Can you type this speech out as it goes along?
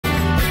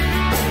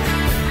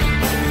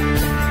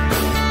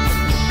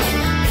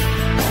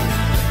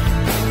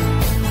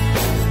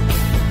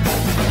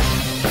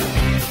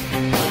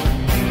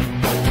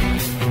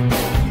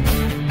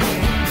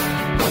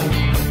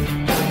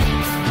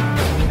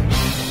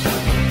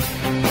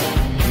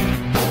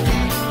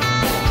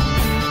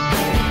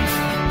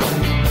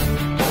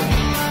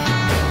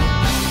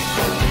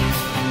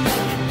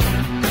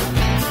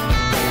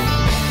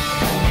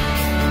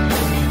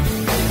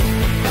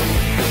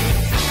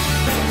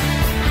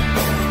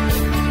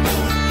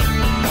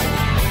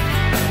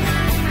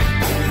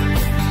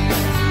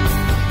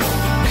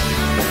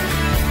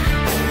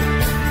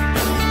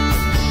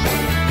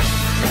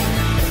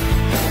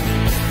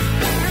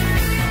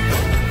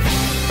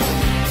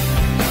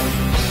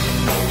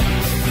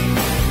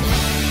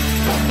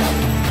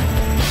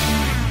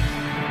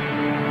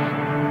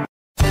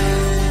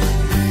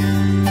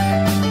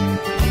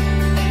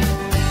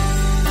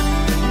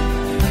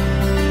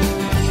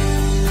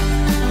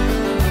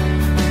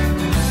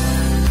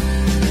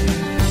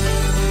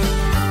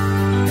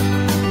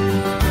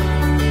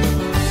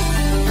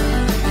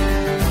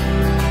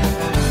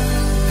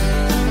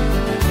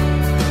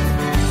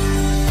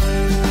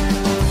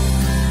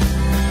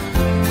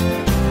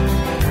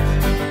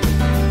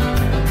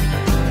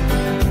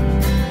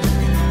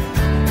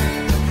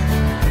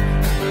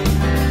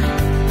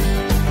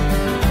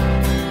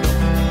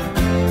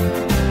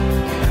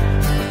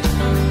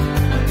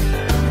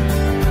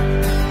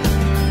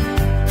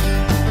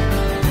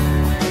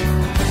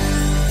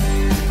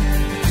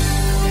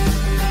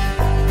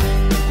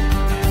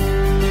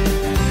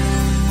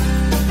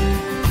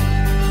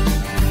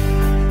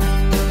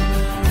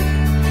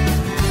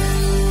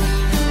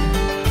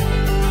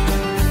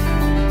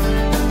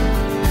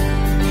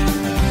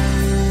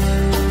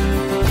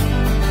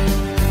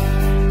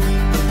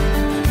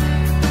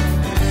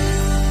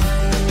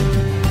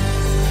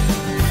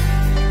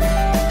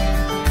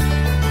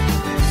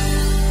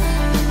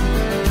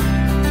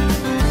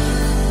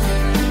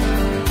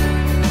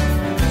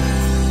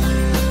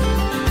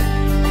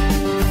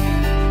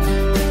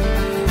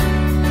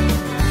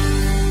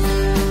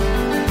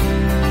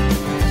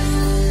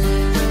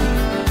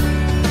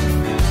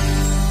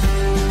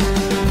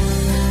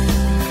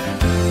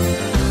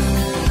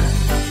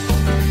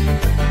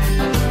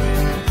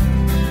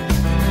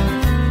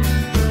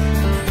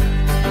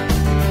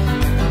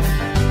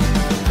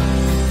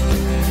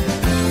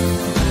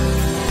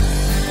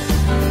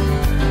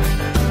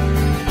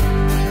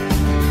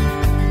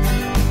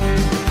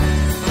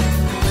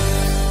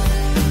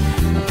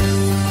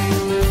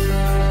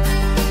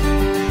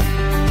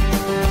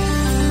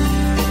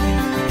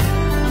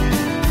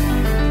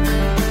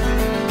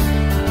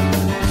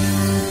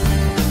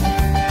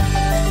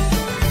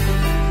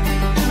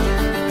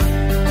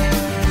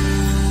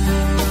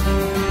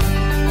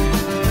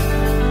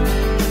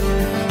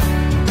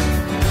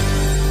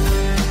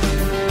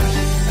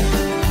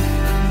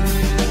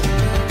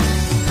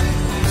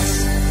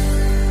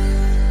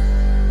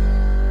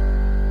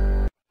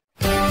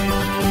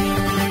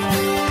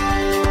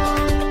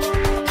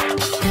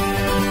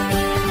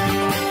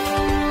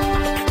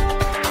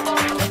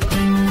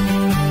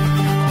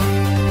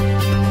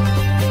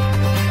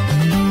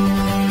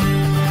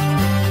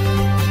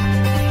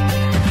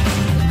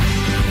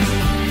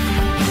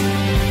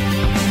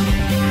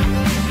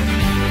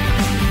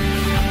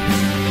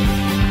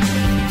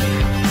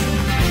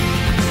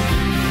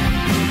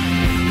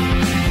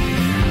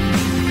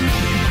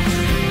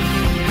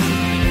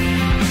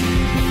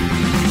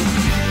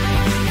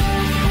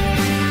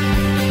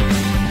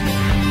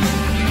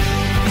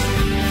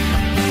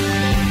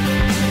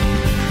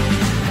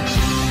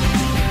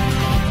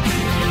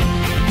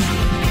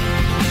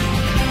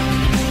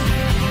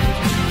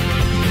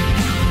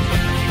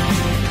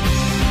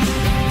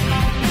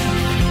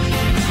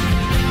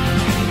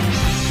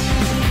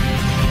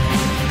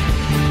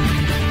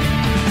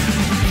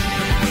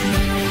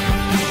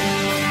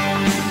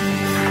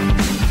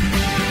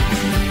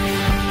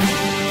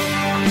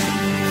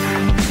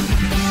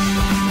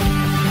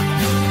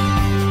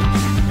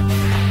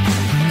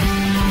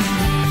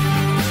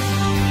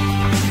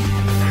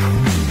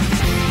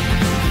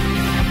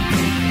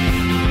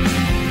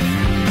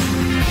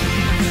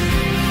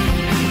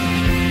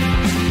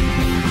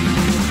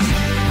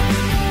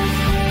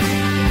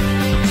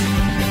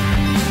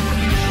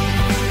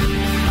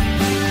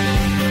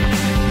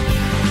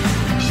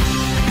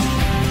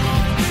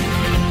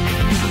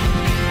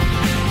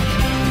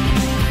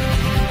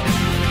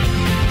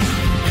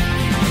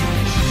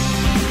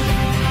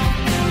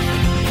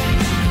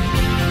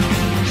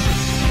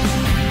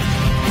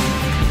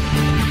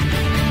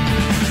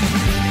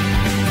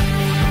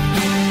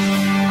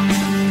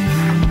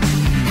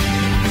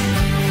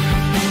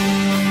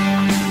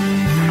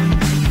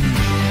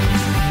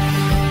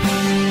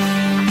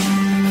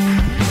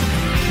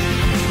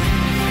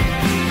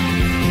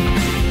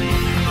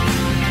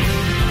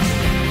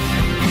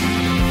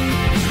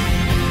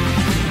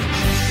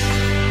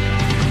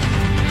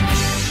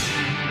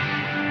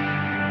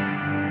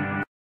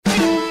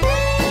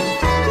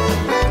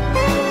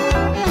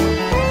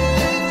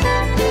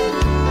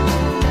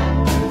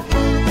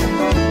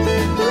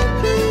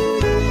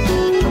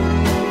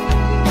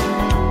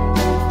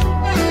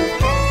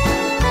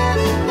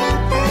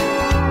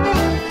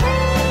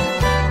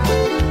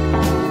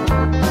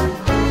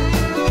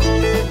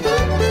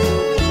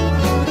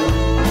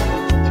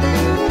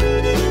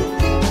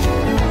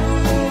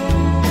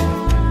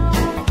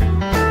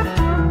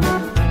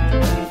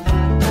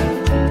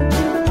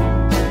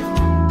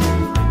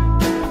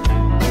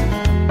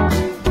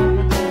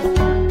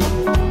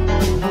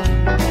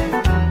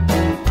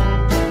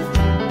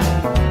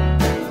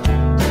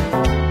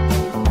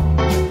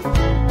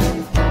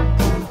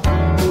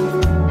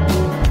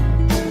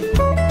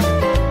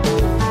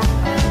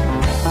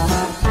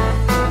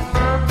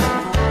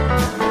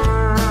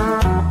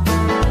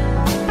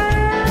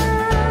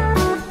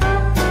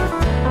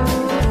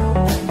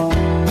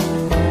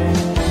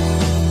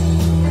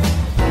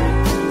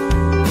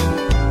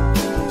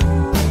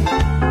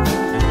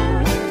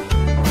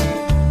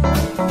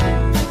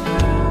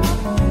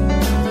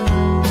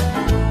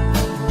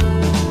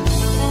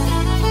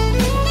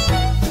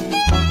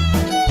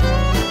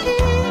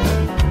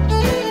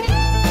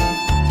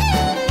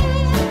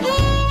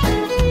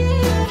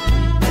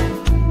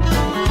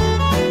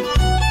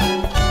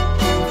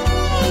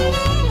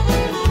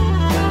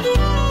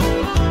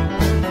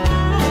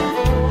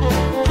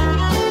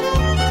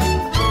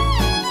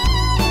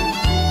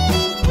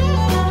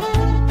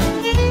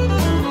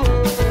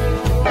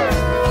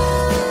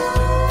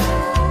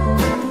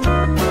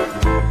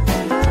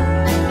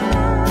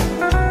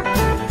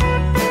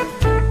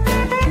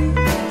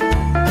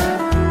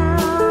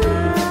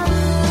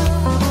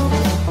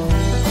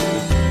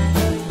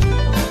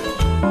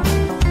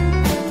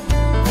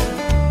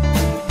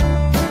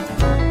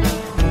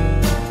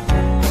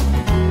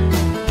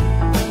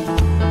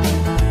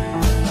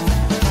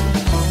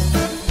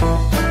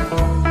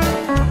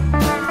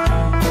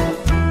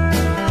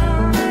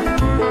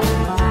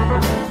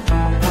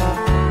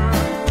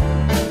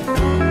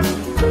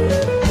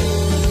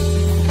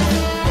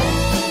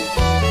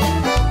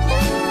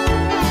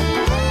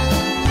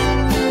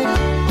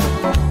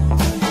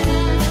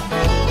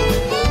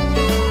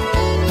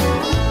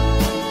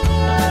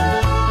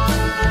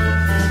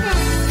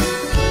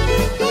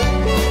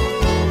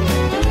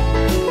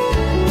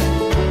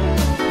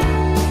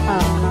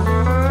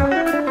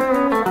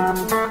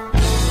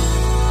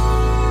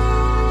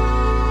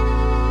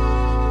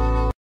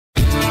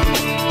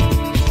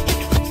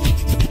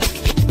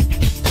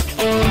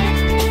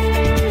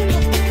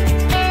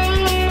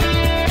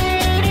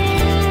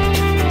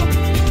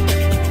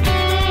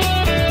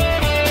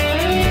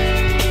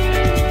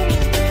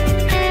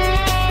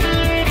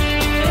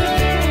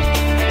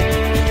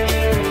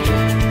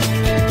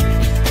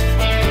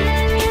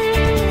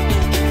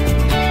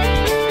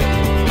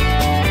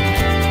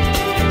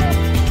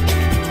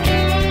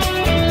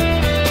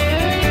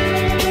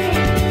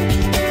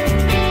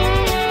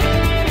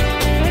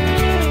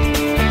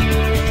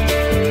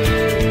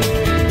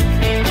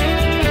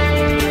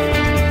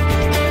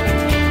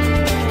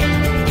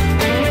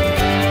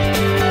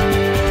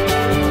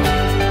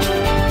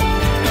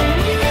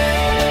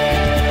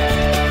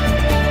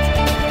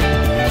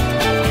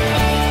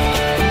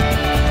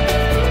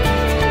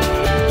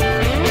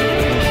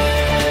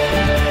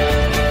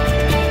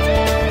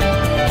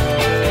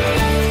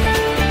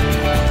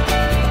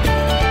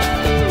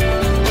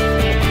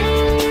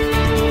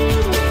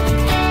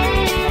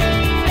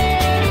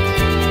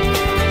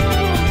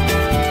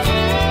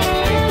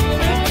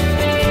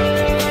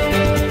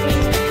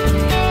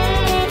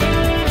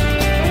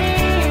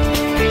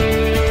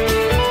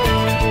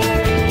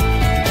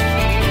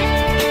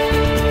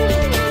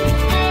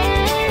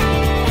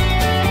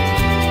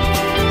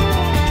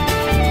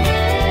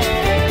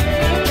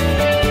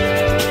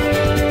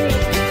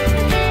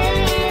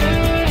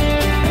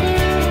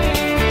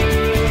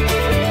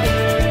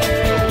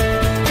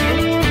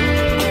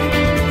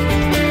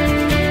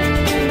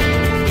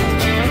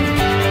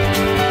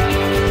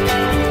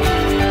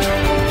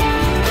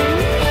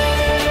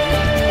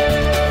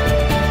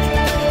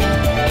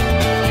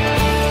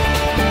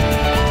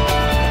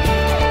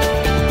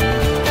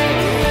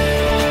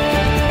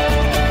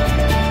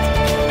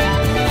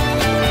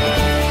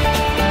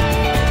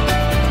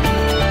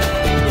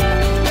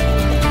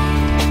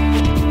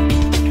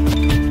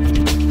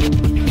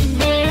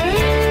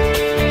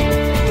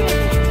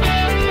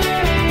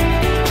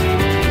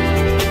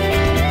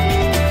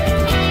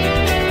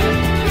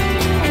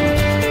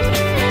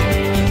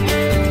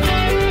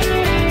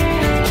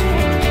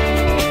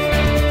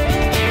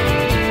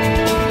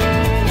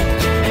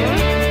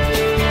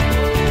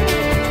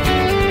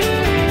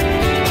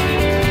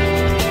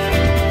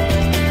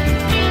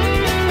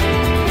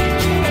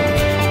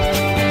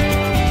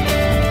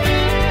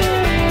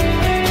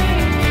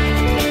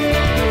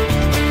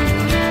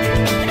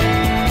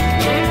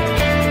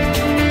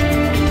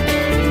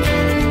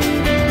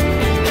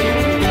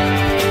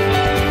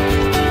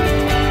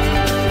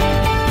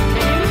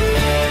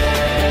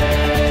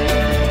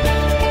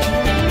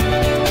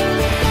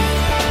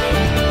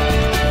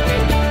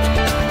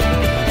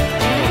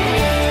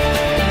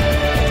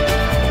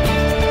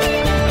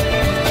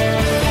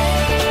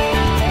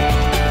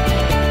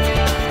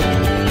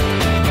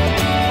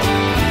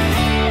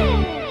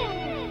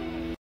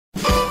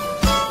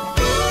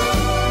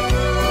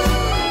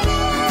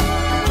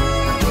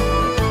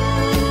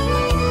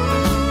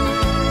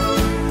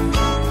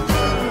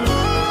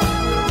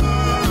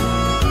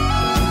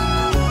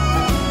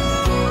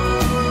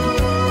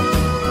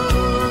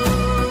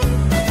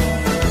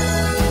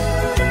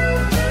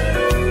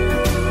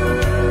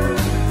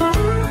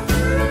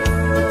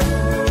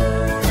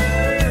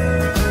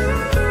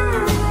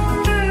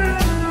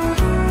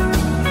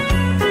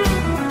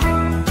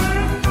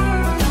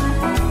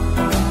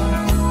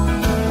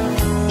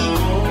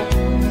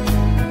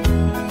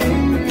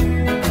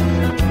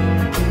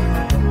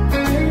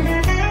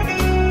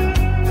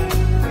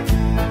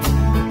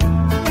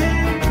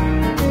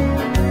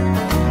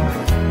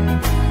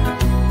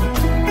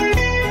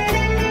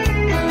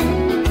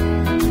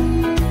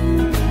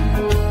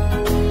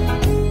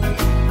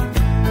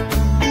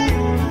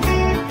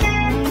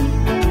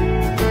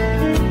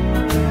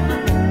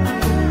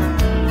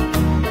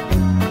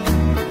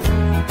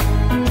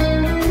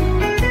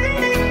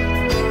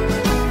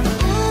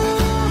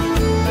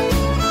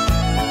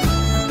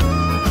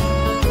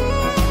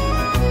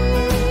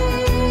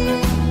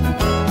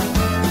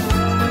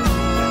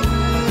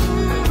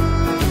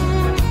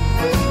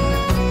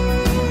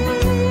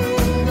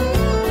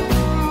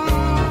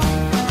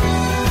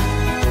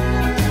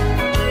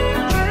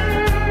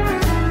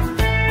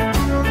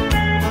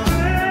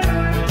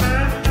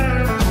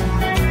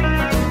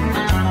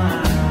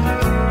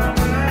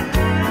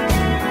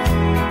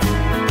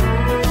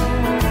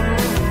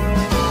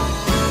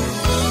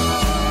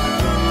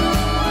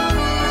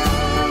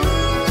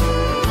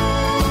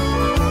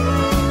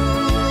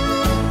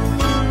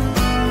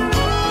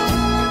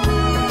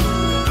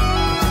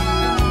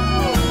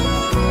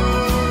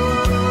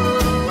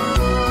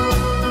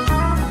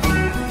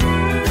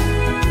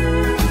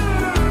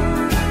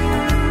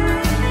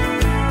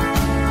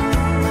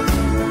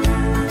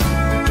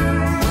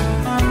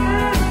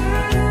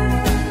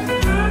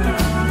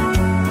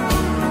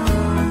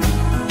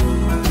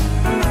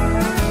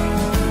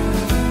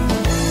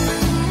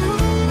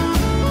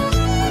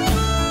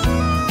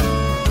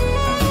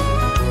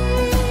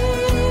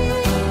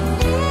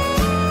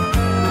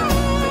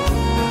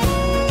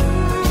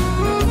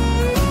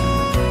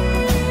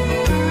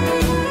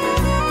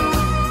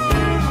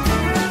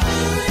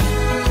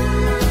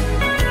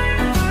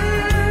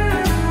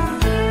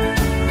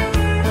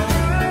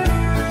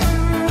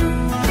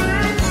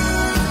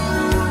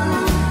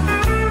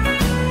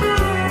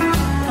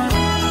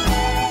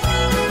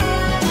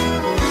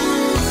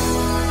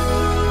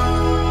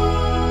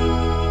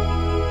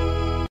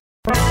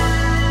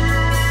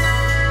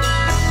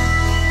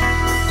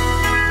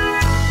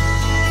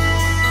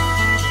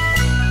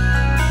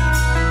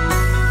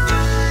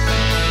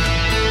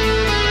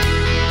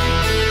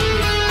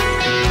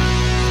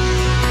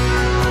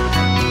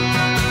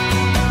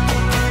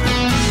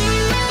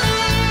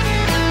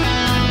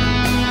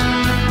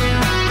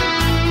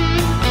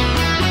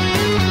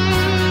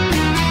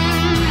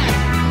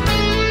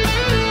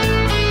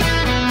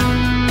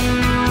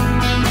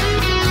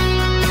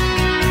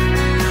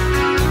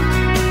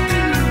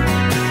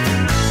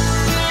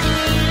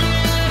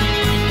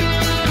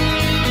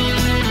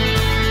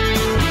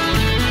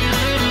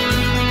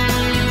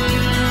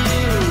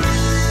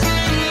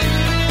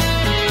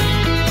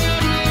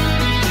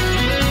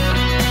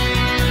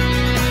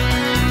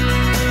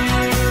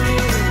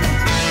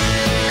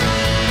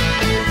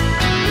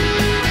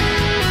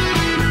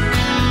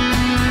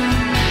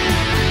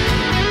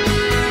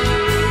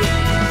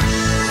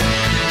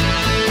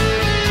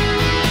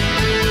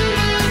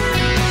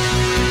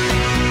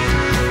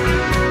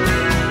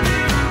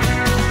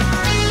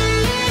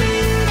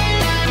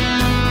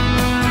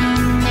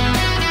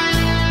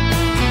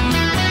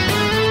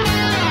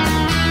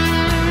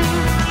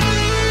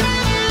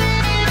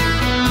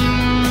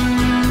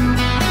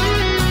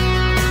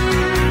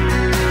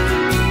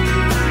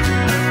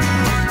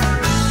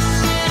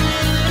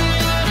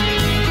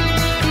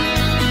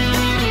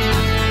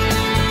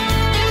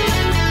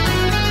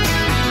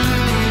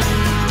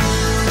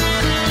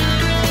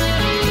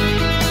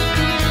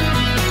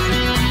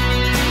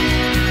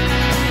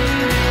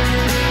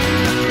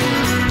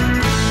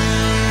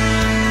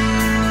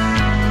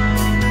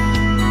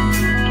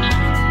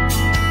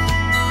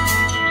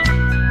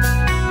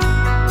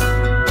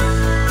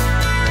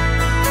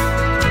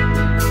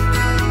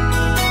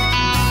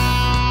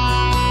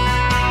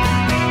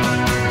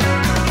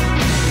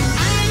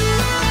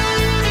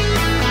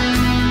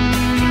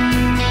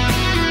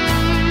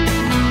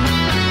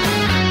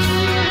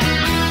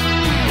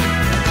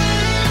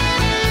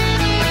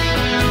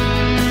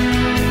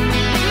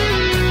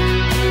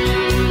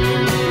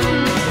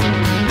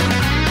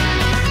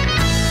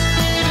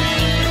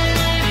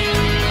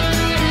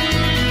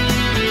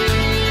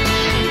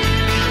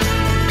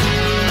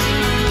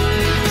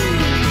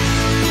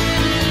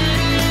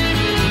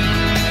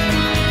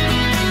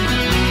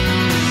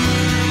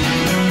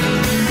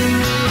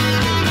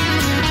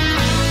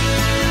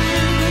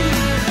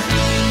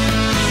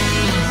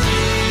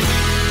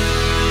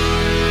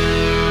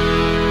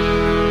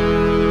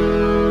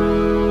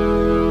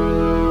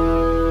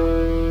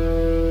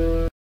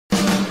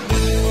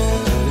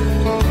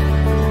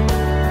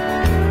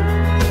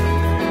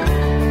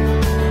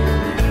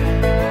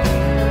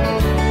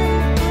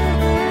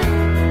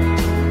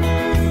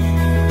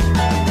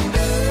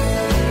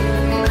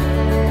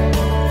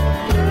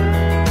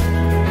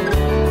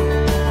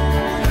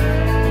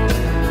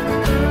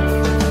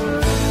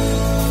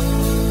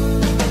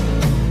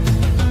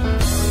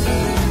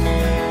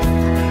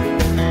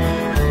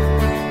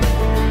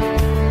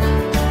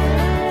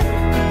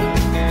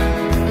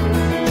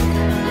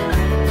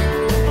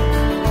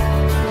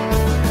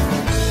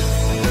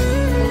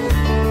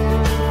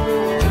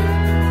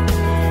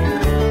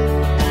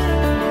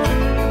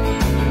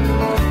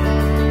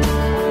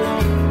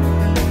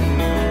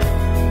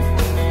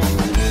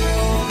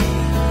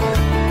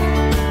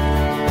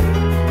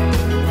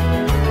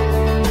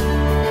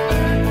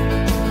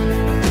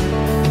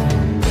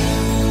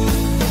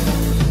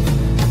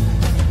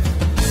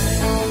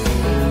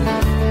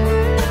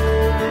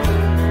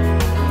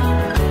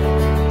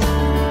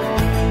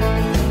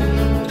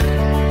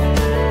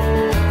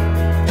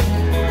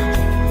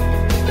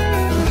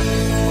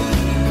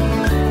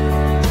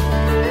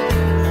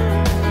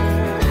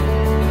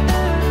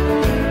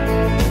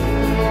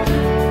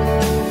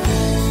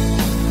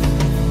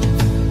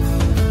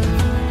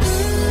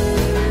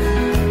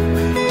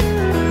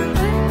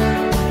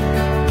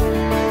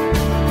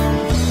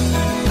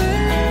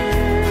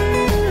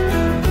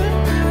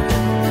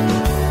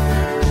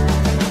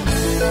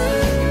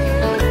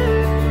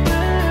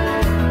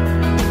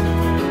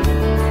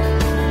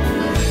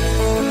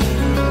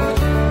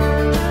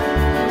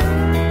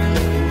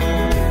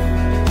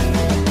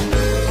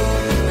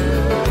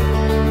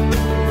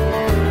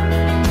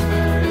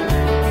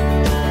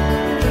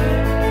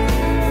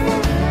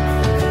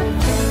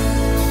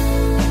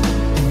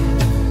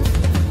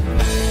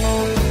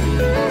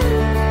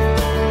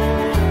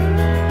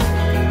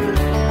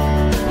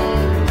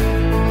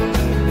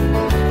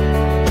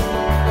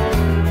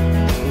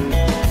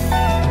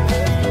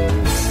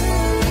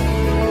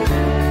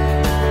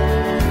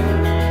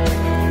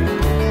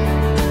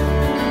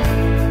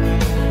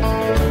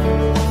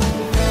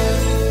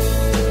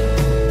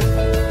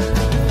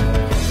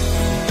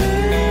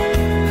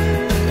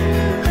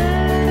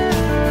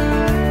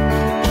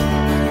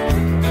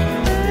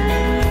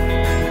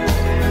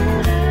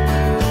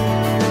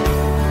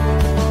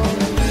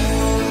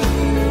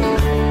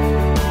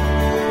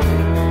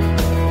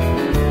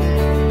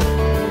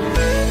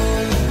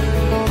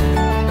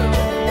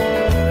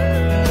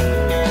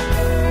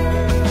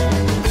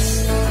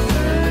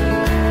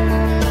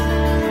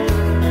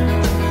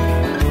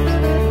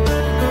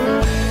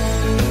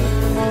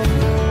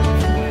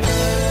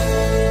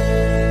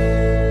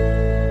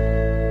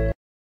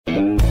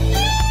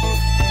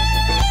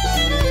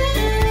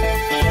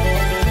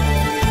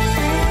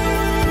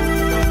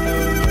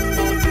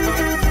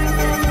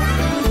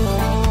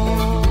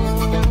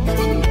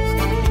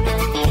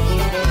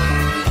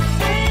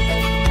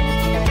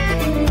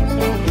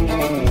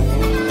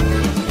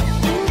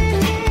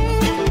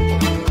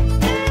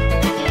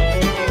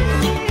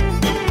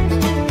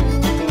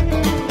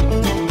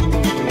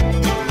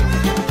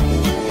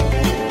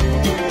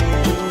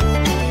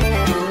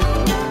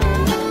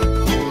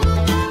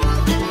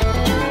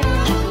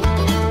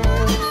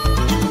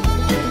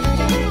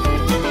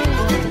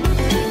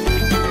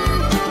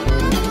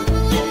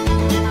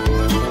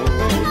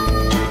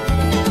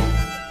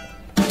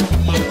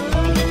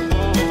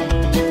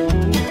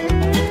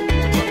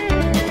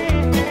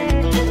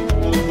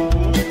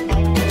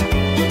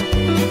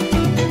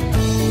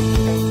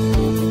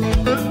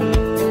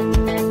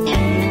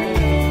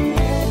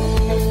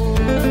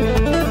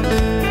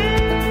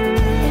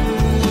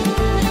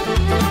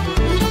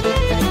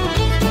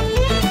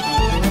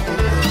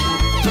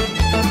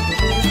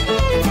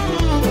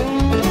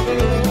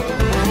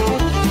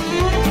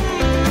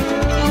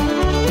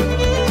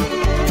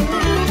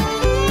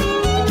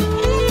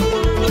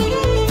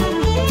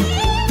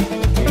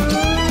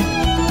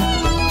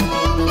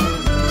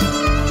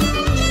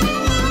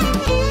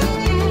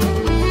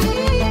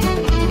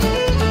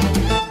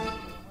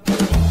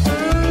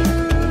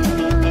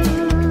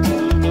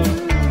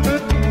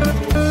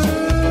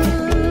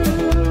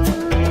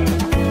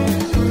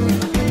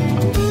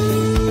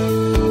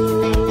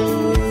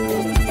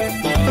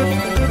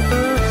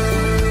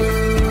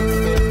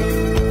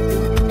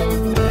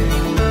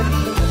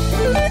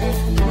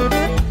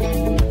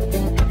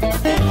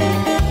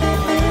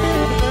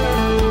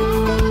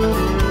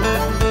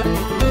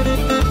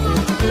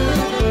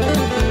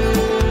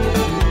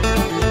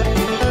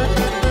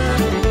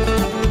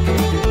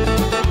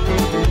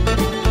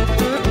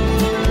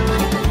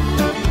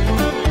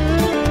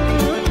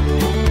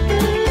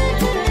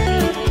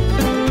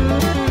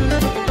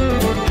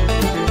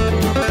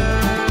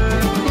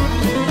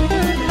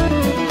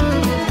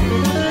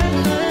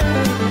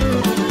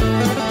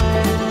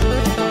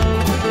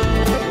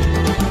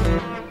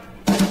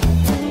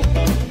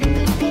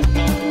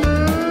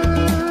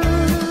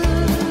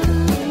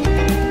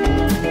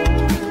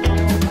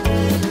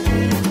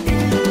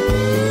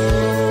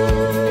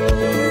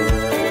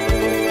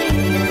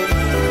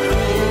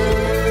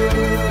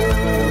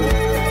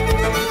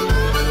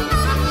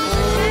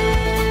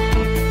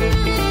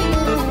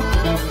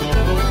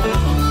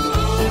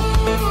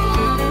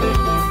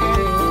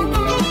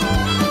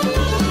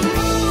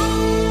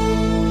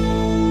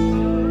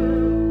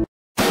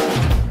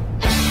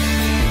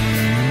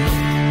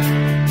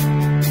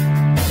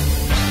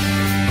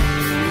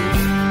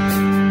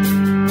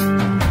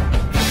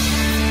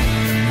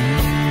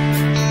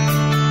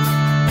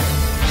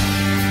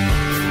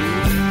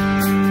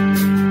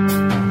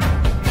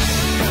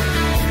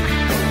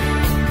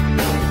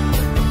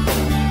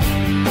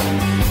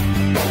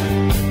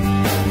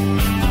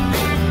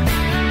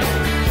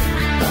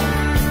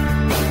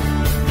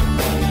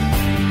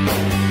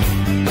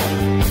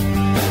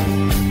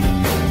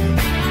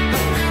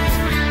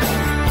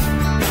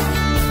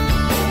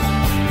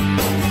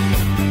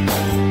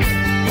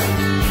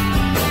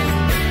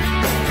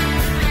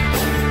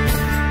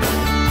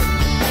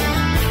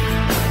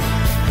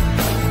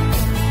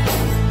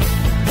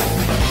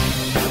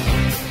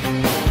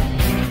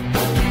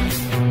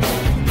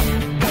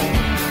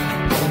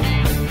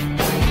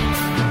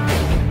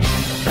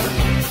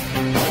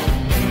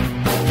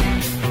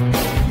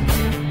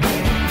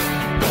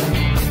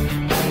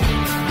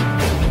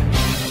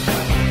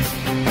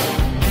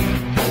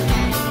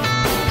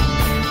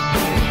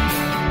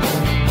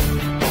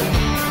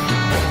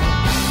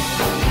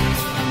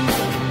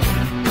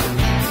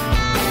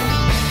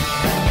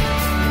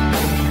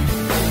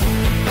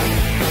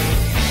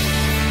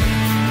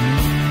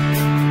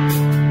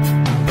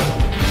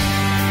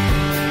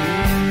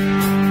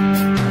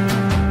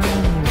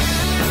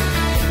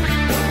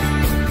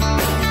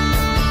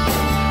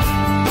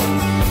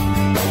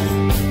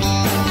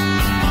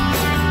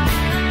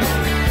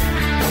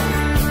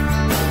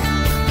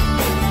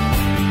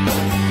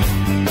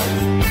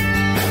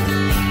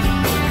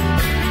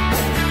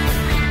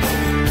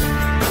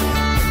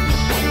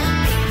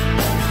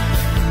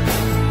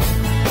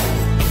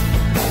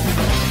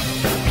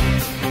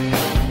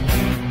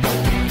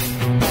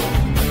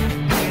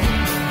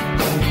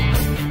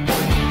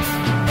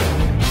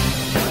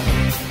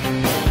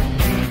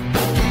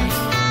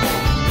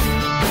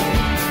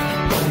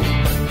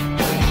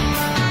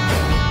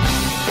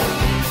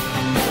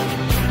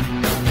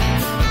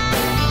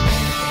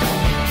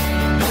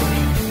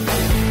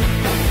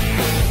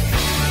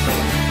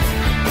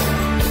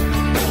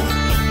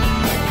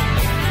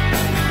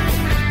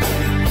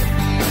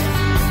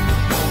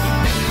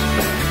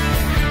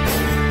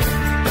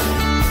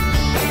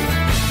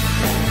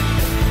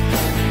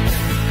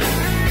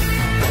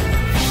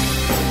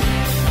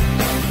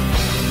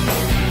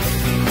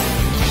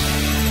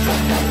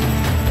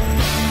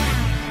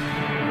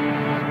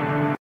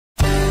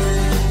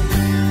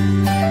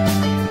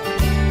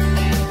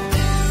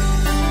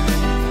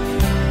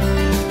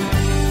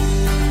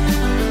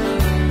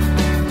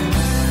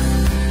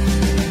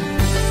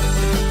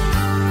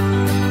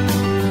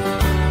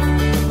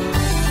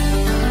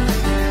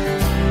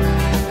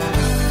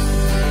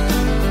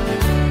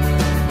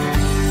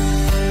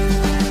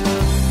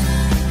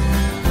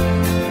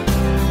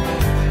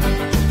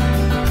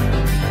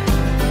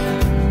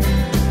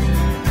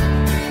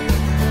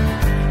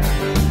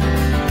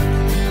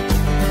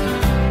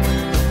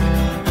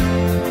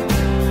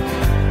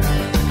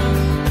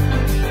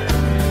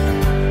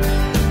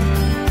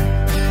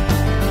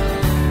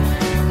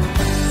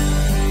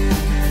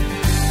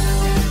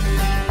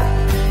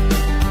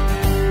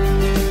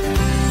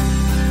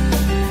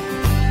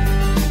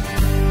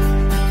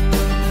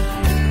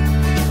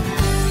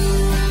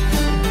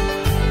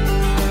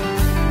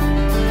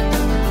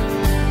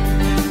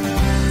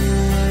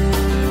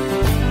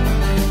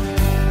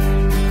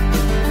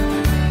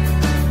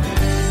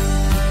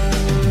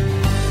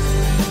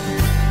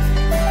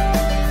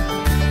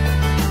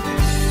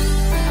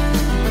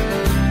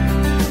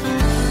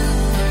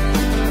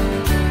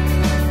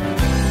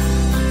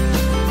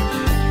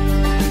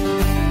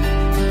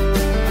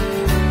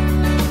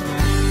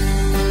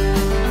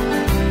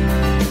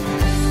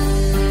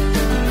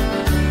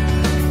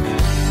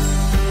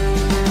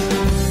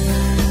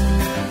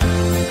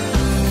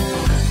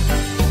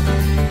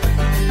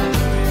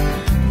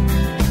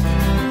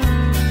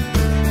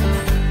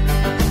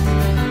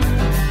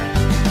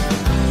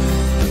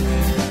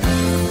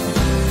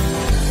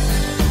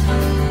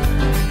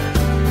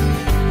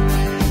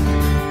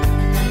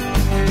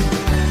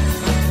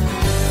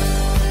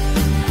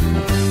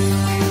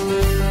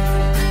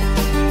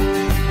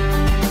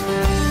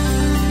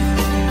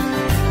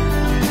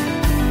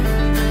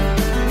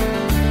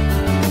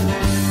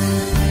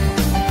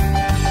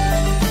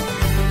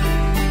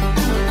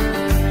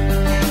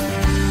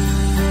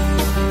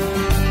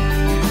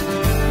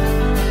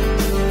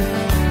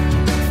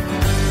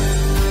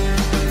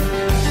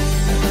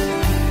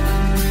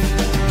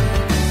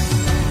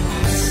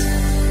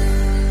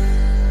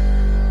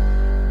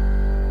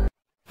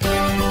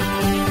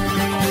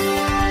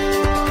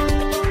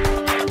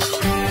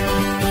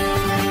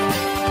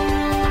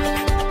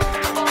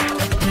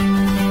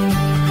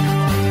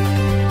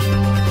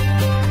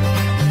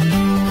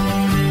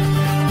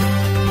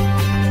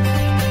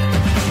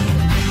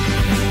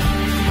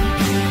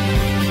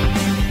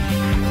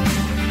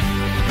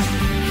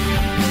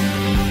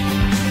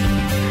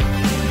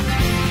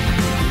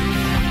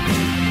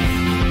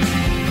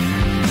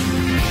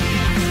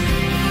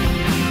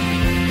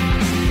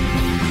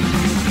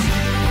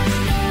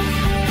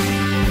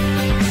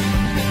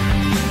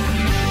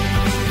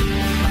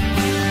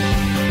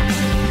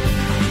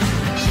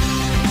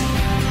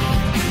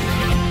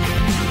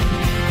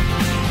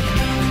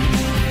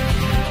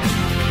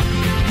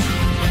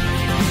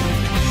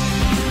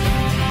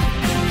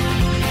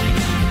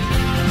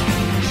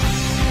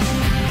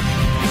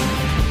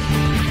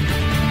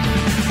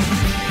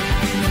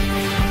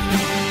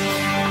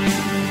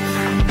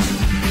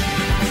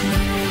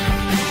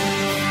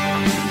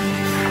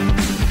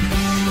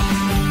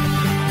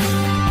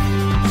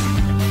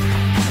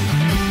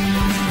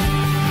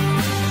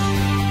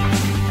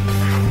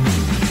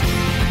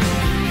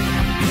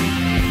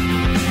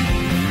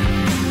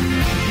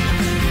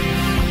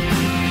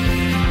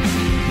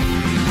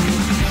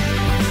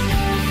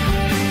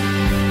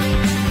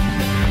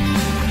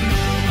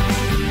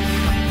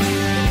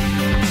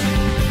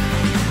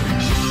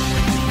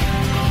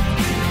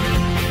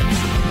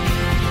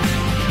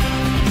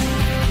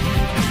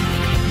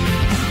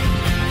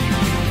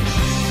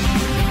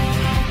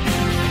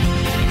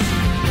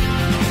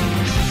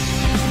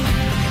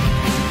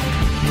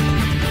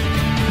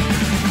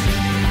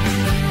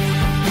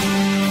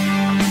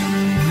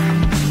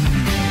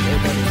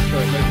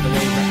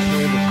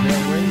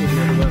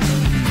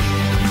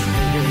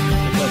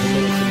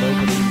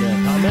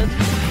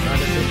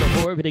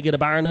Gravy to get a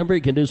buyer number,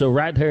 you can do so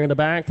right there in the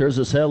back. There's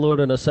a sell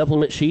order and a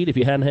supplement sheet. If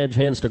you hadn't had a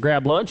chance to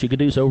grab lunch, you could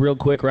do so real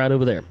quick right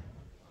over there.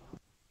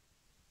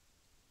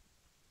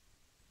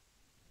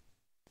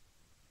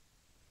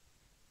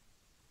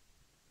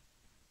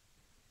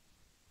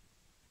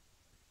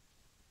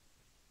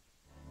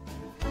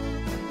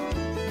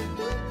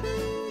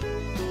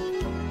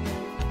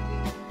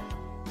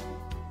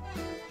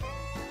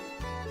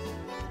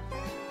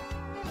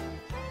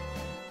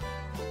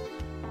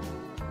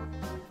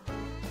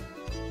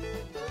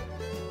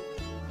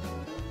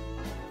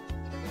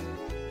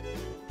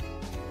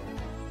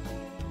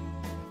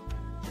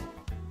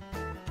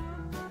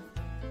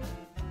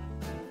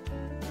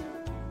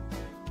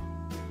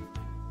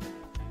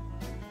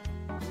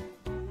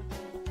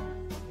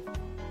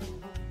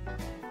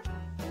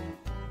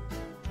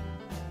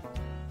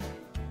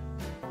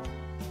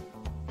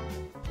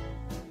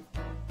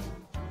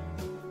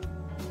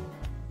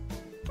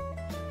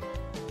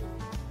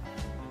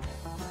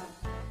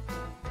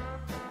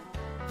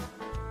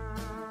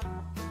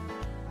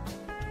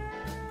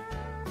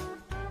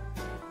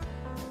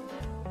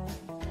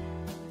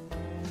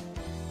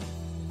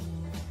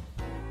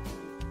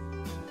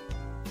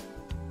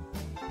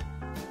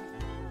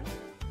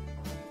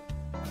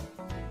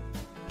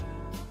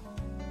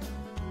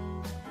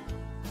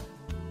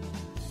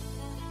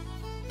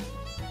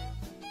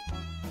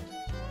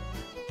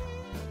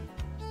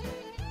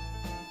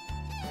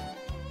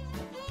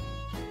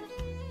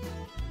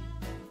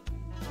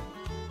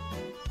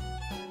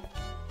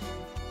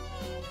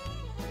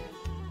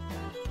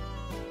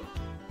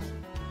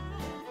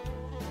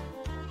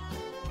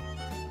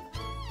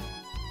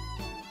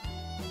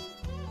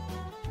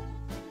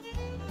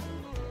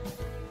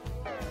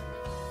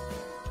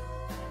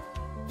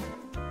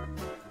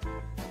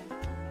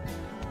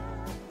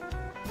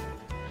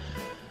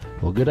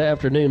 Well, good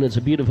afternoon. It's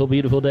a beautiful,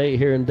 beautiful day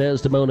here in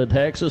Desdemona,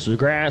 Texas. The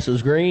grass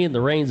is green. The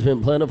rain's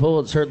been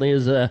plentiful. It certainly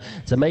is.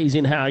 It's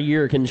amazing how a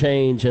year can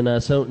change,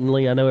 and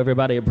certainly I know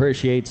everybody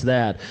appreciates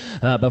that.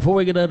 Before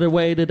we get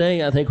underway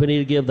today, I think we need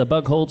to give the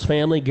Buckholz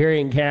family, Gary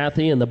and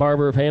Kathy, and the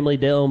Barber family,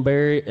 Dale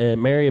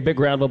and Mary, a big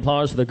round of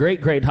applause for the great,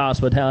 great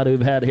hospitality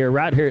we've had here,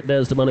 right here at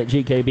Desdemona at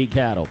GKB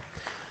Cattle.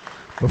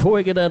 Before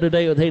we get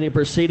underway with any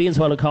proceedings,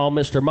 I want to call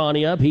Mr.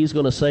 Monty up. He's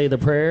going to say the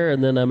prayer,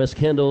 and then Miss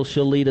Kendall,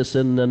 she'll lead us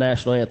in the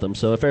national anthem.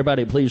 So if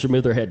everybody please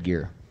remove their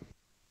headgear.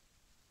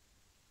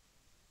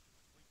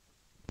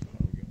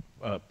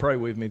 Pray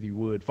with me if you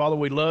would. Father,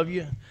 we love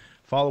you.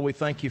 Father, we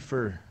thank you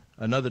for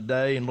another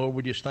day. And Lord,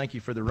 we just thank you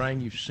for the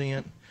rain you've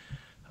sent.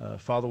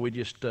 Father, we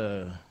just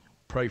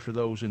pray for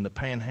those in the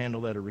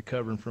panhandle that are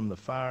recovering from the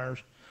fires.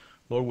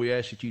 Lord, we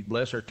ask that you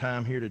bless our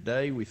time here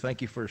today. We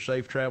thank you for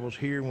safe travels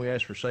here, and we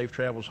ask for safe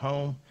travels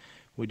home.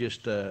 We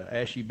just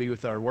ask you to be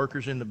with our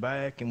workers in the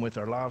back and with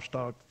our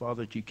livestock,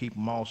 Father, that you keep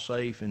them all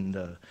safe,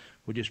 and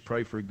we just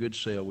pray for a good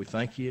sale. We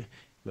thank you,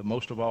 but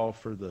most of all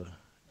for the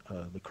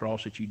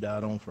cross that you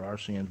died on for our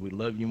sins. We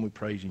love you and we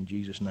praise you in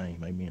Jesus'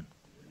 name. Amen.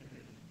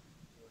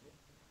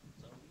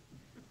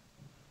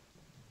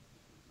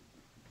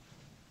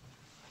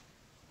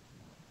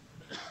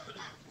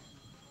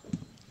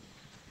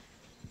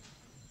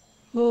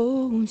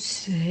 Oh,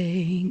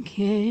 say,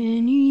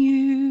 can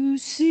you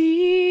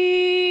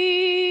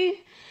see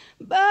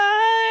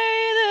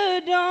by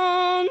the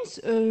dawn's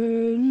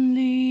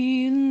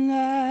early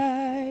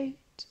light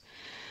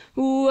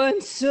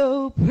what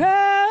so proudly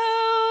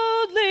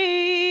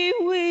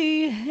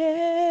we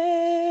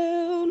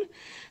held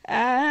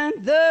at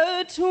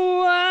the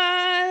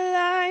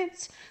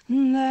twilight's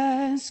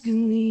last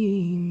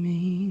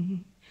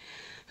gleaming,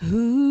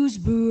 whose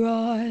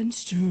broad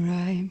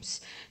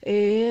stripes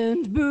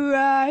and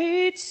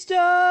bright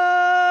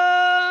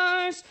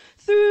stars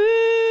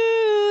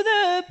through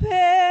the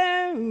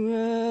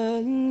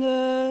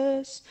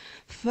perilous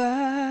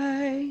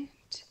fight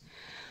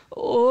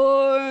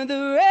o'er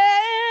the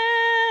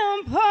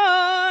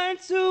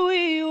ramparts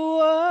we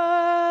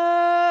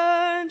watched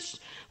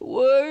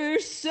were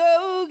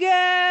so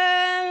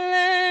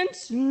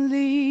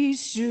gallantly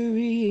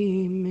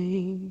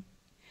streaming,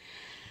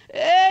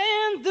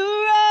 and the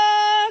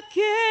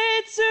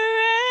rockets'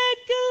 red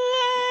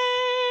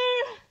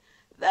glare,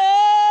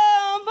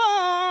 the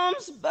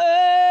bombs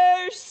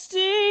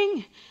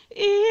bursting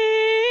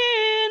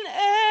in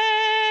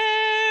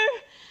air,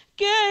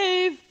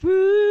 gave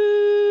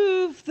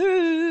proof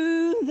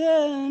through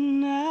the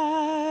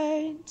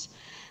night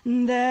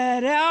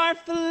that our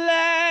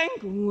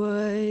flag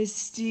was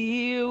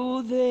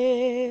still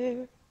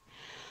there.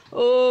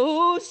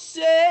 Oh,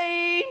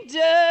 say,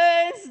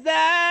 does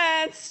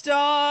that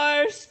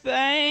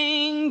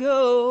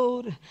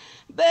star-spangled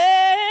banner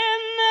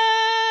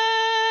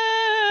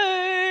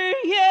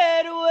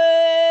yet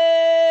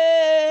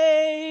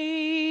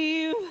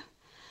wave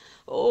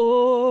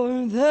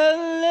o'er the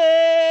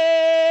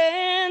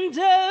land of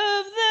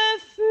the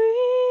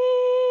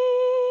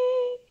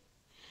free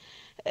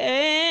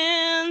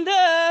and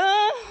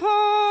the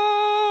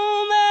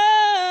home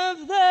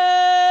of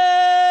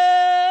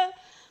the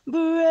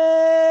brave?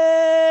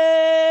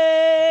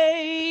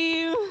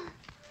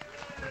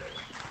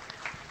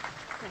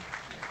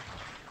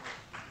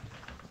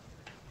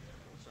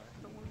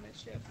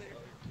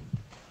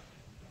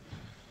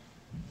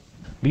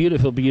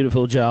 beautiful,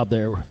 beautiful job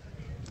there.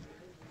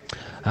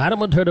 I'm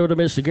going to turn it over to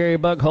Mr. Gary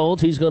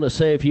Buckholz. He's going to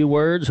say a few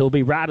words. He'll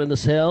be right in the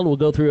cell. We'll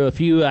go through a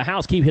few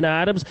housekeeping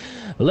items.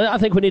 I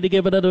think we need to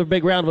give another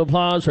big round of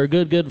applause for a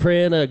good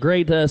friend, a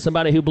great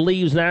somebody who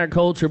believes in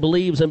agriculture,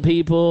 believes in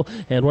people,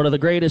 and one of the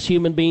greatest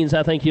human beings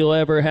I think you'll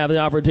ever have the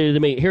opportunity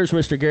to meet. Here's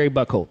Mr. Gary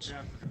Buckholz.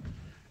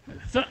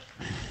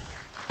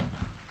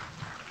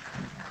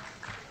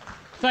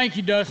 Thank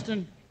you,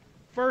 Dustin.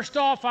 First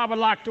off, I would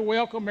like to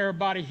welcome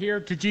everybody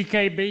here to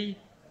GKB.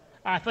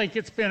 I think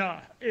it's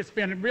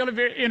been really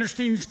very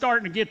interesting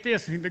starting to get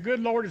this. The good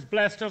Lord has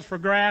blessed us for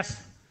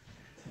grass.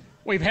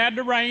 We've had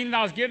the rain, and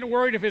I was getting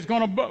worried if it's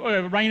going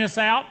to rain us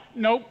out.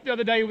 Nope, the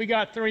other day we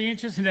got 3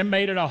 inches, and it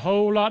made it a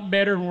whole lot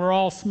better, and we're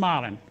all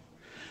smiling.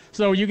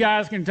 So you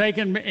guys can take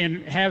it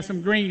and have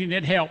some green, and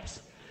it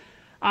helps.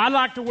 I'd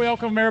like to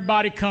welcome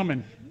everybody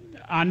coming.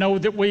 I know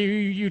that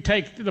you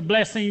take the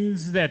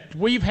blessings that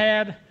we've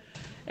had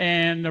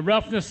and the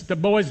roughness the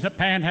boys in the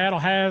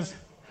Panhandle has.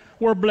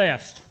 We're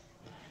blessed.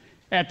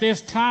 At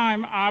this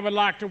time, I would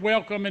like to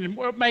welcome, and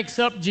what makes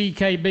up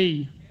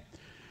GKB.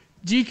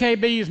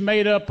 GKB is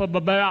made up of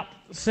about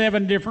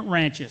 7 different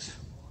ranches.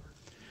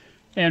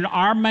 And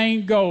our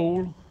main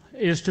goal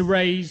is to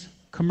raise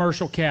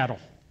commercial cattle.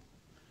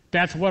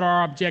 That's what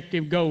our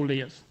objective goal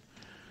is.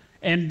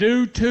 And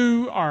due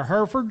to our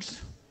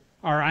Herefords,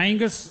 our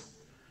Angus,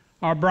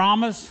 our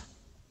Brahmas,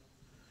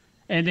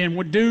 and then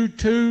due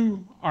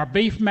to our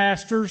Beef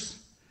Masters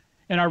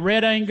and our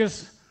Red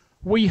Angus,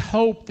 we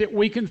hope that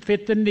we can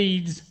fit the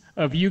needs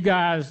of you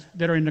guys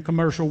that are in the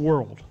commercial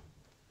world.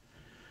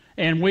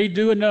 And we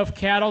do enough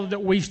cattle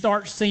that we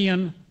start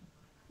seeing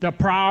the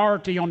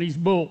priority on these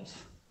bulls.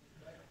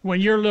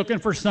 When you're looking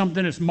for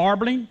something that's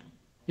marbling,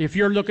 if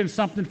you're looking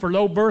something for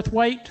low birth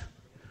weight,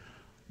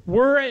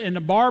 we're in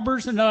the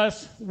Barbers and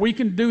us, we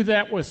can do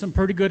that with some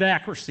pretty good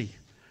accuracy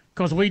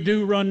because we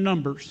do run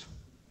numbers.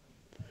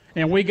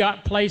 And we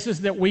got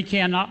places that we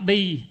cannot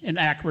be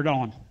inaccurate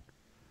on.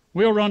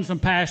 We'll run some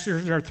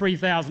pastures that are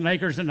 3,000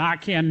 acres, and I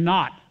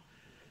cannot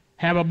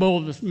have a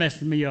bull that's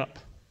messing me up.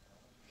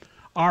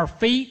 Our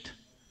feet,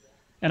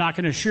 and I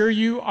can assure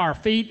you, our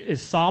feet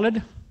is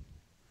solid.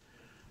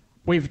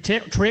 We've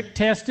trick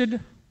tested,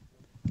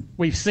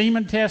 we've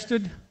semen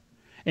tested,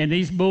 and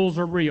these bulls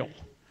are real.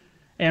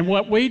 And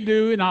what we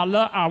do, and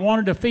I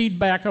wanted to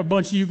feedback a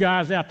bunch of you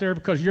guys out there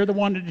because you're the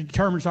one that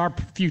determines our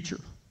future,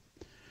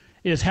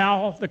 is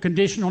how the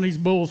condition on these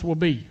bulls will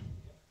be.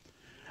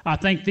 I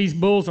think these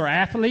bulls are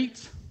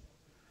athletes.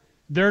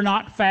 They're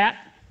not fat,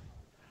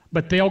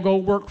 but they'll go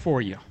work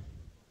for you.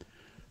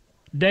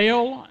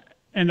 Dale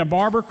and the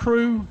Barber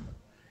crew,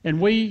 and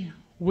we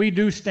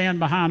do stand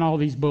behind all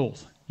these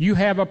bulls. You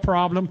have a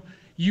problem,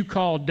 you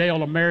call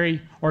Dale or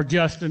Mary or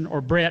Justin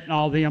or Brett and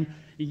all them,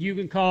 and you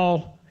can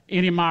call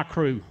any of my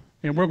crew,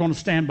 and we're going to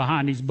stand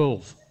behind these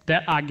bulls.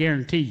 That I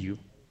guarantee you.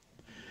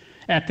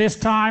 At this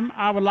time,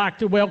 I would like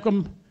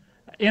to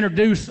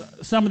introduce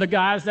some of the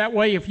guys. That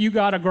way, if you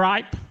got a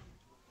gripe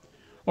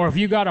or if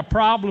you got a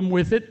problem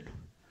with it,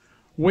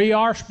 we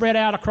are spread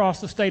out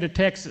across the state of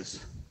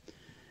Texas.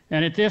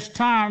 And at this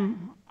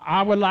time,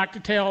 I would like to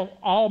tell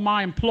all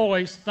my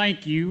employees,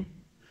 thank you.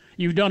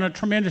 You've done a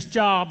tremendous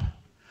job.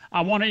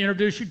 I want to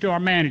introduce you to our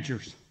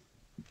managers.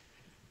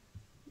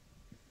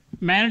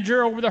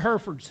 Manager over the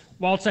Herefords,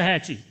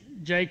 Waxahachie,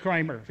 Jay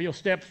Kramer, if he'll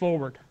step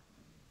forward.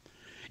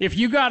 If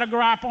you got a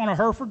gripe on a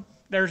Hereford,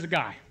 there's the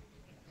guy.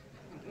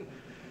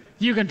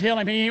 You can tell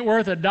him he ain't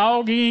worth a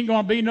dog, he ain't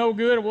going to be no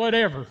good or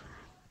whatever.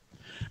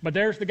 But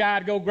there's the guy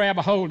to go grab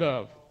a hold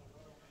of.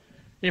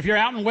 If you're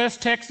out in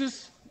West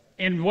Texas,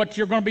 and what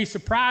you're going to be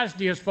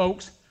surprised is,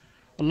 folks,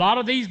 a lot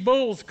of these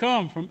bulls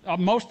come from,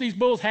 most of these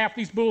bulls, half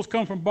these bulls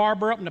come from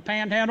Barber up in the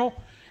Panhandle,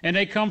 and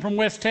they come from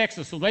West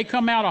Texas, so they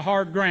come out of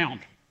hard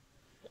ground.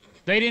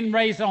 They didn't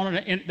raise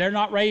they're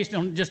not raised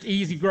on just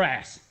easy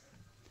grass.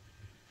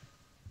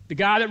 The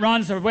guy that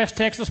runs the West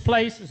Texas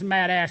place is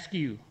Matt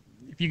Askew.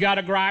 If you got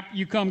a gripe,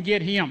 you come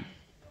get him.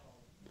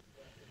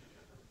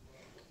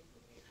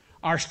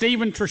 Our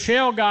Stephen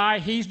Trishell guy,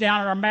 he's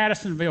down at our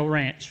Madisonville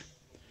ranch.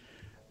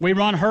 We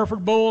run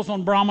Hereford bulls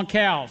on Brahma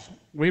cows.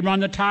 We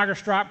run the Tiger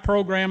Stripe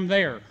program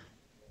there.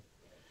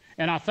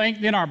 And I think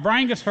then our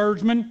Brangus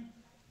herdsman,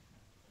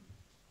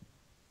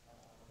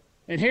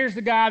 and here's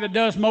the guy that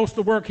does most of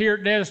the work here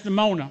at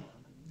Desdemona.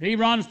 He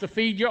runs the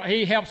feed,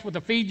 he helps with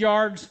the feed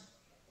yards,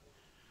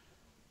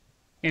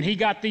 and he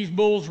got these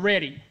bulls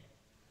ready.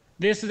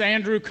 This is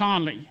Andrew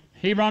Conley.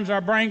 He runs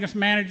our Brangus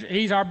manager,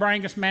 he's our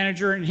Brangus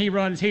manager, and he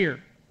runs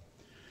here.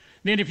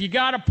 Then if you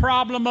got a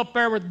problem up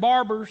there with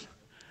Barbers,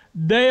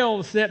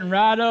 Dale's sitting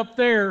right up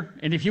there,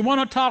 and if you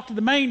want to talk to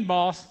the main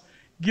boss,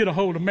 get a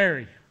hold of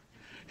Mary.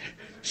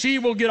 She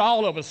will get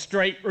all of us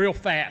straight real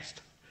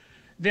fast.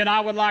 Then I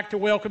would like to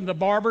welcome the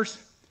Barbers,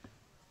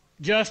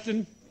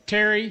 Justin,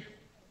 Terry,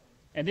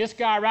 and this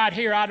guy right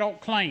here I don't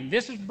claim.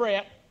 This is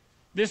Brett.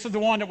 This is the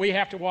one that we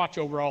have to watch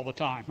over all the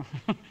time.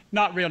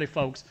 Not really,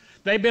 folks.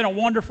 They've been a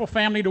wonderful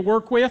family to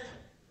work with,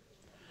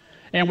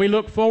 and we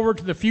look forward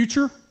to the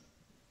future.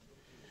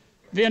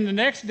 Then the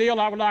next deal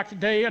I would like to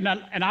tell you,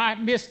 and I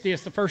missed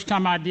this the first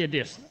time I did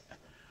this.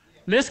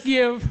 Let's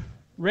give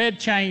Red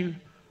Chain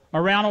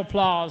a round of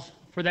applause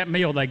for that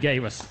meal they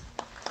gave us.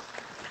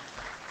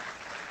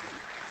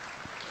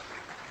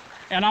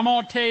 And I'm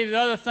going to tell you the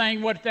other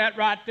thing, what that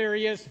right there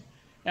is,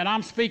 and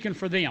I'm speaking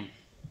for them.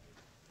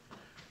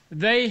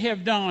 They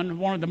have done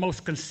one of the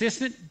most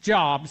consistent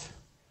jobs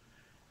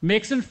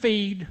mixing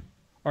feed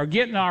or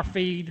getting our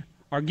feed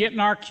or getting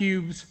our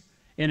cubes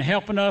and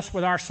helping us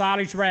with our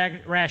silage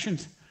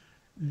rations.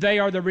 They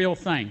are the real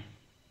thing.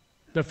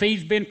 The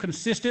feed's been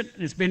consistent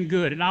and it's been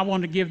good, and I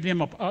want to give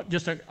them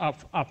just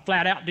a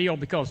flat-out deal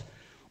because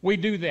we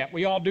do that.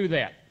 We all do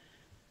that.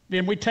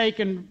 Then we take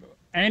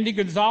Andy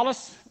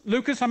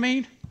Lucas,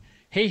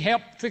 he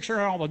helped fix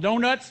all the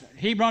donuts.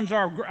 He runs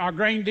our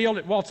grain deal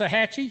at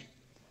Waxahachie.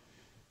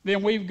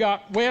 Then we've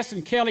got Wes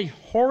and Kelly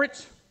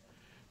Horitz,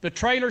 the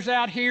trailers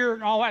out here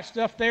and all that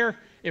stuff there.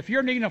 If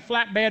you're needing a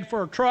flatbed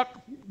for a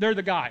truck, they're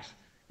the guys.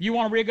 You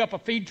want to rig up a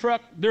feed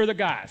truck, they're the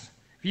guys.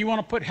 If you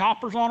want to put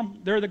hoppers on them,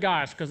 they're the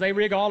guys because they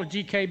rig all the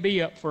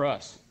GKB up for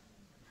us.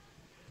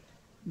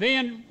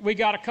 Then we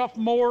got a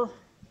couple more.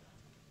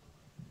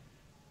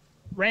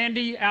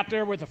 Randy out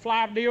there with the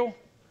fly deal.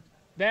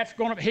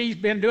 He's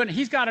been doing it.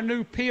 He's got a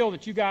new pill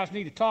that you guys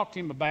need to talk to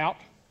him about.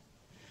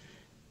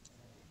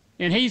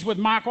 And he's with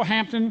Michael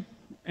Hampton,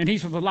 and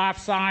he's with the Life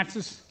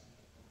Sciences.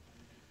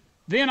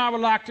 Then I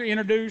would like to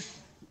introduce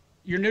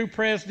your new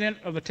president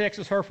of the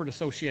Texas Hereford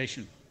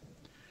Association.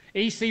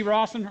 E.C.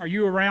 Rawson, are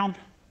you around?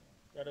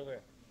 Right over there.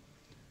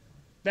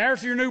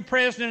 There's your new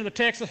president of the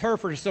Texas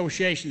Hereford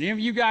Association. If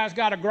you guys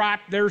got a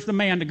gripe, there's the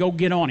man to go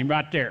get on him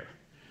right there.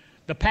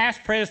 The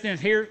past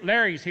president's here.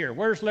 Larry's here.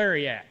 Where's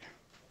Larry at?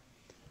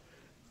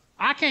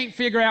 I can't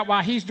figure out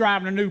why he's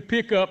driving a new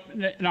pickup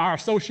and our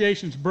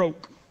association's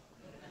broke.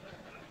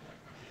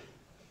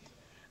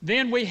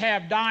 Then we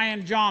have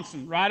Diane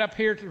Johnson right up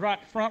here to the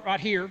right front right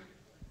here.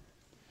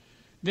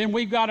 Then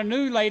we've got a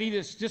new lady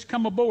that's just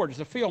come aboard as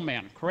a field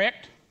man,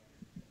 correct?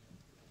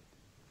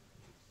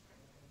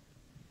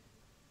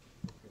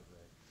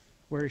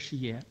 Where is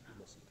she at?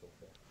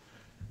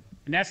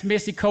 And that's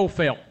Missy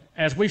Cofelt.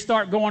 As we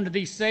start going to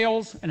these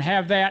sales and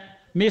have that,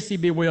 Missy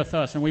be with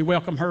us, and we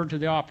welcome her to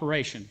the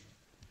operation.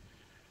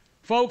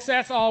 Folks,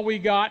 that's all we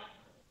got.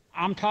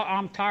 I'm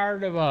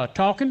tired of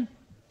talking.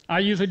 I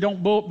usually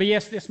don't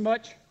BS this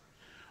much.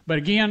 But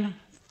again,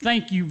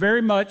 thank you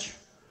very much.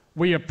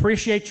 We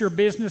appreciate your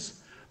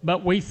business,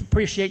 but we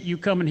appreciate you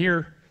coming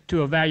here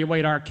to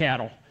evaluate our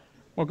cattle.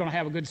 We're going to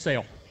have a good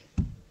sale.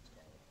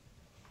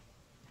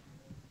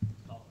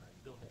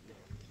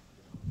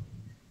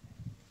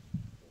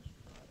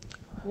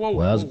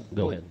 Whoa,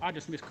 Go ahead. I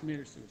just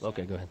miscommitted suicide.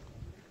 Okay, go ahead.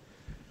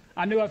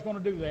 I knew I was going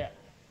to do that.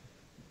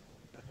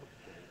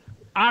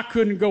 I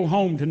couldn't go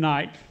home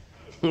tonight.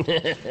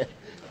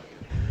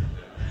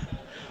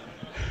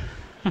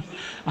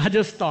 I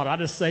just thought I'd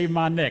just save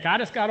my neck. I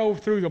just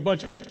got through a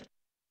bunch of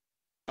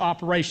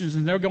operations,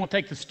 and they're going to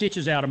take the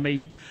stitches out of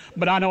me,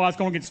 but I know I was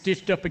going to get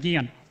stitched up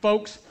again.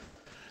 Folks,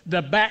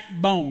 the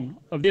backbone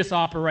of this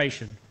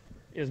operation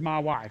is my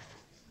wife.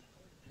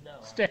 No.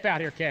 Step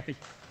out here, Kathy.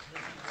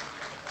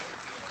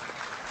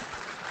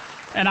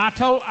 And I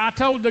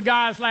told the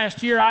guys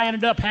last year, I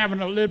ended up having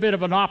a little bit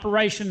of an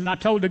operation, and I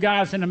told the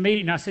guys in a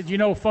meeting, I said, you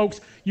know,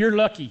 folks, you're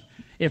lucky.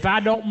 If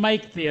I don't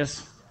make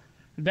this,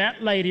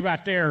 that lady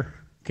right there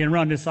can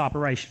run this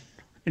operation,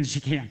 and she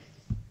can.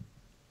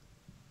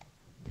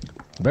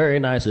 Very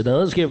nicely done.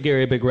 Let's give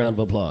Gary a big round of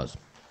applause.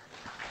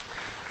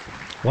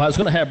 Well, I was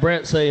going to have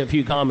Brett say a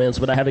few comments,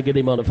 but I had to get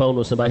him on the phone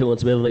with somebody who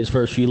wants to build these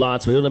first few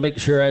lots. We want to make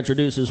sure I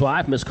introduce his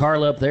wife, Miss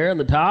Carla, up there in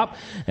the top.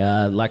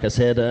 Like I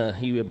said,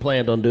 he had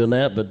planned on doing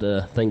that,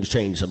 but things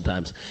change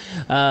sometimes.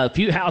 A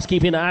few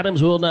housekeeping items.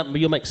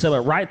 You'll make some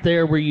right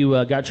there where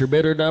you got your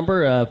bidder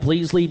number.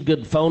 Please leave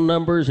good phone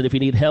numbers, and if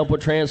you need help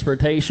with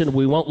transportation,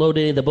 we won't load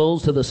any of the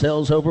bulls till the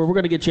sale's over. We're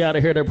going to get you out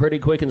of here in a pretty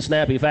quick and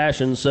snappy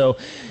fashion, so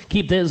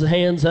keep those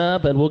hands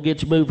up, and we'll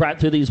get you moved right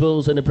through these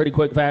bulls in a pretty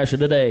quick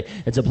fashion today.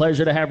 It's a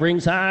pleasure to have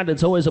ringside.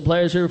 It's always a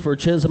pleasure for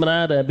Chisholm and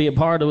I to be a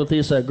part of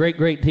this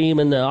great team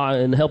in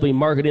helping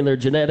marketing their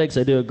genetics.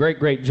 They do a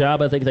great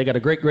job. I think they got a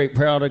great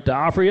product to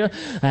offer you.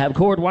 I have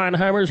Cord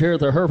Weinheimers here at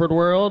the Hereford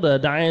World,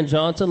 Diane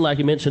Johnson, like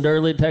you mentioned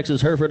earlier,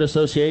 Texas Hereford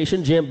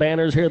Association, Jim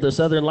Banners here at the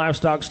Southern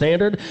Livestock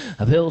Standard,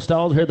 Bill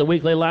Stahl here at the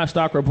Weekly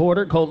Livestock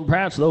Reporter, Colton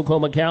Pratt's the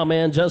Oklahoma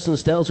Cowman, Justin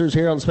Stelzer's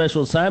here on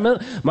special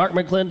assignment, Mark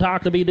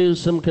McClintock to be doing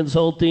some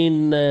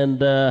consulting, and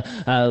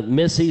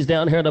Missy's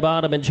down here at the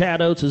bottom, and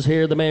Chad Oates is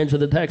here, the manager of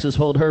the Texas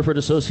Fold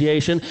Hereford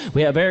Association.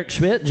 We have Eric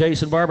Schmidt,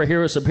 Jason Barber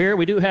here with us up here.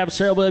 We do have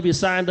several of you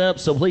signed up,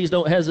 so please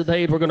don't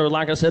hesitate. We're going to,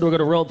 like I said, we're going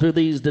to roll through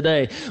these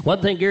today.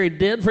 One thing Gary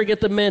did forget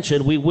to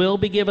mention, we will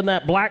be giving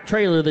that black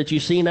trailer that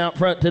you've seen out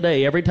front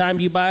today. Every time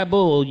you buy a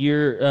bull,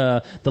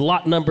 the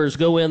lot numbers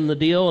go in the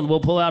deal, and we'll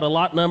pull out a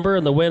lot number,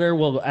 and the winner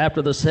will,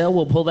 after the sale,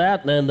 we'll pull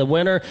that, and then the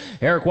winner,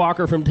 Eric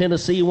Walker from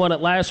Tennessee, won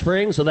it last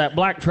spring, so that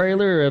black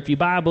trailer, if you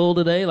buy a bull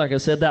today, like I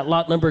said, that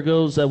lot number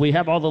goes, we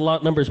have all the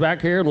lot numbers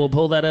back here, and we'll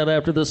pull that out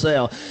after the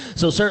sale.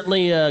 So certainly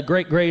certainly a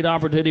great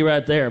opportunity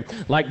right there.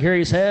 Like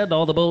Gary said,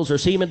 all the bulls are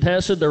semen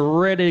tested. They're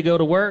ready to go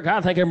to work.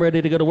 I think I'm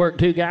ready to go to work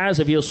too, guys.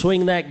 If you'll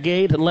swing that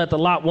gate and let the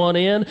lot one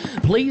in,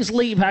 please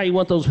leave how you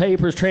want those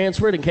papers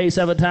transferred in case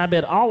I have a tie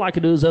bid. All I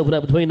can do is open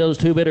up between those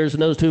two bidders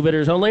and those two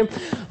bidders only.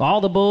 All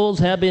the bulls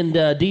have been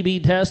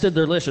DB tested.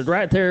 They're listed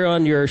right there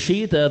on your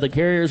sheet. The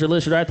carriers are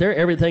listed right there.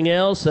 Everything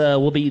else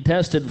will be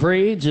tested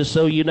free, just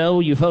so you know,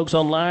 you folks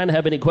online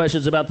have any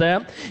questions about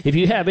that. If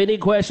you have any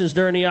questions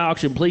during the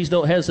auction, please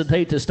don't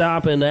hesitate to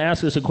stop and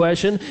ask us a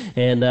question,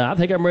 and I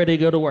think I'm ready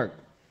to go to work.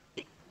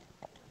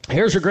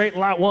 Here's a great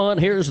lot one.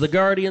 Here's the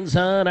Guardian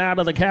Son out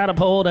of the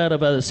Catapult, out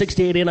of a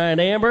 6089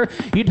 Amber.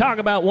 You talk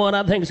about one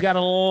I think's got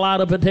a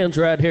lot of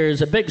potential right here.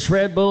 He's a big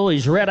shred bull.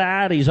 He's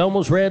red-eyed. He's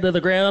almost red to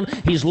the ground.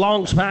 He's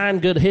long spine,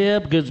 good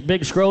hip, good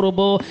big scrotal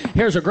bull.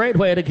 Here's a great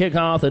way to kick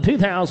off the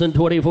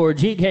 2024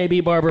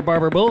 GKB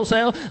Barber Bull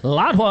Sale.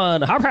 Lot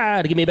one. All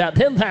right, give me about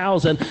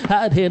 10,000.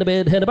 I 10 a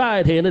bid, 10 a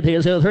buy, 10 to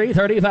 10, so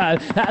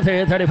 335. I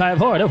 35,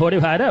 40,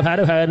 45,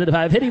 55,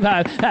 55,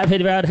 55,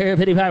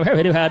 55,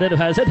 55,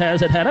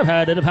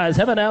 55,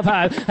 7, now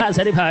 5,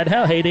 75,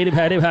 now 8,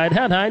 85, 85,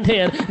 now 9,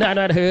 10, now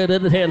 9,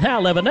 10, now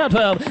 11, now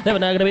 12, 11, now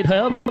going to be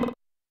 12.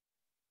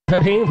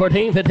 13,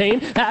 14, 15,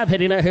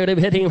 15,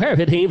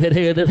 15,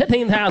 15,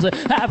 15,000,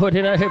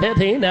 14,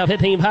 15, now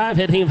 15, 5,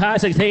 15,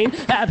 5, 16,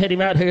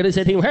 15,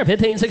 16,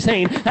 15,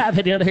 16,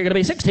 15, going to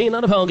be 16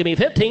 on the phone, give me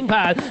 15,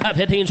 5,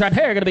 15 right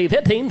here, going to be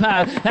 15,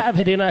 5,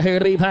 15 here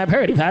to be 5,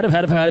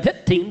 35,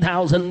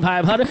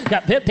 15,500,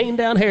 got 15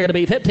 down here to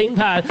be 15,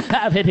 5,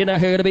 15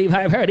 here to be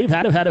 5,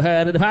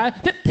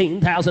 35,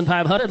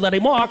 15,500, let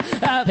him walk,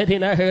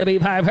 15 here to be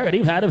 5,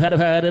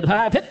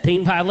 35,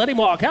 15, 5, let him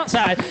walk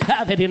outside,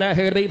 15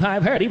 here to be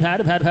 5,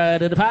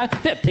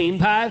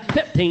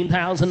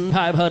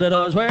 15,500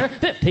 dollars where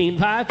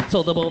 15,500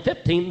 sold the bull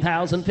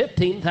 15,000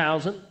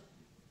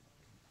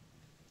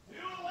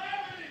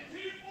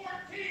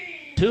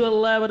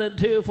 211 and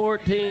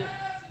 214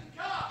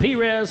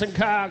 Perez and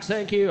Cox,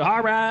 thank you.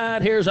 All right,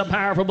 here's a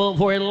powerful bull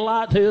for you.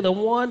 Lot two, the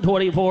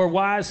 124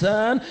 Y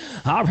Son.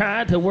 All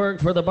right, to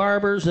work for the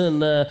Barbers and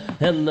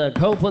the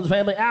Copeland's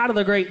family out of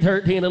the great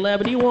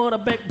 1311. You want a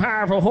big,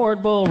 powerful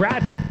horn bull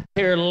right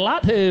here,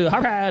 lot two.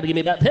 All right, give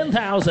me about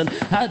 10,000.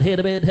 I'd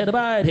hit a bit, hit a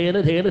bite, hit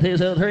it,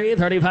 so 3,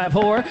 35,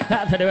 4.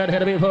 I'd hit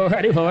a bit, 4,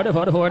 34,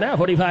 44, now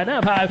 45,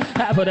 now 5.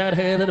 I put out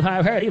here to the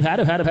 5,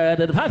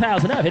 35,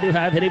 5,000, now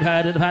 55,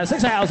 55,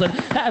 6,000.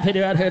 I put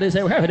out here to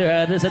say, 5,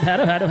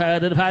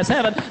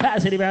 7. I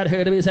said about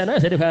here to be 7, I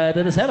said 5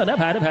 to 7, I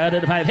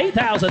 5,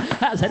 8,000.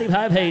 I said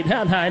 5, 8,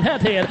 now 9, now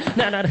 10.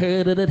 Now not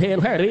here to the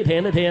 10, where to be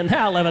 10 to 10,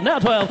 now 11, now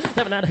 12.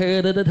 7 not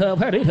here to the 12,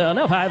 where to be 12,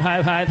 now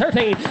 5,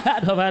 13. I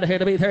 12 out here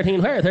to be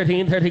 13, where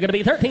 13, going to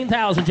be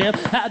 13,000, Jim.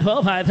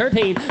 12, 5,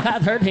 13,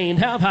 13,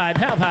 now 5,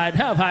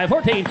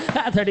 14,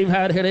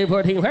 35, here to be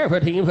 14, where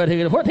 14,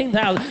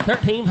 14,000,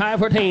 13, 5,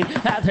 14,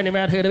 30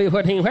 around here to be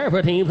 14, where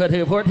 14,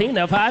 14,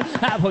 now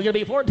 5, going to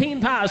be 14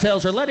 power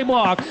sales, or let him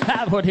walk,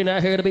 14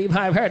 out here to be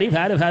 5, 5,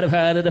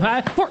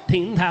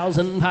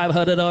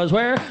 14,500 dollars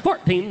where,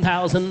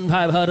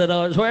 14,500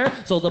 dollars where,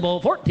 sold the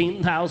bull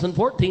 14,000,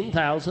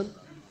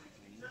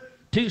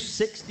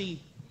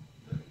 260,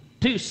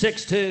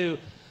 262.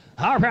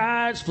 All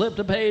right, flip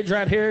the page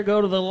right here.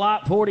 Go to the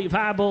lot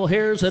 45 bull.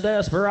 Here's a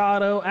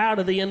Desperado out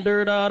of the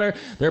Endured Otter.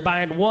 They're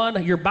buying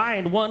one. You're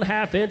buying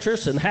 1/2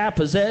 interest and half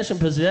possession.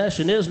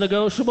 Possession is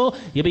negotiable.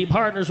 You'll be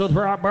partners with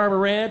Barber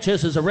Ranch.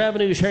 This is a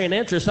revenue sharing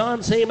interest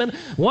on semen.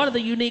 One of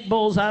the unique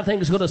bulls I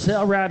think is going to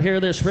sell right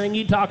here this spring.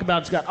 You talk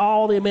about it's got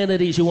all the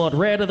amenities you want.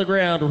 Red to the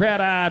ground,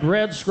 red-eyed,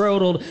 red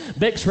scrotaled,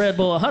 big shred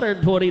bull,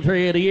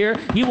 123 a year.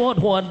 You want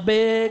one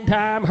big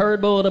time herd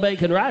bull to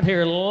bacon right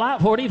here.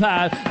 Lot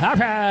 45. All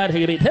right,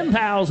 here be 10,000.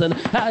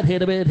 I'd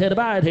hit a bit, hit a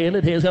bite, hit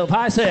it is, go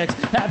 5, 6.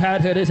 I've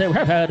had to say,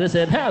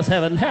 how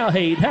 7, how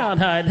 8, how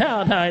 9,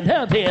 how 9,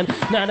 how 10.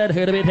 Now that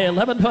hurt a bit, 10,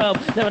 11,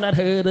 12. Never not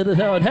heard of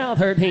the how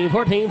 13,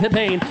 14,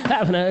 15.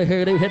 I've not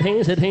heard of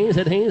 15, 16,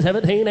 17,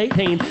 17,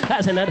 18.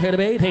 I said not heard of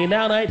 18,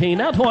 now 19,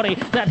 now 20.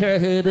 Not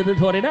heard of the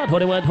 20, now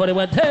 21,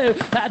 21, 2.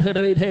 I'd heard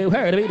of be 2,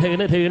 heard of be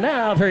 2, 2,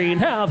 now 3,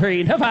 now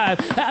 3, now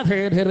 5. I've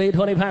heard of be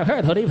 25,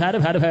 heard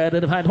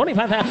 25,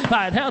 25,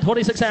 5, now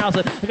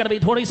 26,000. I gotta be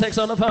 26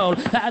 on the phone.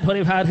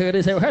 25, heard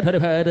is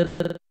heard.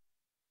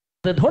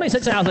 The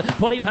 26,000,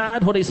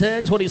 25,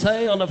 26, what do you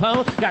say on the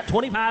phone? Got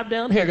 25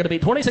 down here, going to be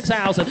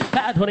 26,000.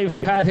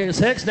 25 here,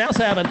 6, now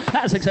 7.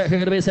 6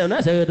 here to be 7,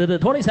 that's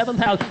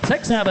 27,000.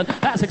 6, 7,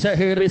 6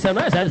 here to be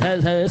 7,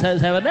 that's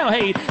 7, now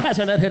 8. That's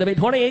not here to be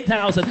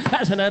 28,000.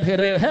 That's not here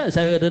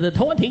to be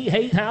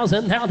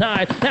 28,000. Now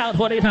 9, now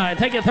 29.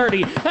 Take it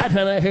 30. That's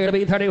not here to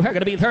be 30. We're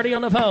going to be 30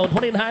 on the phone.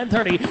 29,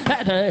 30.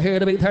 That's not here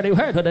to be 30.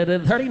 We're going to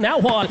 30. Now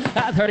 1.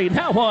 30,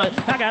 now 1.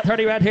 I got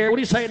 30 right here. What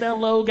do you say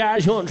down low,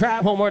 guys? You want to try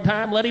it one more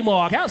time? Let him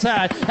walk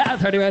outside.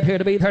 30 right here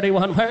to be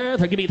 31. Where?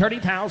 Give me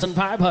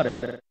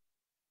 30,500.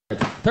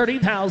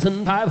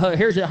 30,500.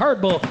 Here's your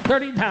hard bull.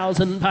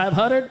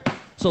 30,500.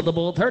 So the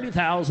bull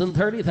 30,000.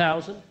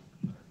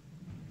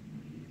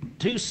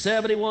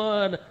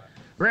 271.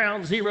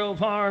 Ground Zero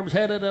Farms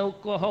headed to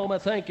Oklahoma.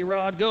 Thank you,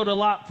 Rod. Go to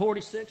lot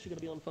 46. You're going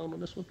to be on the phone on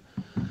this one.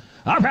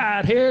 All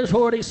right, here's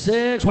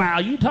 46. Wow,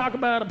 you talk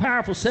about a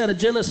powerful set of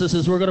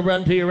Genesises we're going to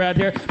run to you right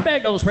here.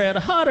 Big old spread,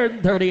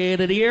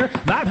 138 a year.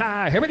 5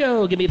 high, here we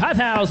go. Give me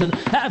 5,000.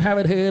 Have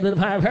it here to the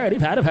 5,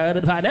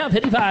 5, now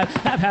 55.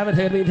 Have it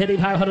here to be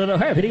 5,500.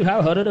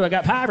 5,500. I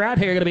got 5 right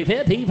here. Going to be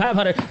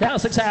 5,500. Now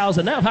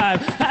 6,000. Now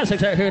 5.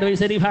 6 right here to be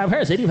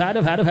 75.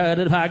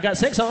 75. 5. Got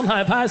 6 on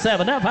high. 5,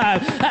 7. Now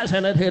 5.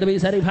 7 here to be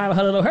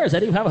 7,500.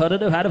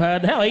 7,500.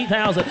 5. Now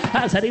 8,000.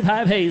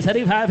 75. 8.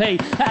 75.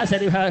 8.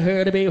 75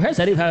 here to be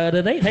 75.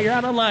 8, take it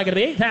out online, gonna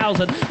be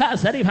 8,000.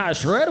 75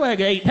 straight away,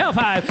 8. Now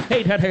 5.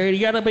 8 right here, you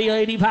gotta be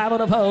 85 on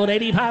the phone.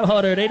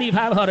 8,500,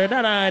 8,500,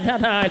 now 9, now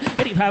 9.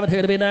 85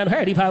 here to be 9,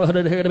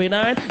 8,500 here to be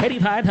 9.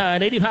 85,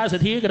 9, 85 to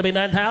you, gonna be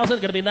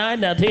 9,000, gonna be 9,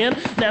 now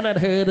 10. Now not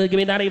here to give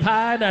me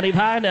 95,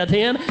 95, now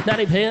 10,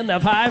 90, 10, now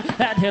 5.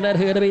 That 10 out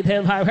here to be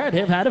 10, 5,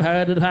 10,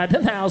 5,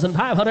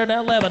 10,500,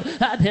 now 11.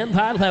 10,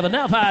 5, 11,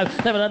 now 5.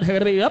 11 out here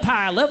to be up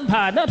high, 11,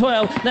 5, now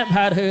 12. 11,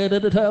 5 here to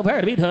the 12,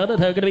 here to be 12,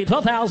 gonna be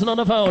 12,000 on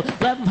the phone.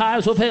 11,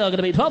 5 will fill. Going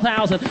to be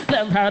 12,000.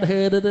 11 5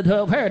 here to the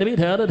 12. Here to be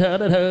 12. I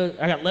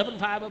got 11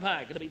 5 up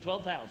high. Going to be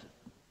 12,000.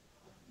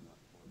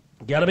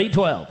 Got to be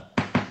 12.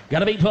 Got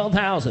to be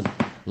 12,000.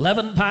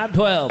 11 5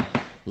 12.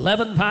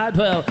 11 5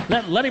 12.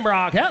 Let him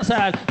rock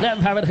outside.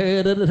 11 5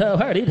 here to the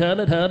 12. Here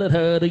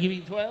to give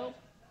you 12.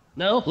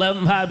 No,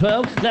 11 5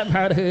 12. 11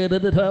 5 here to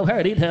the 12.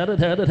 Here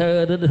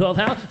to the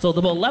 12,000. So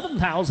the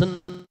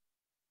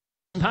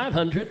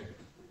 11,500.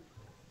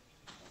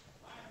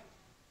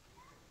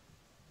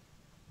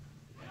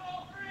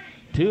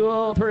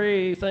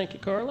 203. Thank you,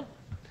 Carla.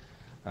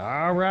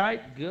 All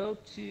right, go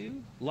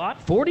to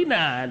lot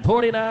 49.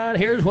 49,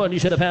 here's one you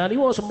should have found. You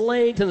want some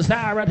length and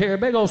style right here.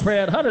 Big old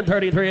spread,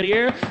 133 a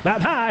year.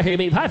 5 high, here to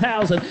be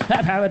 5,000.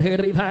 5 high here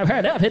to be 5,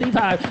 now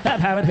 55. 5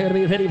 high here to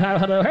be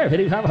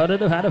 5,500.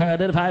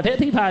 5,500,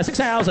 55,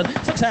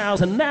 6,000.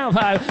 6,000, now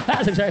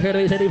 5. 6 right here to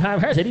be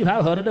 75.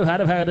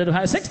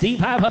 6,500,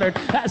 6,500.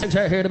 6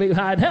 right here to be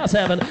 5, now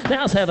 7.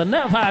 Now 7,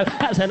 now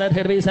 5. 7 right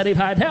here to be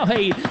 75, now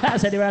 8.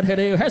 70 right here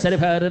to be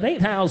 75,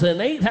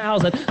 8,000.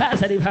 8,000.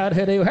 75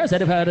 here to be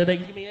 75.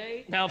 Give me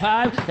 8. Now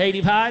 5.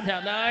 85.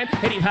 Now 9.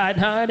 85.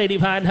 9.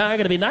 85. 9.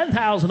 Going to be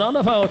 9,000 on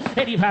the phone.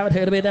 85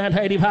 here to be 9.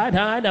 85.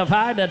 9. Now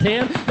 5. Now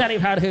 10.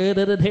 95 here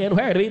to the 10.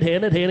 Where to be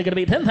 10? 10. Going to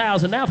be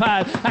 10,000. Now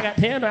 5. I got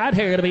 10 right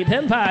here. Going to be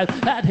 10.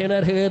 5. 10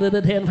 right here to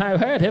the 10. 5.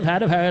 Where 10.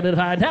 5.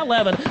 5. Now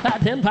 11.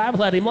 10. 5.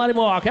 Let him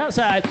walk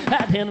outside.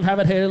 10.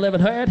 5 here to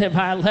 11. Where 10.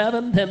 5.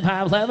 11. 10.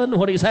 5. 11.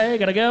 What do you say?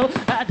 Gotta go.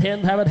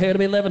 10. 5 here to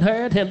be 11.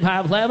 Where 10.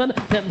 5. 11.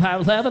 10.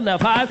 5. 11. Now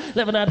 5.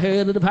 11 out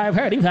here to the 5.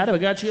 35. We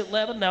got you at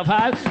 11. Now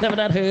 5. 11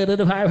 out here to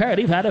the 5.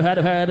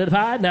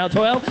 35. Now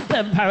 12.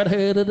 11 5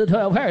 here to the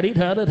 12.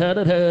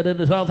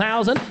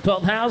 12,000.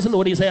 12,000.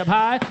 What do you say up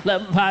high?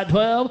 11 5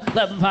 12.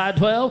 11 5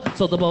 12.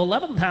 So the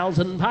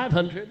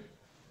 11,500.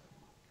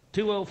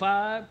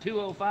 205.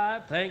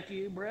 205. Thank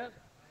you, Brett.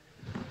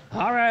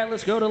 All right,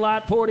 let's go to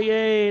lot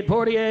 48.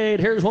 48.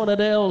 Here's one of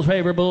Dale's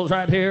favorite bulls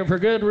right here for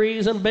good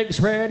reason. Big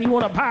spread. You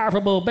want a powerful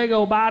bull, big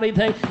old body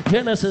thing.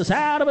 Genesis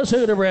out of a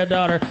suit of red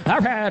daughter. All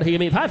right, give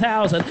me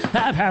 5,000.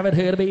 I have it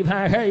here to be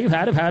 5. Hey,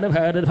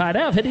 5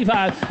 now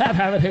 55. I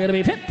have it here to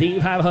be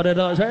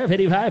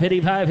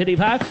 $5,500.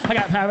 55. I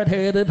got 5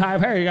 here to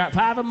 5 here. You got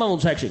 5 in moan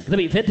section. Going to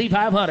be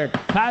 5,500.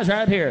 5's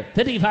right here.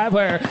 55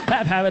 where?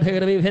 I have it here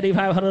to be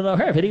 $5,500.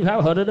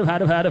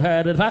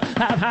 5,500.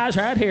 5's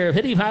right here.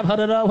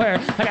 $5,500 where?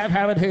 I got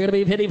 5 here to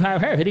be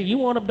 55 here. You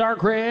want them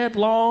dark red,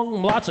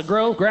 long, lots of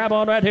growth? Grab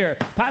on right here.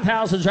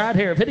 5,000's right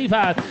here.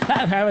 55.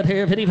 I have it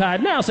here.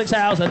 55. Now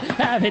 6,000.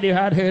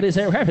 55 here to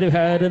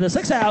 55 to the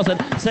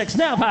 6,000. 6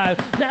 now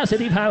 5. Now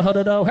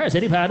 7,500. Where's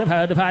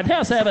 75?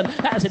 Now 7.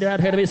 I sit right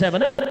here to be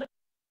 7.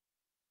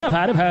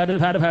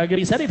 5, give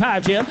me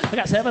 75, Jim. I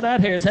got 7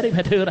 out here,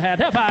 72.5.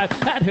 Now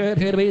 5, out here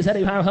to be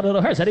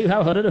 7,500,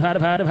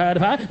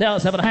 7,500, now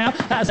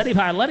 7.5,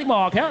 75. Let him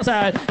walk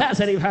outside.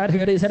 75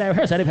 here to be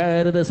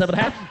 75 to the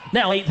 7.5.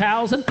 Now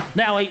 8,000,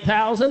 now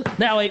 8,000,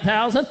 now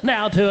 8,000,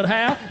 now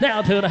 2.5,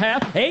 now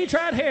 2.5. 8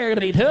 right here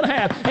to be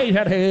 2.5. 8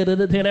 right here to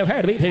the 10,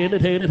 here to be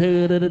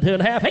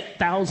 2.5.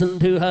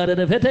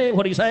 8,250.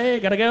 What do you say?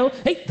 Gotta go.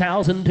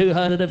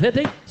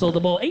 8,250. So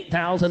the bull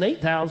 8,000,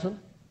 8,000.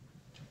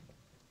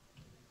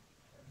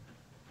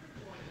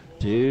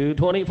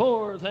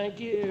 224, thank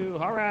you.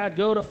 All right,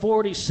 go to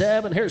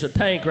 47. Here's a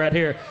tank right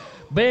here.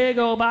 Big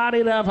old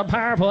body, now for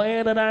powerful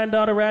anodyne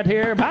daughter right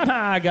here. 5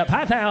 high, got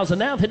 5,000,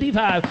 now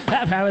 55.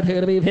 I have it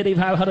here to be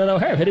 5,500 over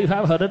here.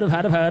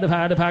 5,500,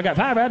 5. I got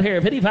 5 right here.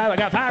 55, I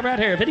got 5 right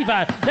here.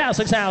 55, now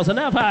 6,000,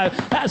 now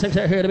 5. Now 6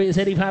 here to be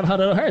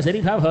 7,500 over here.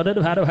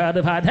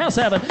 7,500, 5. Now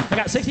 7, I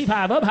got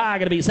 65 up high,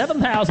 gonna be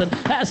 7,000.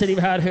 That's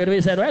 75 here to be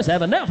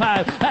 7. Now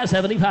 5, that's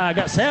 75.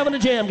 Got 7 to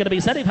Jim, gonna be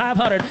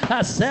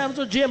 7,500. 7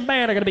 to Jim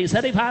Banner, gonna be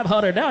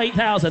 7,500. Now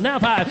 8,000, now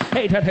 5.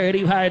 8 right here,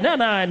 85, now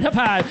 9, now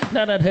 5.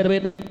 Now 9 here to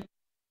be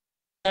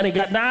And he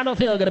got 9 on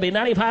field, going to be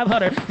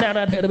 9,500. Now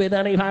that's going to be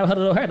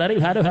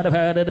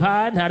 9,500.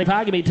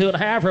 95, give me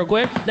 2.5 real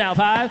quick. Now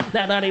 5,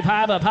 now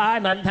 95 up high,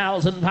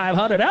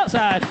 9,500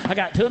 outside. I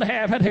got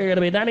 2.5 right here, going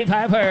to be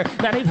 95 her.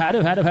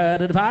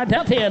 95,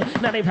 down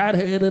 10, 95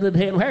 to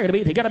 10. Where to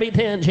be? Got to be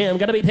 10, Jim.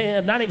 Got to be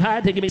 10.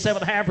 95 to give me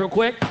 7.5 real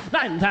quick.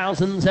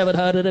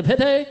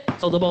 9,750.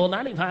 So the bull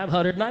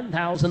 9,500,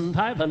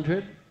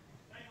 9,500.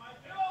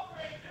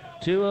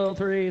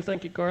 203.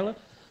 Thank you, Carla.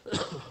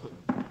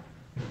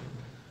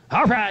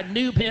 All right,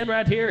 new pin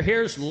right here.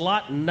 Here's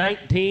lot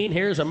 19.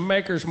 Here's a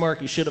maker's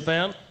mark you should have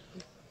found.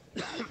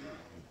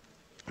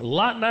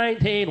 Lot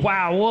 19.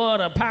 Wow,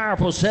 what a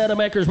powerful set of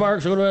maker's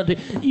marks we're going to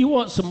do. You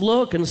want some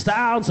look and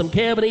style and some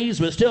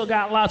cavities, but still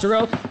got lots of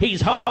row.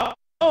 He's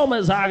home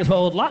as August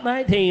fold. Lot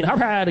 19. All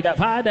right, I got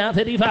 5 down,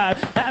 55.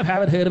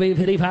 Have it here to be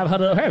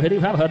 5,500.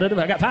 5,500.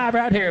 I got 5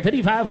 right here.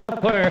 55.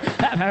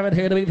 Have it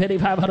here to be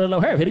 5,500.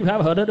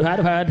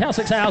 5,500. Now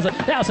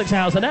 6,000. Now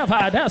 6,000. Now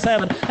 5. Now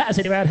 7. That's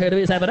it right here to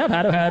be 7. Up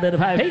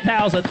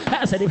 8,000.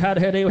 That's it right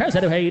here to be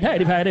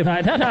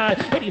 85. Now 9.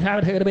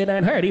 85 here to be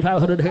 9.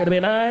 8,500 here to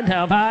be 9.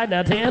 Now 5.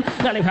 Now 10.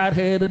 95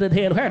 here to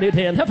 10. Where do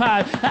 10? Now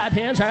 5.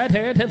 10's right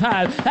here. 10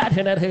 5.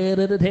 10 out here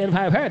to 10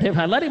 5. 10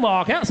 5. Let him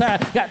walk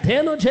outside. Got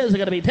 10 inches. It's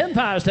going to be 10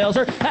 5. Tells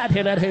her, I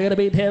tell that here to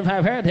be 10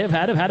 5 10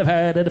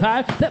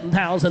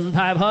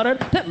 10,500,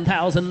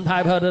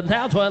 10,500,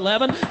 now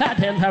 11,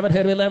 10 5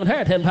 here to be 11,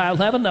 10 5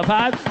 11, now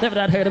 5, 11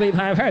 out here to be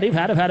 5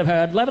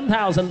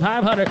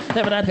 11,500,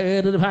 11 out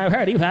here to be 5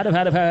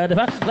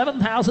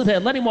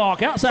 11,000, let him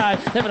walk outside,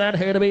 11 out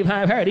here to be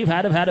 5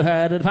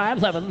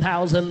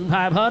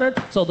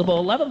 11,500, so the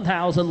bull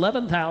 11,000,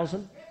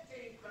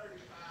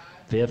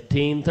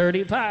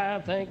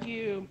 1535, thank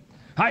you.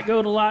 I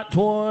go to lot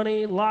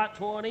 20, lot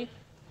 20.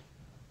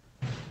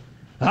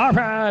 All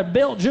right,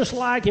 built just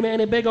like him, and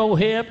a big old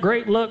hip,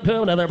 great look to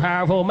him. Another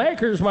powerful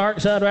maker's mark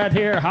son right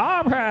here.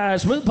 All right,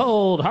 smooth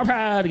pulled. All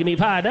right, give me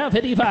 5 now,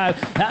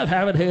 55. I'll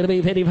have it here to be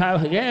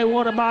 55. Yeah,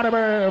 one a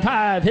Barber,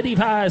 5,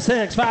 55,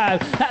 6,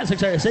 5. That's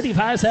 6,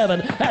 55, 7.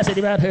 That's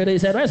 85,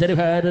 37. That's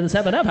 85, and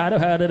 7. Up,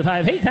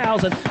 5,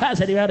 8,000.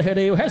 That's 85,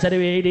 30. Where's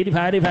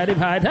 85,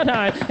 85,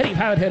 9.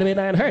 85, here to be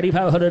 9.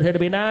 85, here to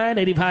be 9.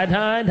 85,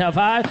 9. Now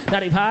 5,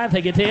 95,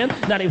 take it 10.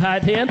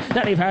 95, 10.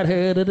 95,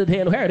 here to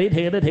 10. Where did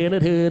 10, 10,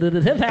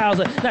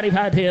 10,000,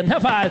 95, 10, now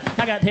 5.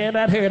 I got 10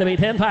 out here to be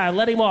 10, 5.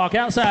 Let him walk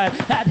outside.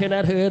 That 10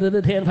 out here to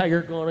the 10, 5.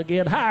 You're going to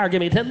get higher. Give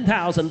me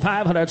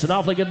 10,500. It's an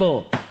awfully good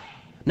bull.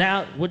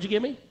 Now, what'd you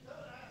give me?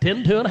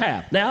 10,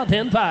 2.5. Now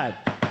 10, 5.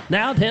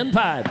 Now 10,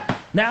 5.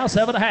 Now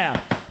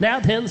 7.5.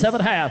 Now 10,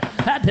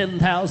 7.5. At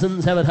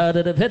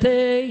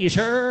 10,750. You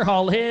sure?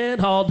 All in,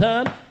 all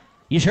done.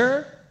 You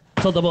sure?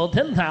 So the bull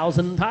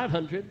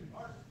 10,500.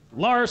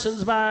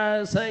 Larson's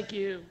buys. Thank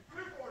you.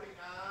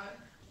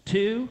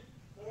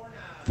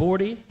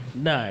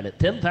 249 at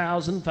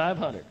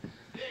 10,500.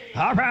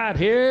 All right,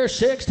 here's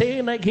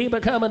 16. They keep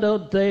it coming,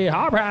 don't they?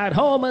 All right,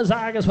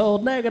 homozygous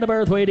fold, negative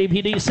birth weight,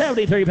 EPD,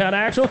 73-pound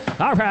axle.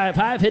 All right,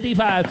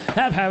 555.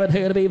 Have it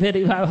here to be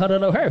 5,500.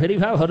 No,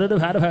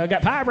 5,500.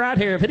 Got 5 right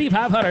here,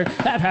 5,500.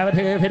 Have it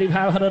here,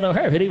 5,500. No,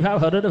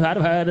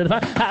 5,500.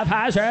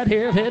 5's right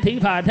here,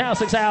 55. Now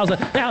 6,000.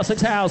 Now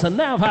 6,000.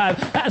 Now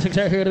 5. That's 6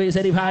 here to be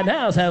 75.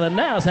 Now 7.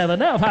 Now 7.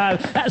 Now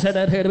 5. That's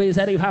it here to be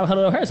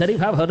 7,500.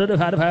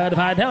 7,500.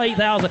 5. Now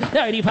 8,000.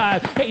 Now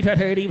 85. 8 right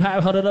here,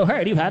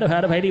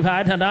 8,500.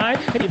 85 to 9,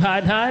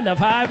 85 9 to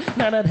 5,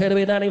 now that here to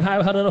be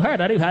 9,500,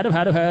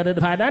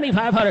 9,500,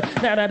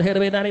 9,500, now that here to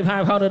be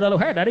 9,500,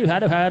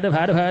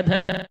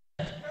 9,500,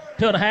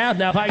 2.5,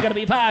 now 5 gonna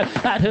be 5,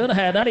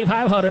 2.5,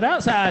 9,500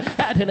 outside,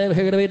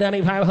 here to be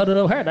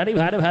 9,500,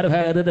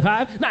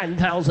 9,500,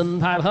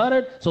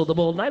 9,500, so the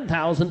bull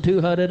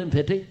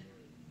 9,250,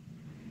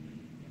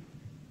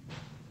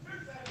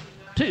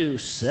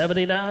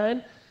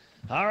 279.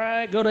 All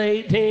right, go to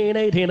 18.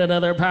 18,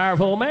 another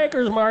powerful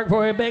maker's mark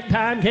for a big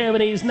time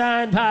cavities.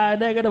 9 pi,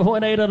 negative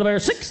 0.8 of the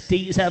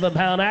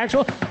 67-pound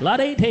axle. Lot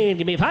 18,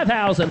 give me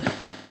 5,000.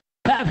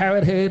 Have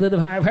it here to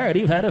the 5,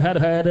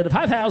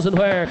 5,000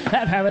 where?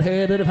 Have it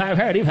here to the 5,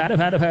 5, give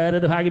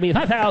me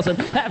 5,000.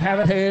 Have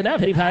it here now,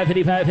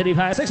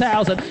 55,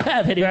 6,000.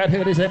 Have it right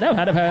here to 7,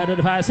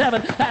 now 5,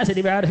 7. That's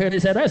it right here to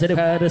 7, 7,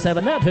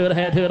 now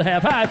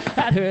 2.5, 5.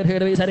 Have it here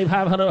to be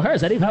 7,500,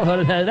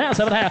 7,500, now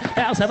 7.5,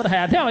 now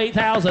 7.5, now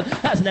 8,000.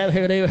 That's now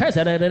here to her,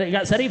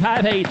 got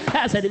 75, 8.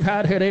 That's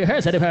 75 here to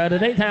her,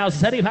 75, 8,000.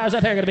 75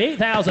 right here, gonna be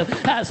 8,000.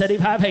 That's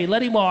 75, 8.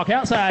 Let him walk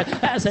outside.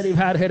 That's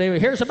 75 here to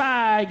here's a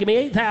buy. Give me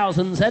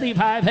 8,000.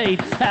 75, 8.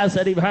 That's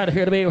 75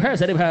 here to be. Where's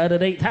 75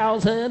 at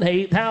 8,000,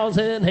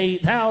 8,000,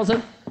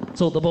 8,000.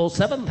 So the bull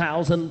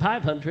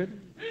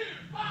 7,500.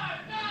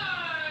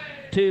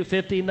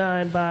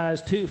 259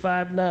 buys,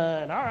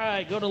 259. All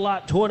right, go to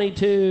lot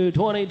 22,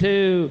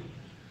 22.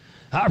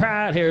 All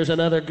right, here's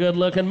another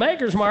good-looking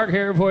maker's mark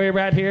here for you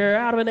right here.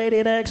 Out of an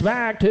 88X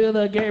back to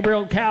the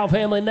Gabriel Cow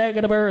family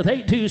negative earth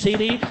 82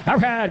 CD. All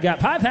right,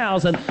 got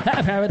 5,000.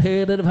 Have it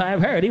hit at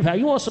 535.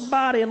 You want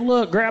somebody and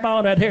look, grab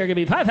on right here. Give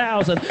me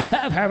 5,000.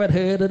 Have it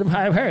hit at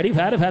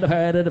 535.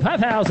 Have it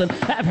 5,000.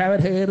 Have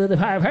it hit at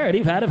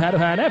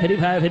 535.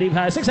 55,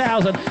 55,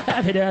 6,000.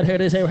 Have it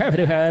hit at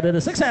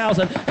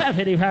 6,000. Have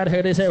it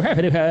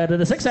hit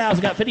at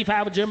 6,000. Got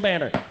 55 with Jim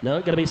Banner. No,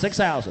 it's going to be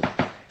 6,000.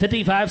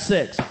 55,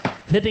 6.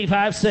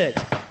 55,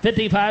 6.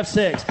 55,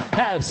 6.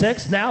 Have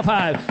 6, now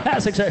 5.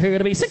 Have 6 right here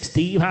to be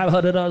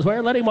 $6,500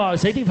 where? Let him walk.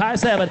 65,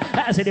 7.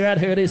 Have 65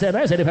 here to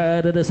 7.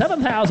 65 to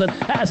 7,000.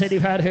 Have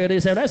 65 here to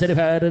 7.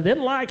 65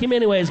 didn't like him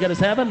anyway. He's got a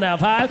 7, now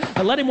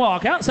 5. Let him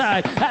walk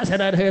outside. Have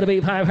 7 here to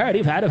be 5.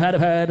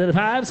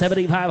 5,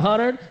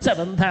 7,500.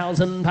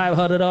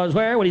 $7,500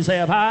 where? What do you say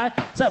up high?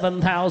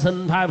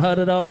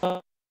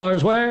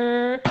 $7,500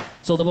 where?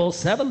 So the bull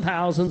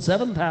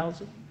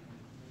 7,000.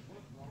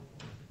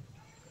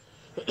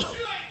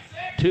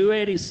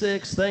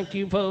 286. Thank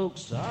you,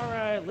 folks. All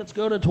right, let's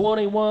go to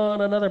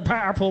 21. Another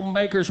powerful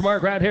maker's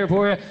mark right here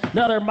for you.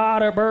 Another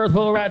modern birth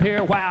bull right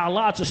here. Wow,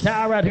 lots of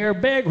style right here.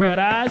 Big red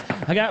eyes.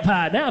 I got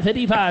 5. Now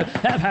 55.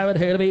 Have it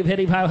here to be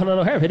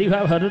 5,500.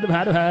 5,500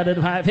 divided by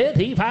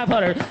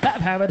 5,500.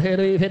 Have it here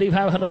to be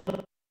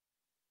 5,500.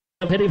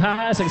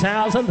 55,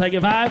 6,000, thank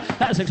you, 5.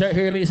 That's 6 right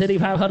here to be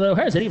 6,500.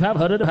 Where's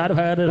 6,500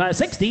 divided by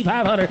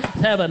 6,500?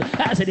 7.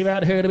 That's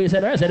 65 here to be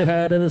 7.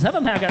 75 to the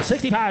 7. I got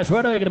 65. So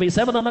we're going to be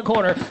 7 on the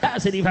corner.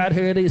 That's 65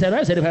 here to be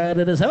 7. 75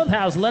 to the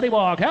 7,000. Let him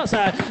walk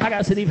outside. I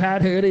got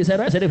 65 here to be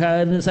 7.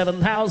 75 to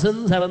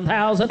 7,000.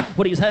 7,000.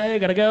 What do you say?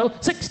 Gotta go.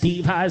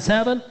 65,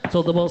 7.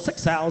 So the bull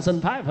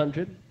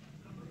 6,500.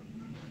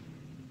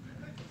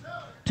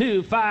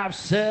 2, 5,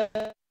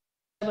 7.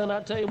 And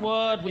I tell you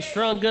what, we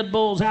strung good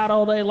bulls out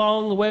all day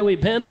long the way we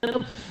pinned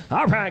them.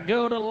 All right,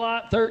 go to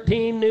lot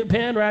 13, new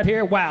pin right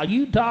here. Wow,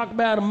 you talk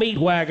about a meat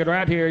wagon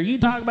right here. You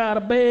talk about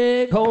a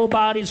big whole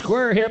body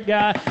square hip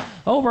guy.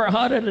 Over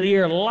 100 a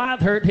year,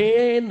 lot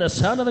 13, the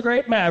son of the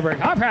great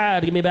Maverick. All right,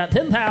 give me about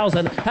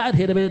 10,000. I'd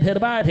hit a bit, hit a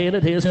bite, hit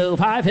it, so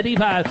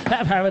 555.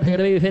 Have it here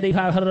to be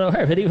 5,500.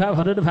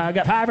 5,500. I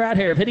got 5 right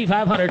here,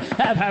 5,500.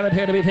 Have it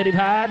here to be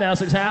 55. Now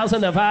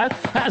 6,000. Now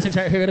 5. 6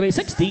 right here to be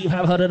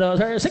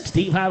 $6,500.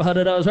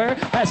 6,500.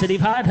 That's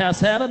 75. Now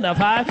 7. Now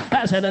 5.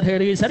 That's it here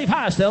to be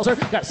 75 still, sir.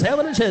 Got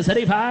 7 inches.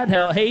 75.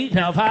 Now 8.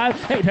 Now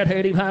 5. 8.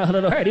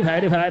 3,500.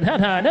 35. Now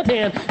 9. Now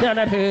 10. Now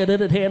not here to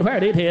the 10. Where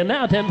did 10?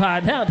 Now 10.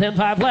 5. Now 10.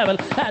 5. 11.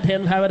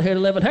 10. 5. Here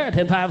 11. Here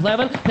 10. 5.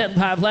 11. 10.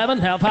 5. 11.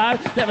 Now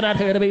 5. 11 out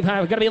here to be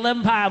 5. Got to be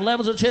 11. 5.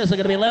 11's a chisel.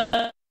 Got to be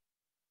 11.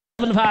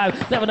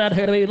 5, 7 out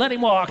here to be, let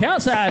him walk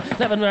outside.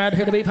 7 out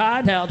here to be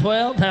 5, now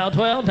 12, now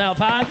 12, now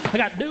 5. I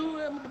got new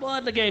blood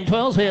in the game.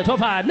 12's here,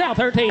 12, 5, now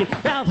 13,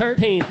 now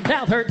 13,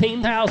 now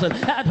 13,000.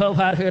 12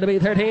 out here to be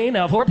 13,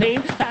 now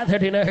 14,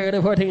 13 out here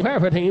to 14,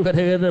 14,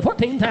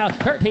 14,000,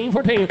 13,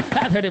 14,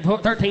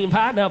 13,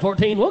 5, now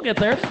 14, we'll get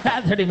there.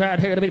 13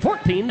 out here to be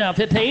 14, now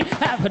 15,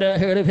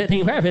 here to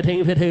 15,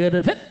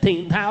 15,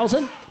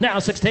 15,000, now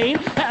 16,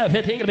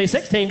 15, gonna be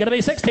 16, gonna be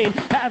 16,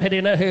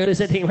 15 out here to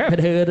 16,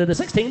 here to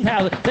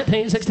 16,000, 15,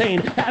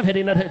 16,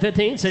 15 out here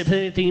 15,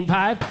 15,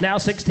 5, now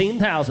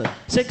 16,000,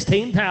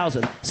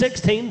 16,000,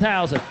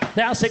 16,000,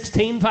 now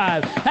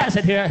 16,5, that's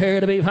it here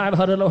to be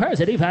 500, where's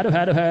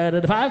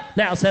it, 5,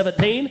 now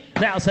 17,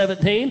 now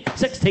 17,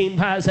 16,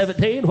 5,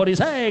 17, what do you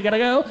say, gotta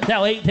go,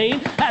 now 18,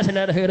 that's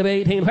another here to be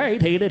 18, where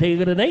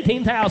 18,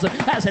 18,000,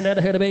 that's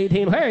another here to be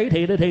 18, where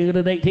 18,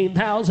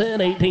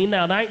 18,000, 18,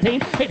 now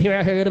 19, 18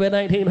 right here to be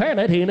 19, where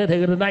 19,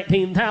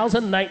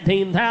 19,000,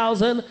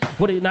 19,000,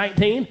 what is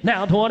 19,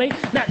 now 20,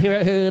 not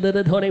here to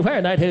the 20,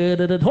 where 19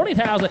 to the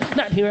 20,000,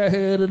 not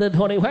here to the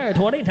 20, where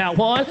 20, now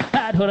 1,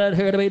 not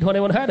here to be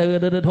 21, where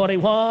to the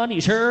 21,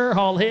 you sure,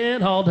 all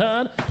in, all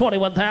done,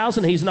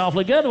 21,000, he's an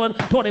awfully good one,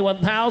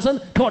 21,000,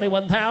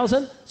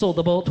 21,000, sold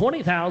the bull,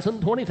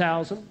 20,000,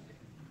 20,000.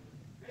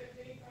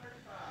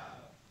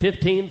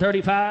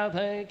 1535,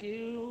 thank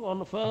you, on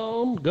the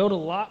phone, go to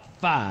lot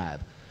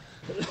 5.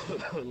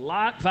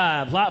 Lot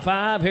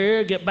 5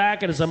 here, get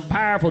back into some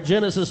powerful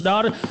Genesis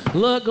daughter.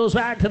 Look, goes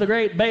back to the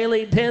great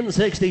Bailey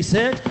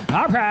 1066.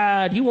 All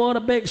right, you want a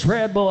big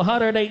spread bull,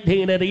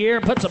 118 at a year,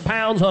 put some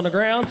pounds on the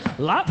ground.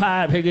 Lot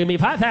 5 here, give me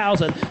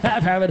 5,000.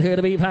 Have it here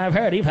to be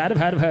 530,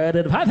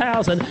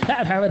 5,000.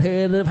 Have it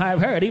here to the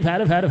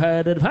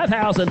 530,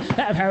 5,000.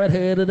 Have it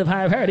here to the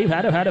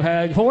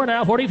 530, 4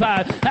 now,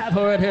 45. Have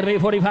it here to be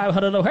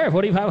 4,500, no hair,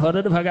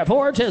 4,500. If I got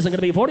 4 inches, it's going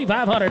to be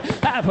 4,500.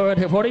 Have it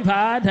here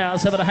 45, now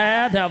 7.5.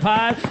 Now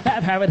 5,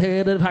 have it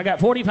here. If I got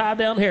 45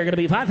 down here, going to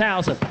be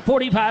 5,000.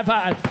 45,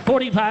 5,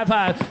 45,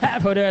 5.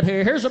 Have put it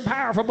here. Here's a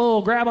powerful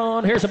bull. Grab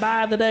on. Here's a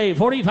buy of the day.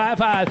 45,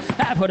 5.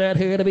 Have put it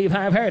here to be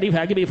 530.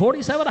 Give me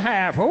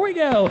 47.5. Here we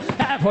go.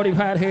 Have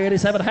 45 here to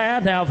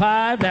 7.5. Now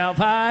 5, now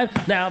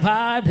 5, now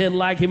 5. Didn't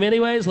like him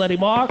anyways. Let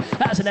him walk.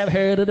 That's enough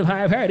here to the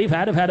 530.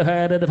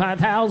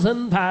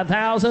 5,000,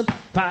 5,000,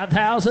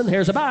 5,000.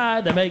 Here's a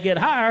buy. They may get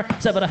higher.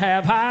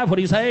 7.5, 5. What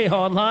do you say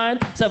online?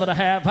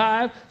 7.5,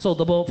 5. Sold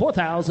the bull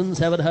 4,750.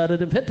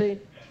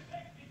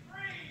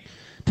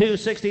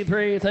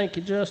 263. Thank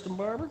you, Justin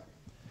Barber.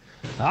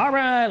 All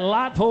right,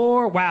 lot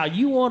 4. Wow,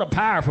 you want a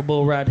powerful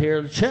bull right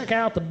here. Check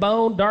out the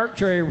bone, dark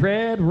cherry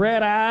red,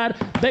 red-eyed,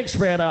 big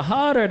spread,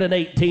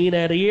 118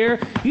 at a year.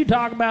 You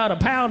talk about a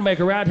pound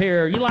maker right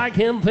here. You like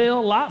him,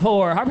 Phil? Lot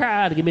 4. All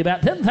right, give me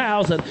about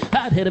 10,000.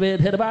 I'd hit a bit,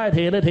 hit a bite,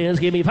 hit a 10s.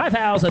 Give me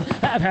 5,000.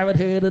 I've had it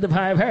hit at the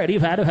 5, hurdy,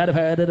 I've had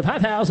it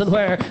 5,000.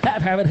 Where?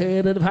 I've had it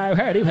hit at the 5,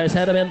 hurdy. I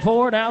said him in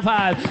 4, now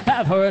 5.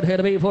 I've heard hit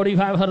a be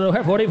 4,500.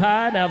 Where?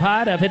 45, now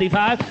 5, now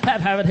 55.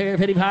 I've had it here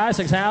 55,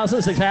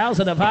 6,000,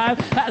 6,000, now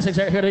 5. 6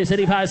 here to be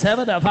 75,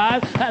 7, now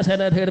 5. I said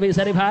that here to be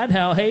 75,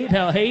 now 8,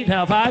 now 8,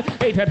 now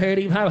 5. 8 here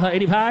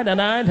 85, now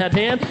 9, now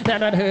 10. Now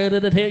not here to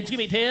the 10. Give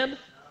me 10.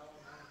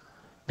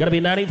 Gonna be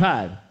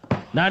 95.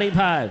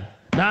 95.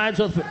 9's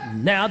with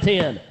now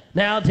 10.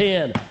 Now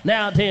 10,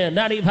 now 10,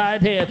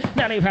 95, 10,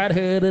 95,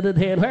 to the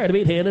 10, where to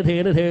be 10, to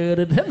 10,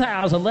 to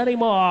 10,000, let him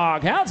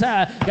walk,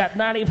 outside, got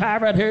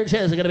 95 right here,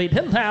 chest, it's going to be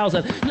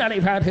 10,000,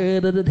 95,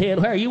 to the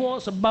 10, where you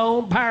want some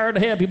bone power to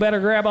help, you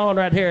better grab on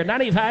right here,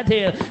 95,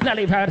 10,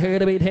 95,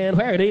 to be 10,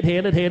 where to be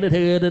 10, to 10,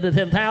 to the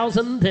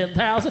 10,000,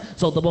 10,000,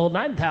 sold the bull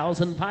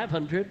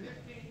 9,500.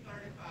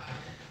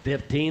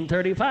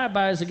 1535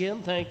 buys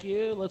again, thank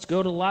you. Let's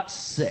go to lot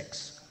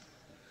 6.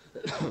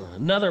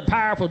 Another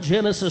powerful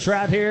Genesis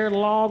right here,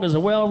 long as a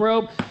well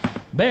rope.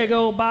 Big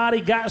old body,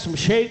 got some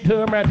shape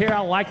to him right here. I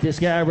like this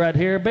guy right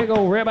here. Big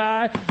old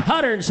ribeye,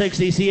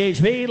 160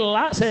 CHP,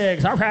 lot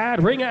 6. All right,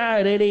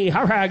 ring-eyed, any.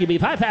 All right, give me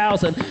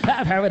 5,000.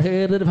 I've had it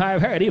hit at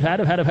 5, hurdy,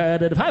 I've had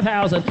it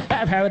 5,000.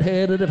 I've had it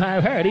hit at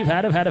 5, hurdy, I've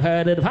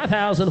had it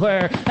 5,000.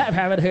 Where? I've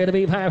had it hit to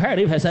be 5,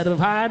 hurdy, I said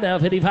 5, now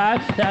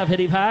 55, now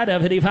 55, now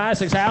 55,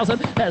 6,000.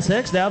 That's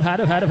 6, now I've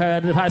had it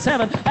 5,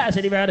 7. I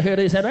said he had it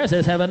hit,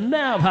 7,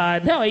 now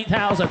 5, now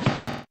 8,000.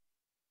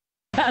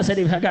 I said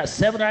I got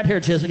 7 right here,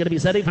 Chis. It's going to be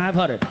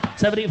 7,500.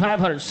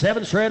 7,500.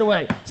 7 straight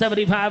away.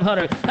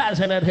 7,500. I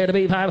said that here to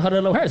be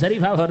 500. Where's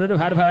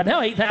 7,500?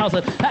 Now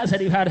 8,000. I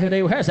said he had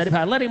to where's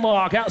 75? Let him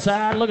walk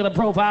outside. Look at the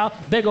profile.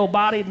 Big old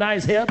body,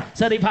 nice hip.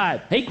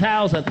 75.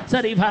 8,000.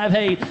 75,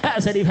 8. I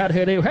said he had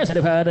to where's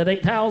 75?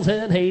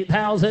 8,000.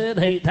 8,000.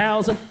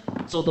 8,000.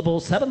 So the bull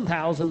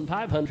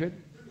 7,500.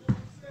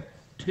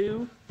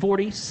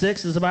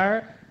 246 is the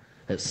buyer.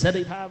 At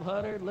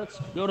 7,500. Let's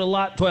go to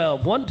lot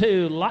 12. 1,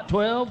 2, lot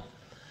 12.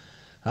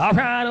 All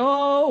right,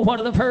 one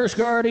of the first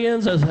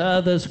guardians of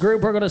this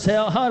group we're going to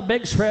sell,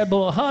 big spread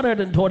bull,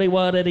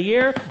 121 in a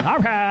year. All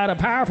right, a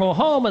powerful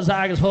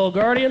homozygous full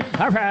guardian.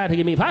 All right,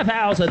 give me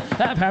 5,000.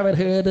 I've had it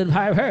hit at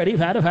 5, hurdy, I've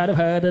had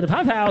it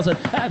 5,000.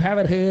 I've had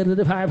it hit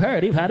at 5,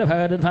 hurdy, I've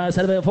had it 5,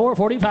 7, 4,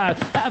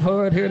 45. I've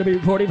heard here to be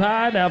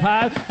 45, now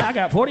 5. I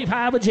got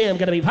 45 with Jim,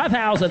 going to be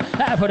 5,000.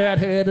 I've put it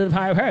hit at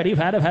 5, hurdy,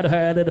 I've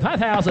had it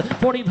 5,000.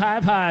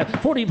 45, 5,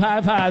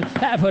 45,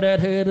 5. I've put it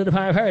hit at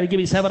 5, hurdy, give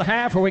me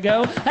 7.5, here we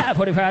go. I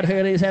put 45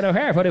 here, he's had a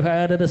hair,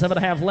 45 to the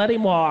 7.5, let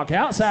him walk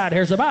outside.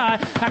 Here's the buy.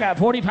 I got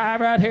 45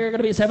 right here,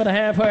 gonna be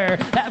 7.5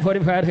 where at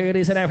 45 here,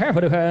 he's had a hair,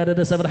 45 to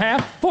the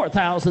 7.5,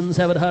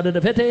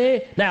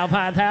 4,750. Now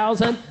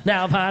 5,000,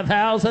 now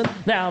 5,000,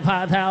 now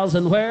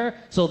 5,000 where?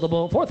 Sold the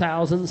bull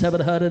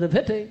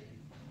 4,750.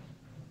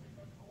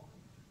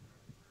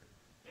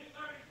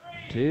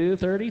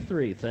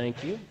 233,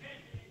 thank you.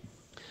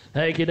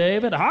 Thank you,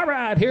 David. All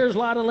right, here's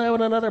lot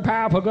 11, another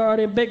powerful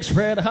guardian, big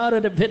spread,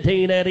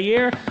 115 at a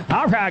year.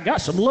 All right, got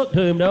some look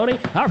to him, don't he?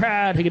 All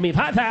right, give me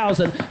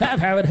 5,000.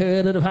 I've had it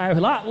hit at 5.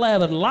 Lot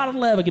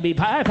 11, give me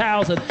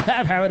 5,000.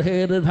 I've had it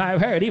hit at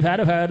 5. Heard he had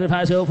it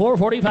 5, so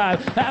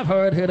 445. I've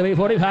heard it to be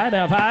 45,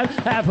 now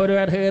 5. I've put it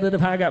at hit at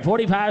 5, got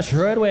 45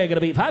 straight away, gonna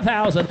be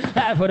 5,000.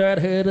 I've put it at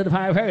hit at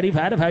 5, heard he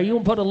had it 5. You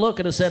want to put a look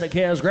at a set of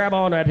calves, grab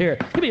on right here.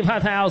 Give me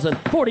 5,000,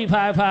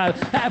 45,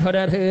 5. I've put it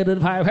at hit at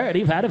 5, heard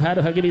he had it,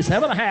 give me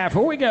 7.5. Here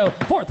we go.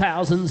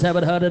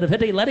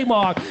 4,750. Let him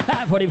walk.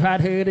 45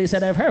 here. He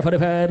said, I've heard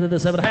 45 to the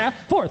 7.5.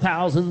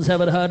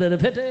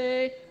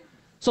 4,750.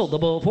 Sold the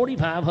bull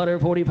 4,500.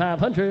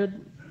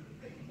 4,500.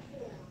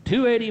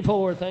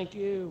 284. Thank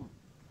you.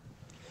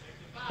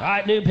 All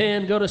right, new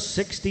pin, go to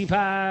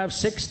 65,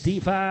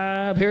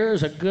 65.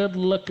 Here's a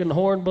good-looking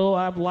horn bull.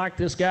 I've liked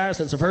this guy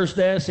since the first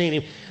day I seen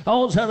him.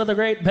 Old son of the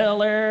great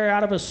Bel Air,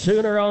 out of a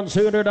Sooner on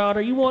Sooner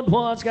daughter. You want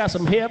one? It's got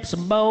some hips,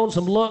 some bones,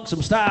 some look,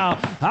 some style.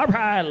 All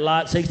right,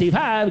 lot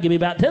 65, give me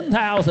about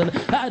 10,000.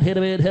 I'd hit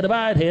a bit, hit a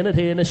bite, hit a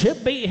 10. The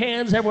ship beat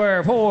hands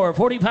everywhere. 4,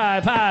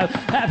 45, 5.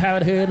 I've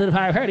had it hit at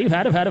 5,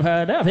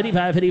 35, now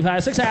 55,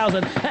 55,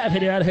 6,000. I've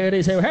hit it out here,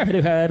 they say,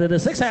 55 to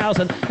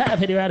 6,000. I've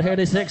hit it out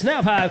here, 6,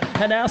 now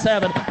 5, and now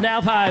 7.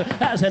 Now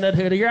 5, I send it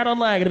to the you're out on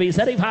line, gonna be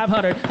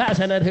 7,500. I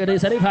send it to the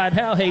 75,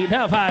 now 8,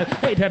 now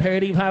 5,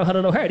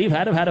 8,500, no hurdy,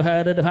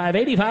 5,500,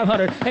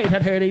 8,500,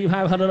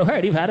 8,500, no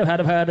hurdy,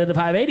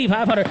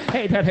 5,500, 8,500,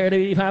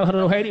 8,500,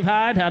 no hurdy,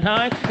 5, now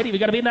 9, 80, we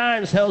gotta be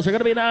 9, sales are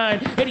gonna be 9,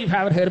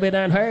 85, to be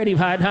 9,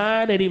 85,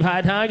 9,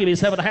 85, 9, give me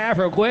 7.5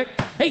 real quick,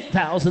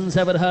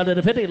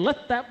 8,750,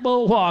 let that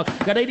bull walk,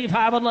 got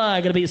 85 on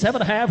line, gonna be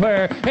 7.5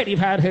 where,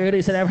 85,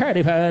 30,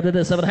 75, to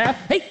 7.5,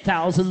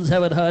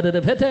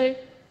 8,750.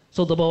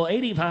 So the bull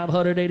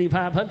 8,500,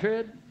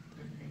 8,500.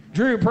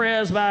 Drew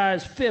Perez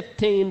buys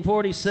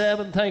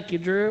 1547. Thank you,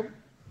 Drew.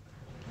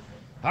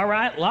 All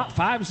right, lot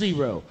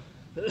 50.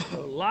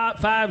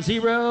 Lot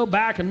 50,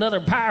 back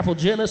another powerful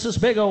Genesis,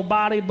 big old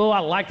bodied bull. I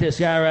like this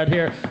guy right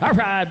here. All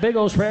right, big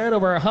old spread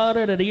over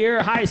 100 a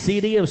year, high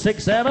CD of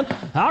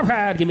 6.7. All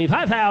right, give me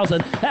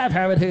 5,000. Half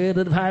Harvard head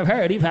to the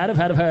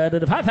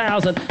 530,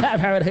 5,000. Half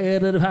Harvard head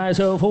to the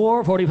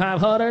 504,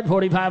 4,500,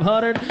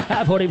 4,500,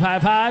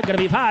 45.5. Gonna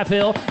be 5,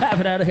 Phil.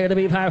 Half it out of here to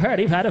be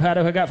 530,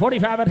 5,000. Got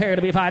 45 out here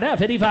to be 5, now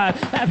 55.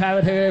 Half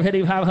Harvard here,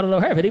 5,500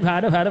 over here,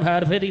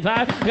 55,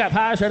 55. Got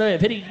 5 straight away,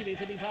 50, give me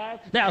 55.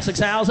 Now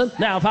 6,000,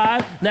 now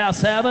 5. Now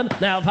 7,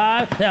 now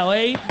 5, now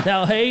 8,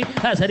 now 8,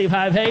 that's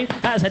 85, 8,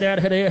 that's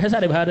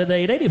 85,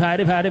 8, 85,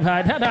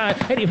 85, now 9,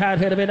 85,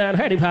 here to be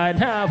 9, 85,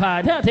 now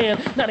 5, now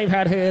 10,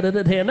 95, here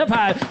to 10, now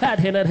 5, that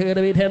 10, here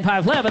to be 10,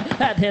 5, 11,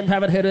 that 10,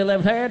 5, here to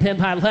 11, 10,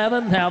 5,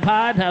 11, now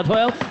 5, now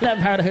 12,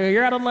 11, 5, here,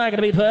 you're out on line, going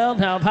to be 12,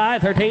 now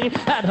 5, 13,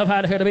 that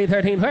 5, here to be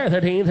 13, where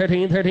 13,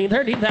 13, 13,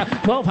 13, now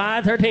 12,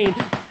 5, 13.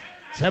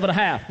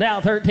 7.5. Now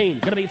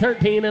 13. Going to be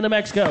 13 into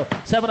Mexico.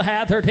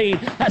 7.5, 13.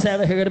 That's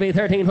never here to be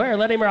 13. Where?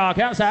 Let him rock.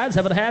 Outside.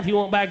 7.5. You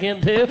won't back in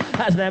 2.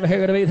 That's never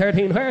here to be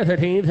 13. Where?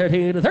 13,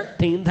 13 to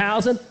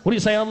 13,000. What do you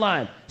say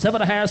online?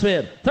 7.5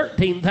 bid.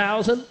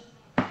 13,000.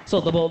 So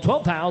the bull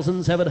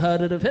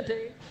 12,750.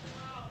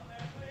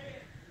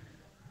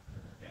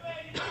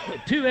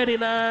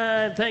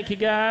 289. Thank you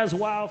guys.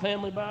 Wild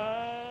family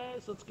buys.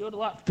 Let's go to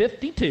lot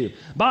 52.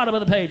 Bottom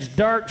of the page.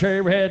 Dark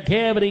cherry red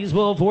cavities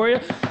wool for you.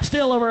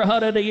 Still over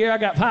 100 a year. I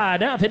got 5.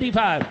 Now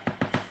 55.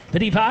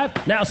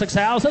 55, now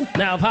 6,000,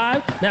 now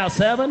 5, now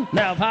 7,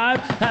 now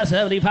 5, that's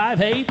 75,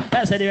 8,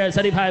 that's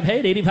 75,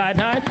 8, 85,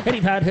 9,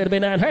 85 here to be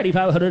 9,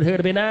 8,500 here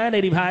to be 9,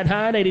 85,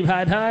 9,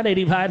 85, 9,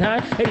 85,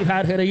 9,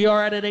 85 here to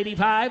you're at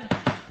 85.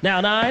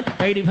 Now 9,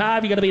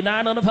 85, you're going to be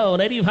 9 on the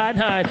phone, 85,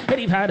 9,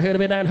 85 here to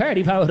be 9,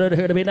 8,500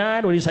 here to be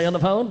 9, what do you say on the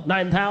phone?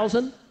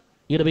 9,000,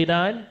 you're going to be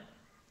 9?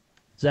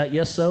 Is that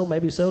yes, so,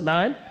 maybe so?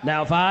 9,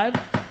 now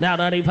 5, now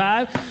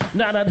 95,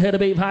 now not here to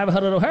be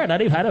 500 o'Hare,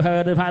 95,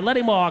 5, let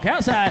him walk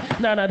outside,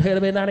 now not here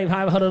to be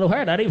 9,500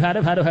 o'Hare,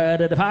 95, 5,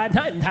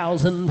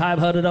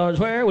 $9,500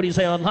 where? What do you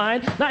say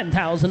online?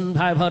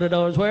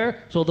 $9,500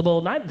 where? Sold the bull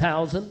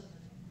 9,000.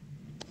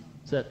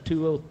 Is that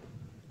 203?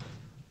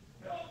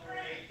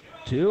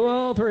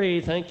 203,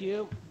 thank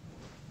you.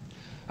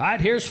 All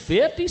right, here's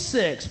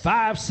 56,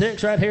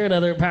 5-6 right here.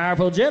 Another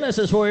powerful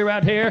Genesis for you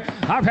right here.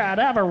 All right,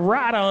 I have a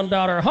right-on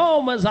daughter.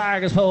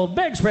 Homozygous pole,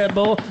 big spread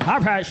bull.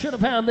 All right, should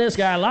have found this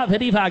guy. Lot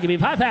 55, give me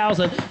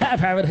 5,000. Half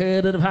private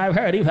head to the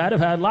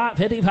 5, lot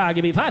 55,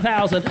 give me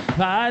 5,000.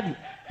 5,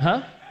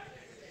 huh?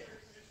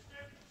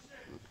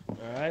 All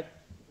right.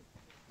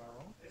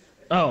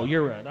 Oh,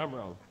 you're right. I'm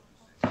wrong.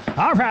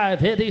 All right,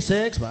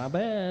 56, my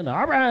bad.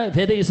 All right,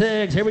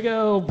 56, here we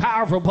go.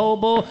 Powerful pole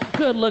bull,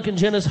 good-looking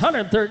Genesis,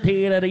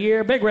 113 at a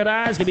year. Big red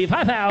eyes, give me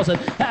 5,000.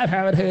 Half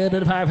private head to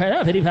the 5,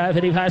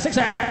 55,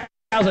 6,000.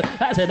 I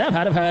said, up,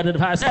 5, 7.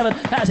 I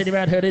said,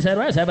 around 30,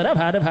 7, up,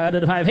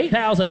 5,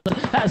 8,000.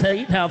 I said,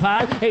 8, now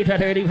 5, 8,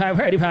 35,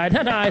 35,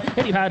 9,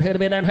 85, here to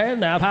be 9,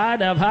 now 5,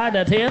 now 5,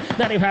 now 10,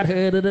 95,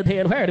 here to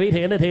 10, where to be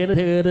 10, to 10,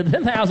 to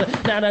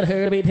 10,000. Now, not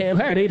here to be 10,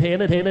 where to be 10,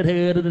 to 10,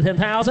 to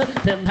 10,000,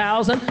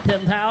 10,000,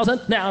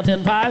 10,000, now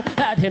 10, 5,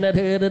 10,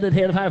 to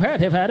 10, 5,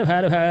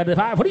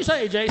 5. What do you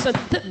say, Jason?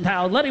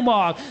 10,000, let him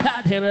walk.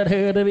 10,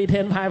 here to be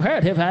 10, 5,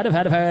 5,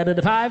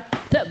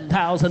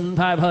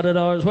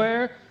 10,500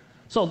 where?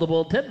 Sold the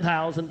bull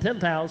 10,000,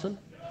 10,000.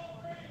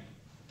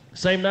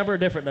 Same number,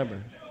 different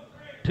number.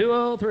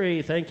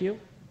 203, thank you.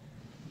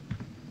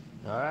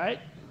 All right.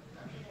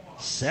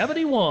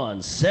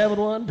 71,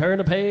 71, turn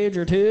the page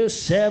or two.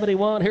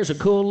 71, here's a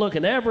cool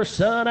looking ever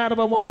son out of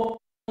a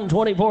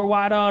 24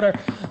 white otter.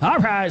 All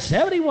right,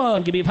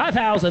 71, give me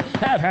 5,000.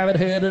 Half private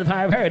head to the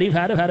 5,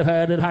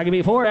 35, give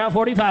me 4, now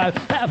 45.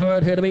 Half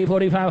private head to be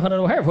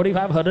 4,500, where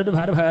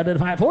 4,500,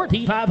 5,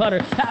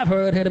 4,500. Half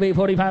private head to be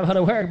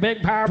 4,500, where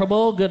big, powerful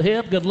bull, good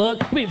hip, good look.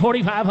 Give me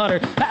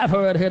 4,500. Half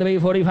private head to be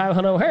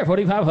 4,500, where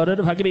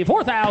 4,500, give me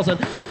 4,000.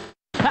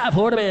 Half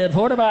for the bid,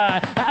 for the buy,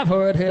 half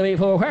for it here to be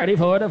 4,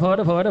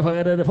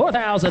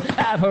 4,000,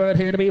 half for it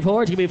here to be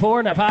 4, give me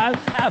 4, now 5,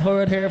 half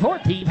for it here,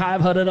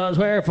 $4,500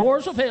 where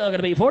 4's fulfilled, going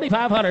to be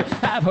 4,500,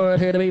 half for it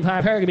here to be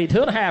 5, here, give me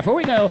 2.5, here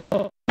we go.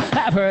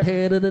 Half for it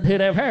here to the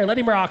 2.5 hair, let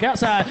him rock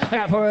outside.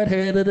 Half for it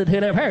here to the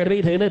 2.5 hair, to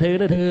be 2 to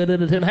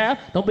 2.5.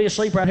 Don't be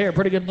asleep right here,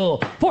 pretty good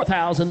bull.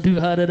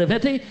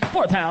 4,250,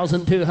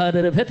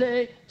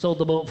 4,250. Sold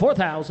the bull,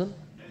 4,000.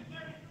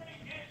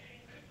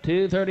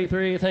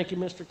 233, thank you,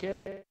 Mr. Kitchen.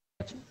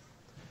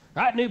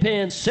 All right, new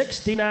pin,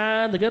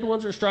 69. The good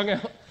ones are strung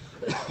out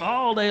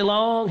all day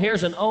long.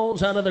 Here's an old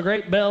son of the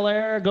Great Bel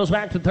Air. Goes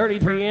back to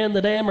 33 in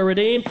the Dam of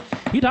Redeem.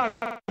 You talk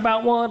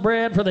about one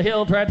bred for the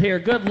hills right here.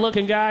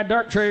 Good-looking guy,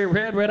 dark cherry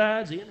red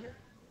eyes. Is he in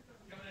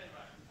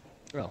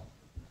here? Oh.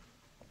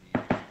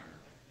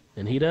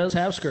 And he does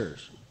have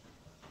skirts.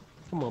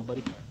 Come on,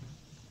 buddy.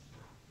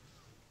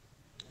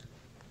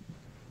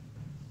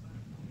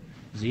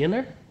 Is he in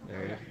there?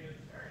 There you go.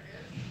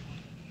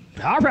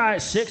 All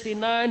right,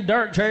 69,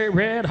 dark cherry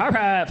red. All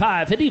right,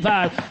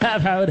 555.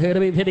 Have it here to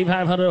be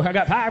 5,500. I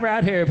got 5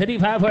 right here.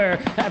 55 where?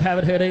 Have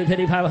it here to be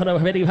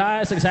 5,500.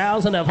 55,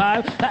 6,000. Now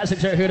 5. That's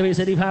 6 right here to be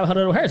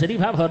 5,500. Where's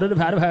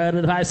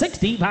 5,500? 5,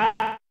 65.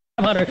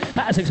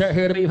 500, 6 right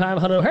here to be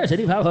 500. Where's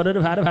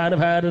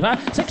 5,500?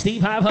 5,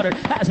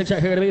 6,500. 6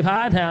 right here to be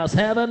 5. Now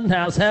 7,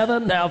 now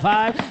 7, now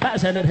 5.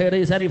 Send it here to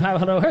be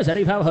 7,500. Where's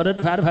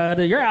 7,500?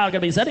 500. You're out.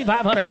 Gonna be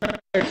 7,500.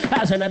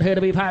 Send it here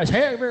to be 5.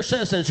 Here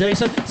resistance,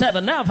 Jason.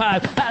 7, now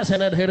 5.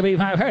 Send it here to be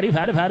 5.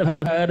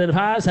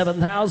 5,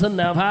 7,000.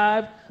 Now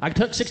 5. I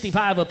took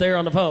 65 up there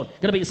on the phone.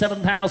 Gonna be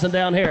 7,000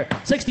 down here.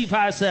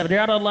 65, 7. You're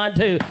out on line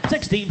 2.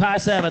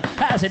 65, 7.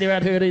 I said you're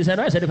out here to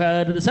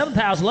the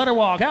 7,000. Let her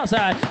walk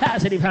outside. I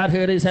said you're out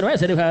here to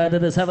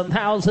the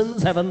 7,000.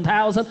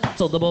 7,000.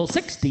 So the bull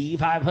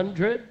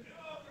 6,500.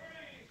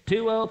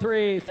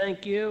 203.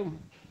 Thank you.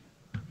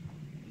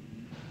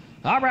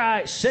 All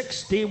right,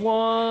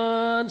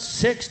 61.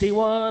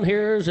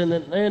 Here's an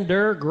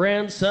Ender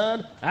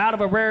grandson out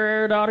of a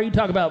rare daughter. You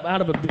talk about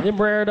out of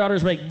them rare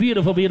daughters make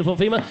beautiful, beautiful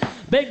female.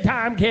 Big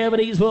time Kevin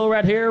Easville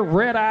right here.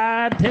 Red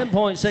eyed,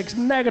 10.6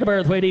 negative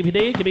earth weight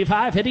EPD. Could be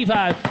 5,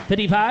 55,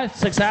 55,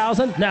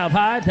 6,000. Now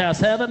 5, now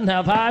 7,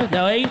 now 5,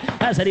 now 8.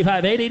 That's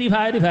 85, 8,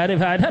 85,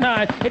 85,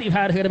 9.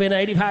 85 here to be an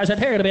 85. Right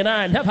here to be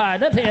 9. Now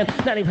 5, now 10.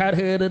 95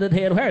 here to the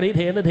 10. Where are you?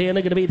 10 to 10.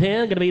 Going to be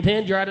 10. Going to be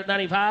 10. You're right at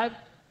 95.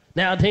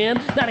 Now 10,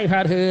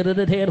 95 to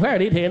the 10, where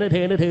are you? 10 to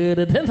 10 to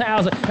the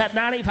 10,000. At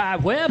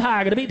 95, web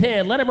high, gonna be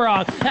 10, let him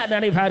rock. At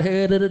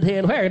 95 to the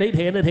 10, where are you?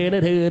 10 to 10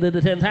 to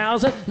the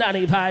 10,000.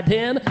 95,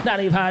 10,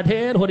 95,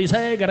 10. What do you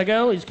say? Gotta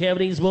go. These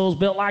Kevin East bulls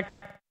built like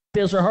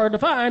this are hard to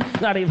find.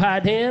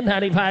 95, 10,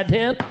 95,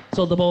 10.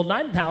 So the bull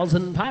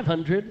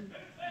 9,500.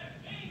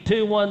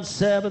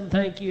 217,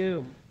 thank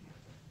you.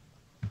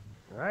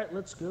 All right,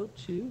 let's go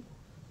to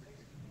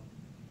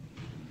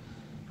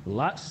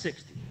lot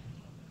 60.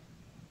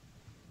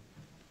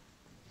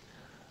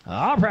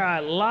 All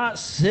right, lot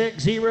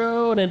 60, and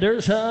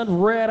Endur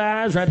son, red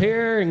eyes right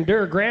here,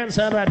 Endur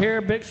grandson right here,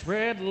 big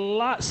spread,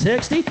 lot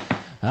 60.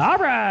 All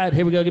right,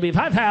 here we go. Give me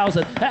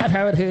 5,000. Have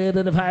it here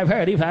to the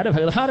 535 to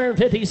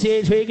 150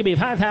 CHP. Give me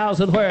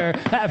 5,000. Where?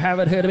 Have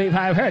it here to be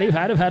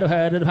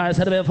 535 to 5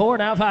 7 4.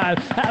 Now 5.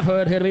 Have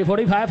it here to be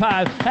 45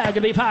 5.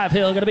 Gonna be 5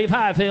 Phil. Gonna be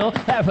 5 Phil.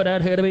 Have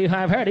it here to be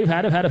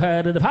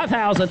 535 to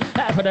 5,000.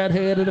 Have it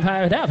here to the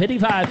 5. Now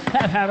 55.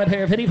 Have it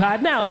here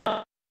 55 now.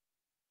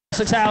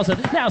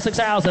 6,000, now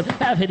 6,000,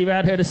 50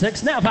 right here to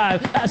 6, now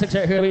 5, 6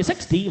 right here to be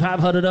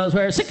 $6,500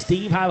 where,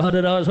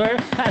 $6,500 where,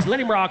 that's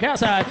let him rock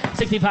outside,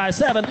 65,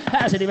 7,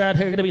 50 right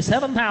here gonna be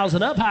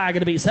 7,000, up high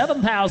gonna be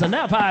 7,000,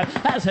 now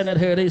 5, that's in it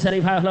here to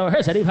 75 lower,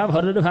 here,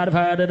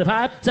 7,500 to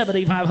 5,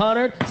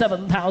 7,500,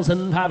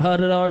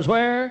 $7,500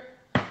 where,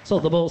 so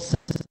the bull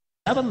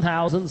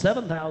 7,000,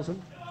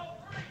 7,000,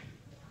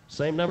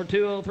 same number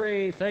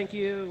 203, thank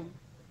you.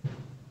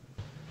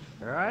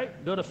 All right,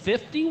 go to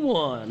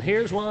 51.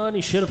 Here's one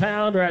you should have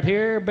found right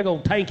here. Big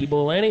old tanky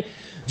bull, ain't he?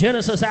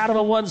 Genesis out of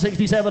a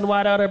 167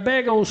 white outer.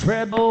 Big old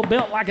shred bull,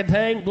 built like a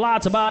tank,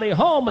 lots of body,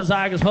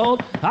 homozygous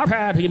fold. All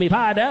right, give me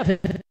 5 down.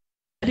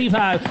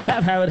 55,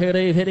 have it here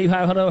to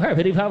 5,500,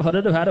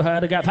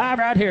 5,500, got 5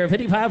 right here,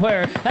 55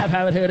 where,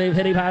 have it here to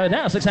 55,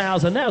 now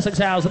 6,000, now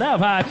 6,000, now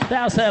 5,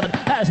 now 7,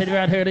 that's 80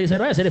 right here to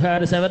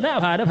 75 to 7, now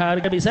 5, now 5,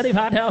 gonna be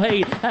 75, now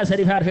 8, that's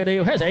 85 here to,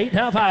 where's 8,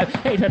 now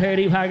 5, 8 right here to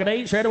 85, gonna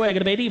 8, straight away,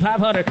 gonna be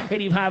 8,500,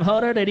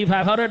 8,500,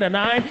 8,500, and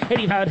 9,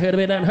 85 here to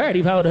be 9,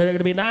 8,500 here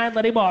to be 9,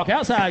 let him walk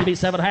outside, gonna be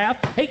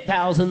 7.5,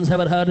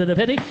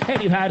 8,750,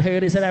 85 here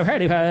to 7,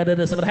 85 to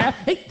 7.5,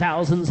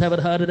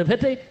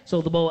 8,750,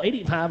 so the bull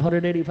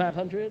 8,500,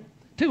 8,500.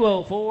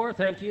 204,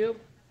 thank you.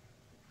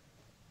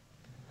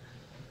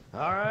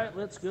 All right,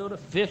 let's go to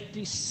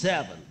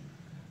 57.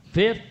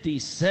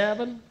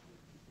 57.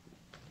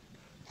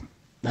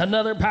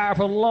 Another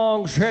powerful,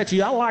 long, stretchy.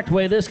 I like the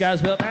way this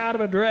guy's built. Out of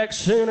a direct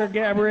Sooner,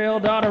 Gabrielle,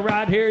 daughter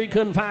right here. You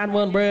couldn't find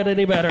one bred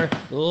any better.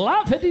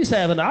 Lot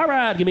 57. All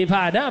right, give me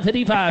 5. Down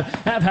 55.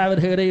 Have 5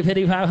 here,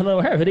 5,500.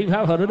 Where?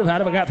 5,500.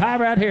 I got 5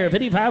 right here.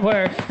 55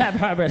 where? Have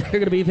 5 right here.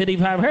 Going to be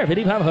 55 where?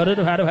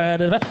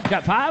 5,500.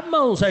 Got 5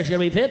 more section.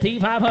 Going to be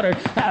 5,500.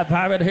 Have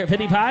 5 right here.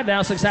 55.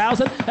 Now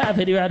 6,000. Have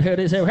 50 right here.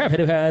 Where?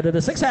 55 to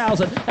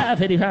 6,000. Have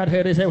 55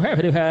 here. Where?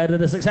 55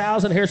 to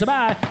 6,000. Here's a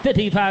buy.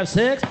 55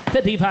 6.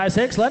 55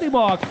 6. Let him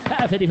walk.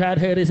 55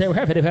 here.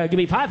 55. Give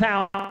me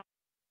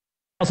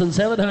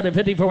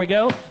 5,750 before we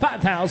go.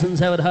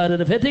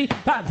 5,750.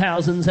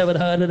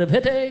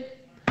 5,750.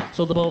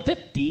 So the bull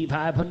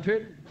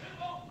 5,500.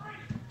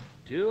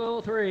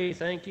 203.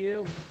 Thank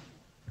you.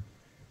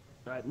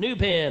 All right, new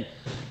pen.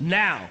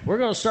 Now, we're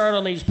going to start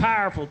on these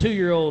powerful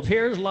 2-year-olds.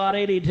 Here's lot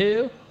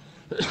 82.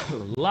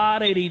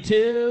 Lot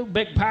 82.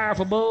 Big,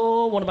 powerful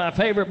bull. One of my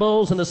favorite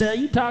bulls in the set.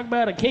 You talk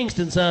about a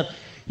Kingston son.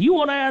 You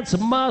want to add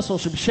some muscle,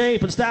 some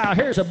shape, and style.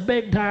 Here's a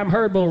big-time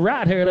herd bull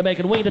right here to make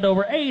it weaned at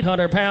over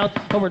 800 pounds,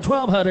 over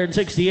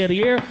 1,260 in a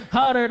year,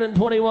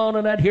 121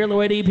 on that here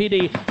Lloyd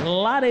EPD.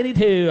 Lot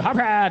 82. All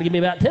right, give me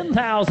about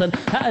 10,000.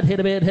 I'd hit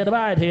a bit, hit a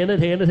bite, hit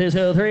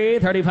it, 3,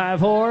 35,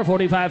 4,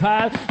 45,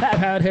 5.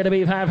 I'd hit a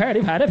bit, 5,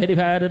 35,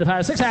 55,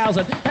 55,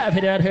 6,000. I'd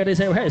hit a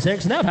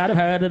 36, now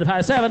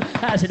 5, 7.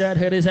 I said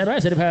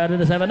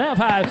that 7, now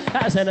 5.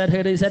 I said that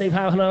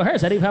 7,500,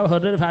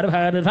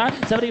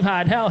 7,500,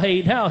 75, hell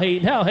hate.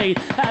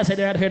 I said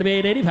that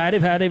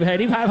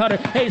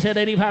 8,500. He said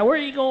 85. Where are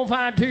you going to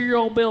find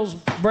 2-year-old Bill's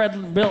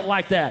bread built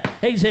like that?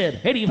 He said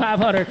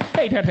 8,500,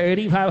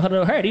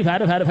 8,500,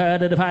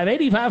 8,500,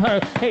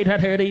 8,500,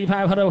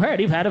 8,500,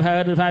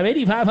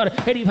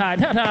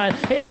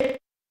 8,500,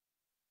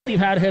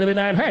 85 to be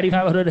 9,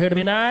 8,500 to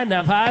be 9,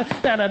 now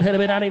 5, down to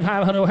be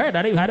 9,500,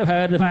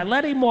 9,500,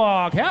 let him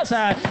walk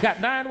outside,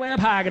 got 9 way up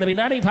high, gonna be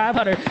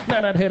 9,500,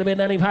 down to be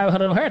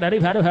 9,500,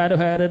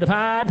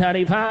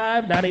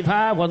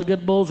 95, one of the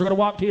good bulls are gonna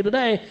walk to you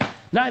today,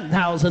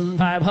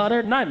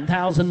 9,500,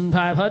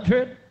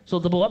 9,500, so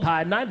the bull up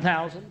high,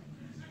 9,000,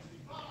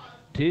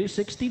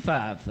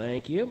 265,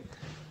 thank you.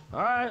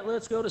 All right,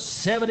 let's go to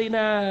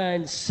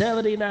 79.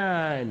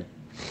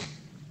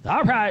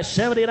 All right,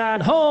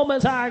 79, home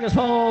as Tigers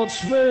Fold,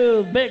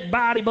 smooth, big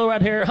body bull right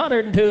here,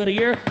 102 in a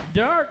year,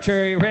 dark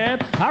cherry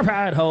red. All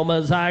right, home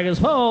as Tigers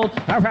Fold.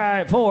 All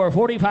right,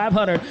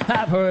 4,500.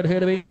 I've heard here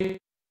to be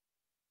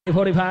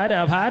 45,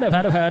 now 5, now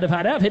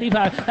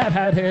 55,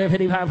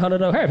 5,500,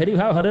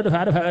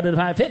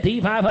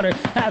 5,500,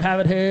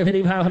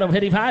 5,500,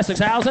 55,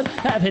 6,000,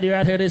 50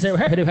 right here to say,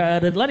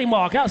 55, let him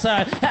walk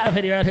outside,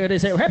 50 right here to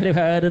say,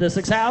 55 to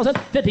 6,000,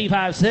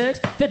 55,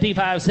 6,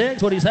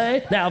 what do you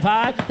say? Now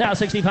 5, now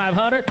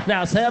 6,500,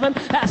 now 7,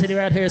 that's it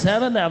right here,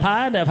 7, now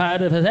 5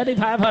 to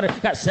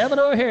 7,500, got 7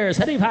 over here,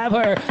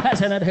 7,500,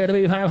 that's it here to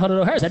be 500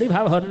 over here,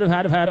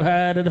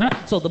 7,500,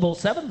 so the bull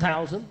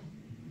 7,000.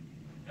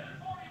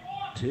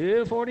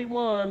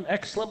 241.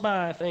 Excellent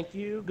buy. Thank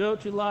you. Go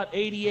to lot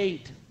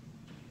 88.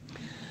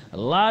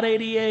 Lot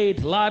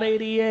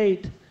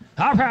 88.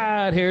 All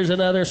right, here's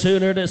another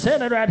Sooner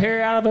descended right here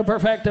out of a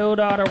Perfecto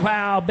daughter.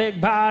 Wow, big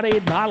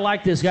bodied. I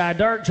like this guy.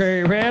 Dark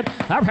cherry red.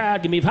 All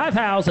right, give me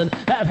 5,000.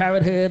 I've had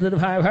it head to the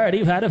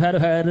 5,000. I've had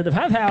it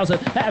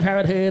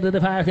head to the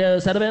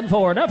 5, set them in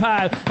 4. No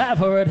 5. I've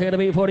heard here to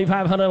be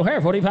 4,500.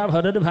 Where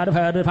 4,500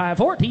 divided by 5,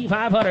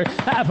 4,500.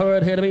 I've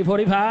heard here to be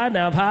 45.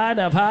 Now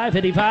 5,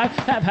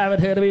 55. I've had it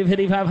here to be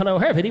 5,500.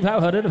 Where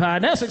 5,500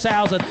 divided now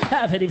 6,000.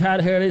 I've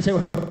 55 here to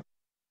say.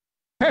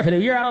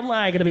 You're out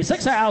online, going to be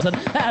 6,000.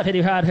 I tell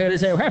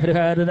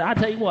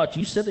you what,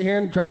 you sit here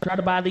and try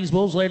to buy these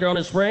bulls later on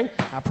in spring.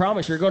 I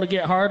promise you're going to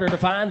get harder to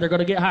find. They're going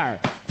to get higher.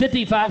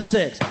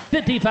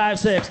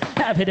 55.6.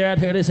 I 55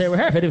 here to say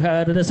we're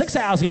 55 to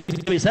 6,000. Going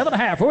to be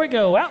 7.5. Here we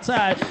go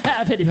outside.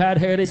 I 55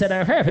 here to say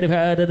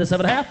 55 to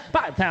 7.5.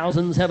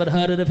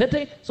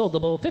 5,750. Sold the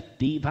bull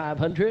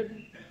 5,500.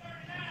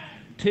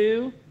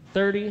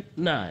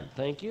 239.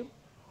 Thank you.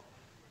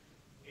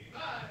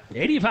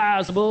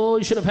 85 is the bull.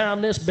 You should have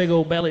found this big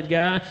old bellied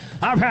guy.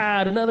 All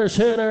right, another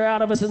Sooner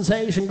out of a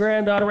sensation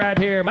granddaughter right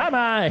here.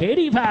 My,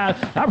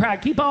 85. All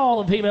right, keep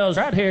all the females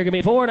right here. Give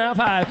me 4, now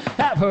 5.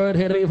 I've heard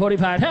here to be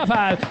 45, now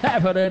 5.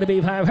 I've heard here to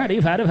be 5,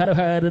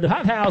 5,000.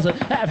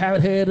 I've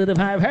heard here to be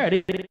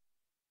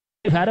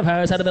 5,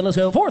 5, let's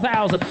go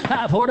 4,000.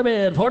 4 to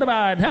bid, 4 to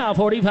buy, now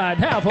 45,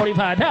 now 5.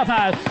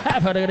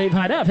 I've heard it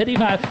 85, now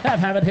 55. I've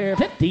had it here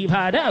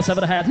 55, now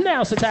 7.5,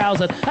 now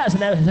 6,000. That's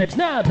now 6,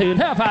 now 2,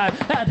 now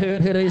 5. I've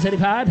heard it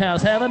 75, now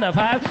 7, now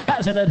 5.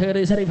 I've said it here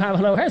to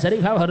 7,500,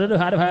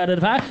 7,500,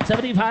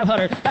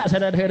 7,500. I've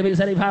said it here to be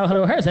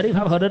 7,500,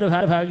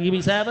 7,500, give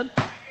me 7.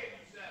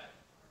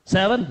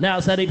 7, now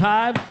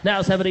 75,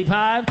 now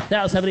 75,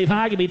 now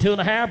 75, give me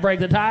 2.5, break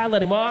the tie,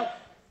 let him walk.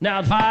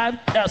 Now 5,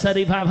 now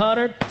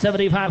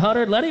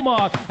 7,500, let him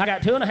walk. I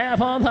got 2.5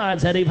 online,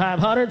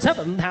 7,500,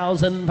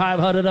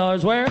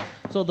 $7,500 where?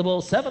 So the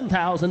bull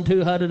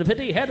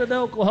 7,250, headed to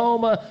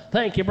Oklahoma.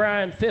 Thank you,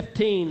 Brian,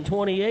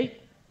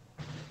 1528.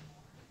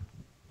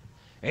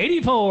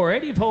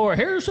 84,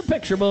 here's a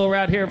picture bull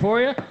right here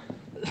for you.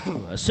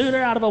 A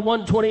Sooner out of a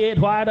 128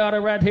 white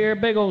otter right here,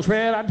 big old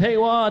red. I tell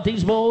you what,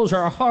 these bulls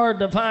are hard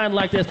to find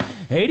like this.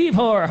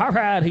 84, all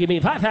right, give me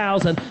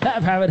 5,000.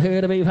 I've had it here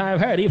to be 5,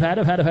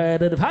 5,000.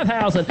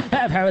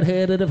 I've had it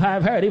here to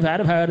 5,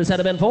 set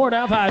them in 4,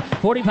 now 5,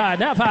 45,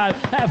 now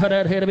 5. I've had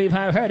it here to be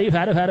 5,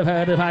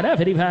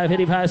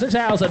 55,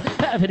 6,000.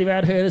 I've had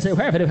it here to say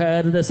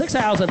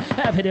 6,000.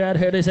 I've had it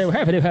here to say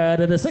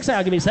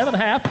 6,000. Give me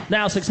 7.5,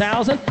 now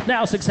 6,000,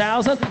 now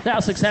 6,000, now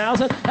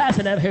 6,000. That's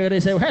enough here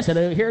to say,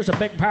 here's a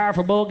big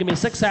powerful bull, give me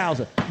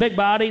 6,000. Big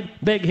bodied,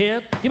 big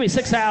hip, give me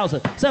 6,000.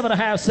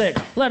 7.5,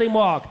 6. Let him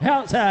walk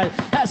outside.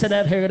 That's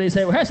enough here to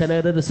say we're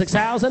to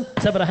 6,000.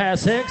 7.5,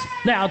 6.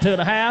 Now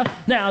 2.5.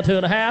 Now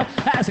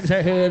 2.5. That's 6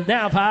 here.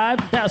 Now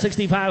 5. Now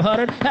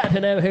 6,500. That's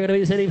enough here to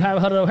be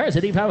 6,500. Where's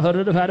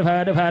 6,500 divided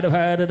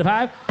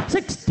by 5?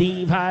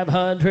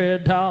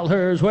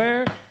 $6,500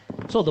 where?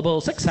 So the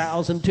bull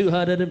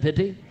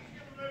 6,250.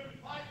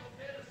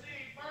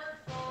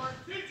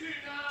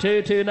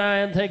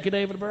 229. Thank you,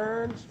 David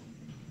Burns.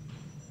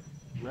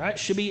 Right,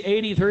 should be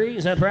 83.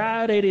 Is that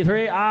right?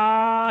 83.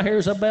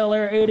 Here's a Bel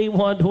Air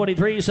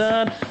 8123,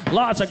 son.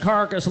 Lots of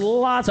carcass,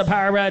 lots of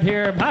power right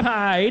here.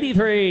 Bye-bye,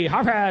 83.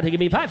 All right, give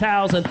me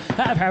 5,000.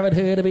 I've had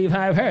it to be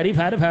 530.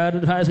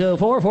 5 go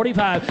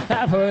 445.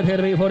 I've heard here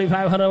to be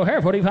 4,500.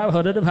 Here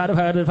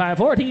 4,500.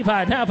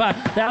 545. Now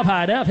 5. Now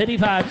 5. Now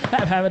 55.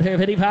 I've had it here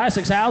 55.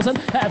 6,000.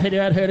 I've hit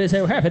it here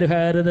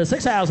to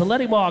 6,000.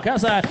 Let him walk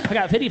outside. I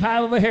got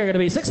 55 over here. Going to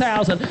be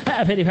 6,000.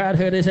 I've 55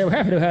 here to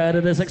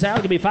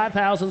 6,000. Give me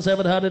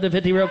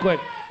 5,750 real quick.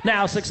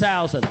 Now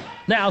 6,000.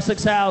 Now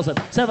 6,000.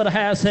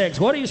 7.5, 6.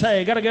 What do you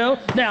say? Gotta go.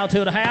 Now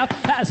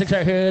 2.5. 6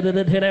 here to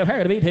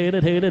be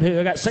 2.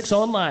 I got 6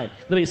 online.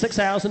 It'll be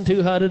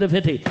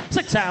 6,250.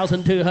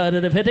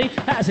 6,250.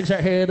 6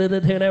 here to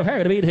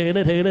be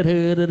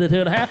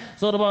 2.5.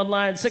 Sold him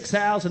online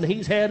 6,000.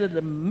 He's headed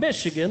to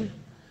Michigan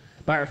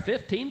by our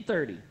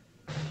 1530.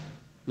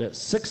 That's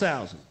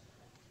 6,000.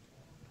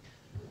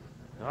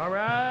 All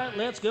right,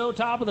 let's go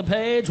top of the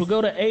page. We'll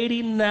go to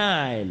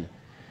 89.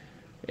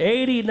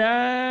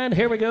 89,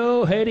 here we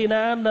go,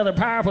 89, another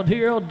powerful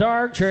material,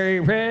 dark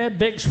cherry red,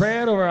 big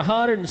spread over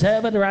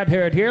 107 right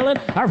here at Deerland.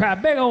 All right,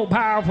 big old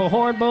powerful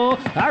horn bull.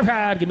 All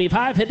right, give me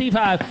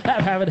 555.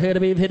 I have it here to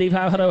be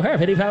 5,500,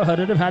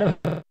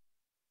 5,500.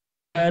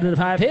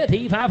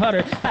 550,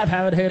 500. I've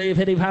had it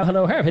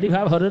 5,500,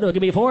 5,500.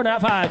 Give me 4, now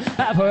 5.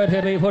 I've heard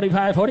it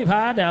 45,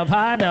 45. Now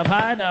 5, now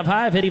 5, now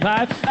 5,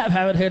 55. I've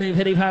had it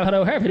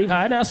 5,500,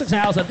 55. Now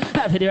 6,000.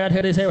 I've hit it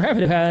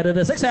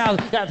 55,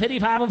 6,000. Got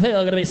 55 on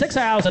fill. Gonna be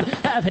 6,000.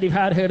 I've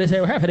 55 here to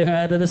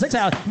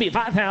 6,000. Give me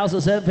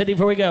 5,750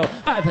 before we go.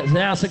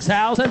 Now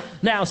 6,000.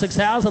 Now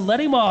 6,000.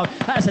 Let him walk.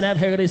 I said I've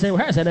heard it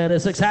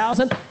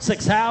 6,000.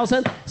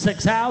 6,000.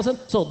 6,000.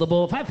 Sold the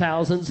bull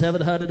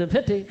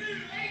 5,750.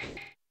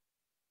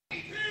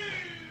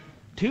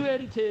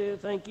 282,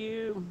 thank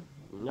you.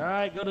 All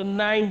right, go to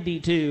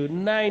 92.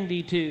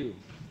 92.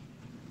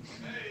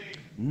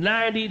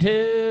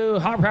 92.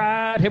 All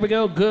right, here we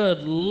go.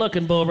 Good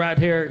looking bull right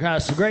here.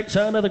 Great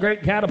son of the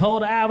great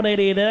catapult, Alvin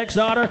 88, next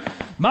daughter.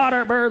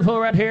 Modern bird bull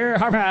right here.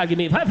 All right, give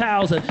me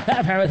 5,000.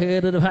 I've had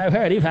it to 5,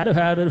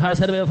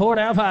 said it 4,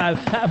 now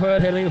 5. I've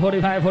heard it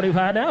 45,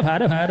 45, now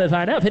 5,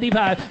 now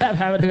 55. I've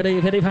had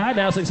it 55,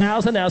 now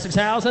 6,000, now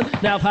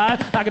 6,000, now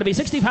 5. I'm going to be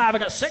 65. I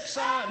got 6,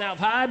 now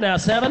 5, now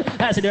 7.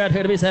 I said it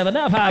to be 7,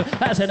 now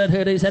 5. I said it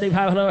to be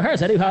 75,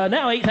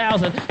 now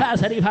 8,000. I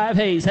said 85,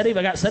 8.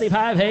 I got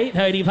 75, 8,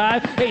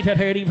 85.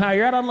 835,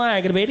 you're out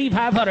online. Gonna be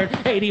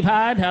 8,500.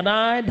 85, now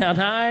 9, now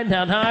 9,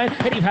 now 9.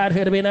 85,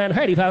 here to be 9.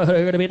 85,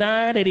 here to be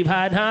 9.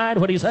 85, 9.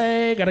 What do you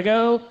say? Gotta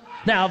go.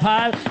 Now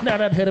 5,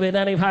 now here to be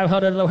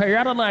 9,500. You're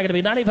out online. Gonna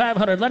be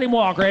 9,500. Let him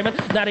walk, Raymond.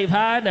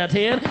 95, now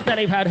 10.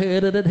 95,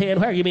 here to the 10.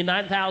 Where? Give me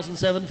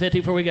 9,750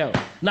 before we go.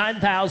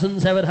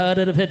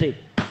 9,750.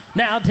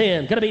 Now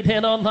 10. Gonna be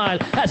 10 online.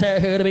 I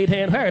said here to be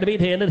 10. Where to be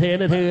 10 to 10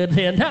 to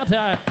 10.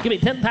 Now give me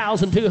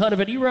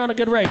 10,250. You run a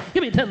good rate.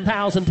 Give me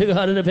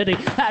 10,250.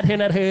 I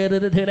 10 at here to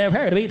the 10.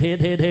 Where to be 10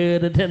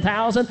 to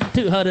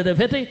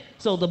 10,250.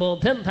 Sold the bull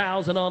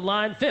 10,000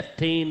 online.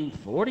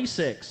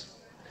 1,546.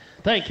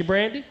 Thank you,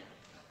 Brandy.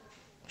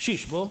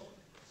 Sheesh, bull.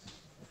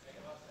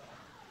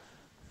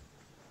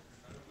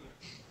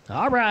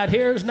 All right,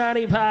 here's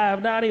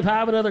 95.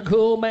 95, another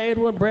cool made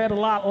one. Bred a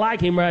lot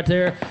like him right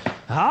there.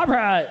 All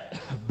right,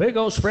 big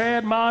old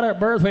spread, moderate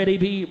birth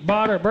weight.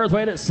 Moderate birth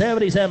weight at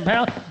 77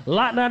 pounds.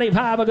 Lot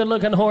 95, a good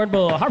looking horn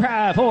bull. All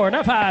right, 4,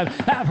 now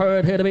 5. I've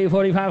heard here to be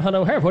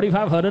 4,500. Here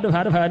 4,500. Now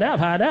 5, now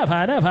 5, now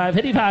 5, now 5.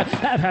 55.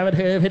 I've had it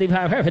here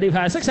 55. Here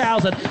 55.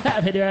 6,000.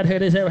 I've hit it here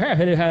to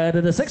 55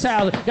 to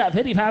 6,000. Got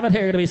 55 in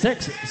here to be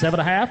 6,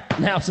 7.5.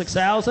 Now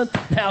 6,000.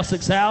 Now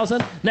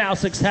 6,000. Now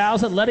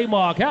 6,000. Let him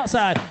walk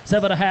outside.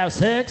 7.5,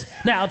 6.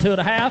 Now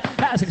 2.5.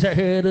 Now 6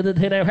 here to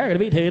 10. Here to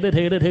be 2 to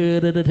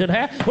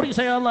 2.5. What do you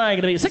say online?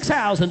 Going to be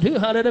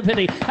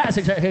 6,250. I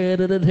 6 here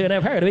to 10.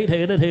 Here to be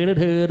 2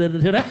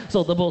 to 2.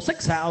 Sold the bull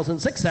 6,000.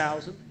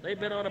 6,000. They've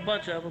been on a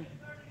bunch of them.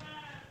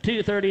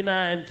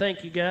 239.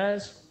 Thank you,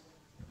 guys.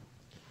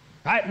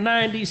 Right,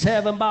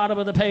 97, bottom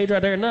of the page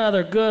right there.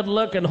 Another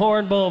good-looking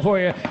horn bull for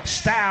you.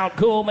 Stout,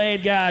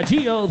 cool-made guy.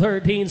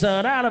 GO13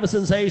 son, out of a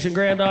sensation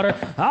granddaughter.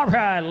 All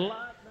right,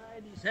 lot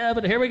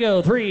 97. Here we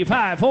go. 3,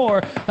 5,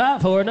 4,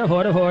 5, 4, now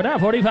 4, now 4, now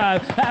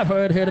 45. I've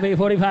heard here to be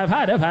 45.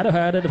 5, now 5, now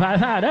 5, now 5,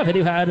 5, now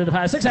 55, now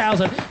 5,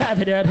 6,000. I've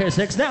hit out here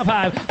 6, now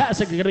 5. That's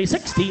going to be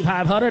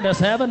 6,500, now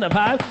 7, now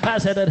 5. I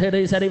said that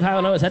here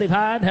 75, now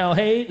 75, now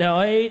 8,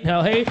 now 8,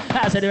 now 8.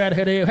 I said right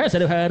here, where's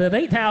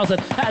 8,000.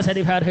 I said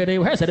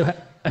here, where's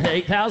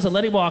 8,000.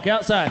 Let him walk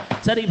outside.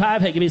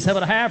 75, hey, give me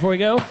 7.5. Here we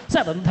go.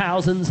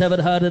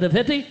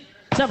 7,750.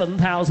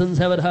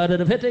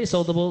 7,750.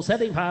 Sold the bull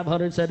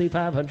 7,500.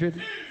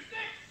 7,500.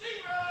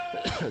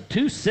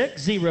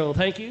 260.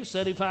 Thank you.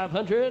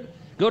 7,500.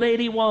 Go to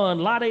 81.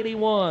 Lot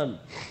 81.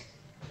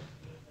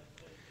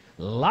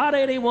 Lot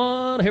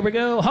 81, here we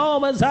go.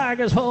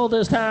 Homozygous full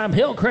this time.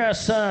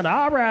 Hillcrest Sun.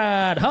 All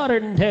right,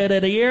 110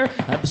 in a year.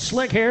 A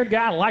slick-haired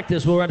guy like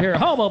this one right here.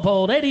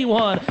 Homopole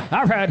 81.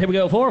 All right, here we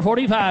go.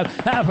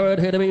 445. I've heard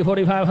here to be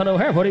 4,500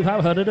 hair.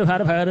 4,500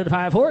 divided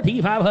by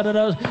 4,500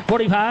 those.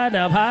 45.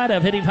 Now 5. Now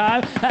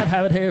 55. I've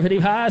had it here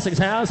 55.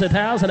 6,000.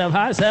 6,000. Now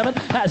 5. 7.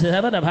 That's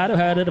 7. I've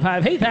had it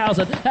 5.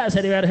 8,000. That's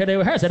it about here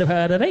to her. Said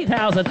about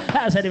 8,000.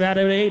 That's it about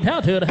 8.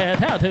 Down 2.5.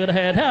 Down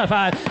 2.5. Down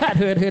 5. I've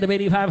heard here to be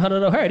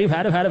 8,500 hair.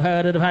 85.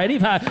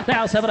 85,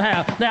 now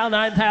 7.5, now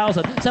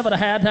 9,000,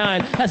 7.5,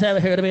 9, that's over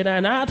here to be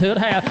 9, now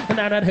 2.5, and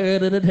now that here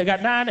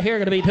got 9 here,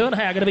 gonna be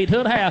 2.5, gonna be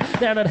 2.5,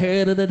 down that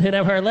here to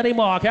 2.5, let him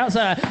walk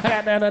outside, I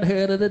got down that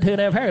here to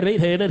 2.5,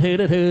 here to be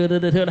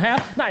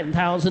 2.5,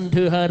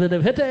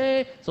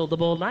 9,250, sold the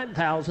bull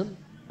 9,000,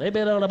 they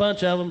bid on a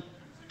bunch of them,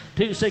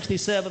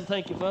 267,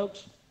 thank you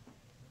folks.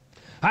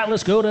 All right,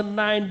 let's go to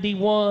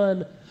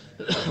 91,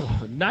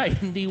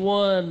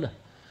 91.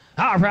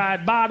 All right,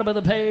 bottom of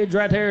the page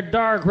right there,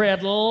 dark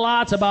red,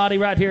 lots of body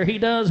right here. He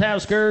does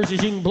have skirts,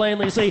 as you can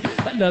plainly see.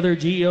 Another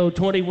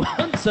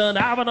GO21 son,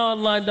 Alvin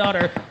Online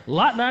daughter,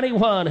 lot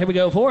 91. Here we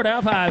go, 4,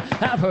 now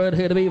 5. I've heard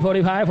here to be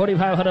 45,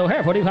 4,500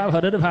 hair,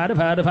 4,500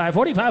 divided by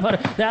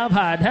 4,500. Now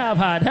 5, now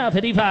 5, now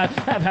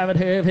 55. I've had it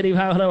here,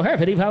 5,500 hair,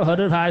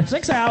 5,500 divided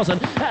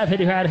 6,000. I've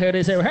 55 here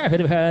to say hair,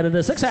 55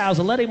 to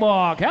 6,000. Let him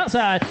walk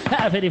outside.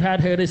 I've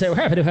 55 here to say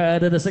hair,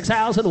 55 to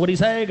 6,000. What do you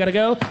say? Gotta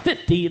go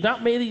 50.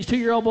 Not many of these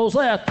 2-year-old bulls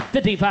left.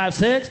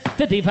 55.6,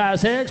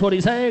 55.6. What do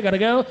you say? Gotta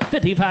go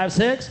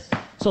 55.6.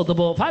 Sold the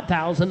bull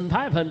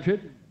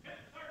 5,500.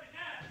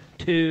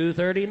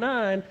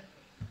 239.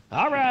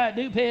 All right,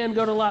 new pen,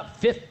 go to lot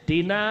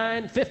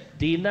 59.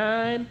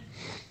 59.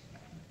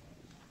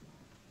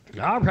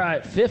 All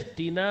right,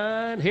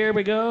 59. Here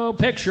we go.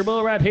 Picture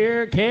bull right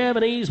here.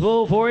 Cavanese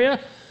bull for you.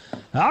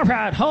 All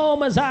right,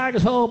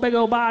 homozygous bull, big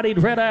old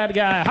bodied, red-eyed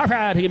guy. All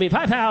right, he give me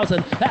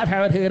 5,000. That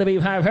parrot here to be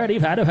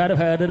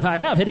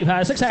 535,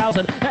 55,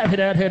 6,000.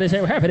 That here to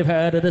say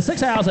 55,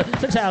 6,000,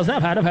 6,000.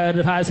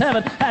 Up,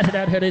 7. That's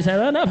down here to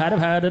 7. Up,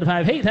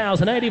 5,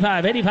 8,000,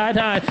 85, 85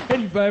 time.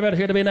 85 right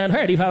here to be 9,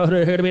 85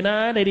 here to be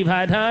 9,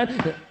 85 time.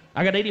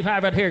 I got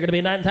 85 right here, going to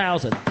be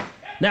 9,000.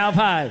 Now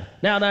 5,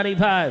 now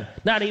 95,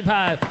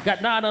 95.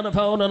 Got 9 on the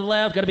phone on the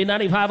left, got to be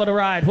 95 on the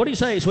right. What do you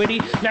say, sweetie?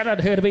 Now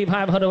not here to be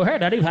 500 her,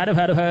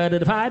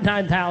 95,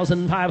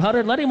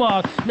 9,500. Let him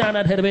walk. Now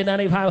not here to be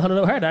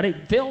 9,500 her.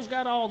 Phil's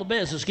got all the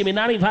business. Give me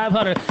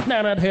 9,500.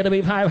 Now not here to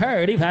be 5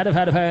 her,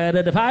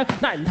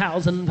 95,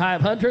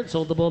 9,500.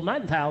 Sold the bull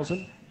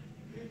 9,000.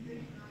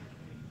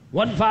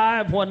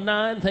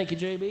 1519. Thank you,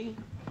 JB.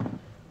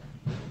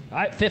 All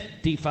right,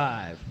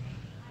 55.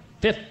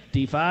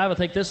 55. I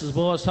think this is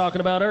what I was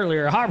talking about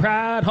earlier. Hard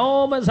ride,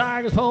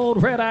 homozygous,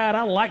 cold, red-eyed.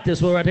 I like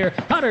this one right here.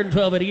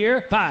 112 in a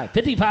year. 5,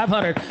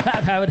 5,500.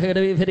 I've had it here to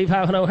be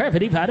 5,500 here.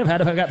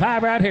 55. I got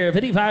 5 right here.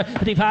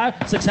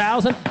 55,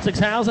 6,000,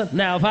 6,000.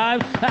 Now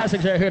 5. That's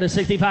here to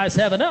 65,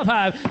 7. Now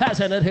 5. That's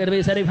it here to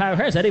be 75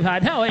 here.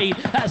 75. Now 8.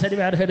 That's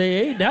 75 here to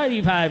 8. Now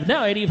 85.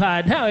 Now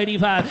 85. Now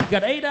 85.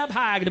 Got 8 up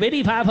high. Going to be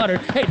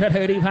 8,500.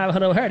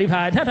 8,500 here.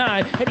 85. Now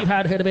 9.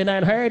 85 here to be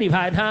 9 here.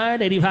 85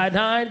 9. 85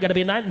 9. Going to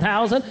be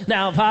 9,000.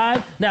 Now 5.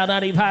 Now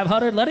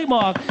 9,500. Let him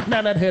walk.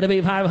 Now not here to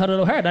be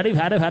 500 her.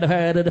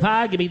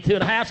 95. Give me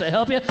 2.5 to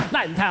help you.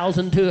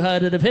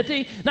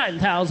 9,250.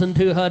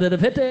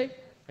 9,250.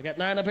 I got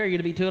 9 up here. You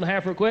to be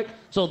 2.5 real quick.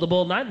 Sold the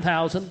bull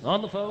 9,000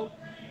 on the phone.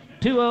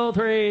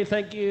 203.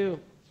 Thank you.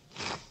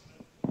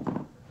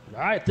 All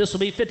right, this will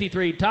be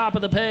 53. Top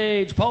of the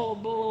page. Pole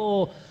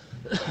bull.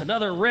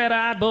 Another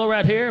red-eyed bull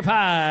right here.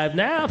 5.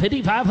 Now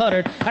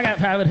 5,500. I got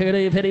 5 here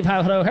to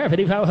 5,500 here.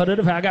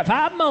 5,500. I got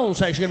 5 more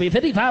section. Gonna be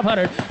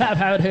 5,500. I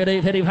have here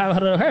to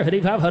 5,500 here.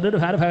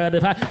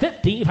 5,500.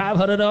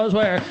 5,500 dollars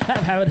where? I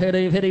have here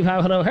to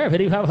 5,500 here.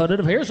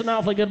 5,500. Here's an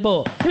awfully good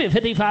bull. Give me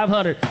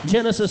 5,500.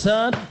 Genesis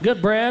Sun.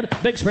 Good bread.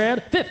 Big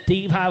spread.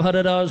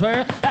 5,500 dollars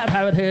where? I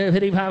have here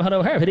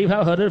 5,500 here.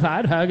 5,500.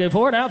 5. Get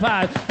 4. Now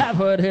 5. I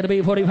have here to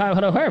be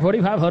 4,500 here.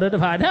 4,500.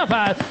 5. Now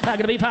 5.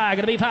 Gonna be 5.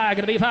 Gonna be 5.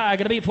 Gonna be 5.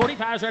 Gonna be 45.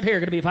 Right here,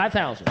 going to be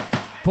 5,000.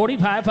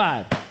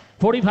 45.5.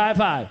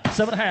 45.5.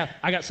 7.5.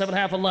 I got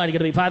 7.5 on line. You're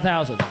going to be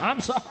 5,000. I'm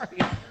sorry.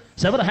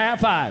 7.5,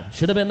 5.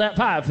 Should have been that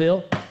 5,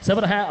 Phil.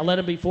 7.5. I'll let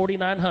him be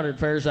 4,900.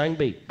 Fair as I can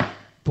be.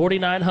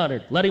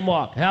 4,900. Let him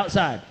walk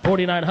outside.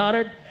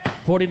 4,900.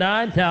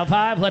 49. Now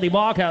 5. Let him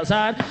walk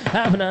outside.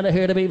 Half an hour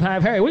here to be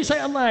 5. Harry. We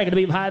say online going to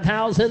be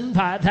 5,000.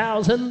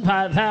 5,000.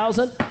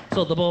 5,000.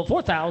 So the bull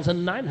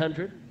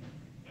 4,900.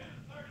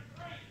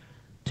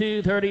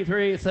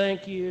 233.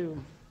 Thank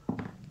you.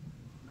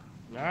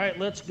 All right,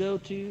 let's go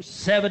to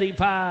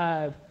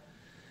 75.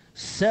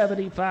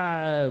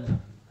 75.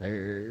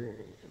 There.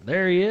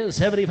 There he is,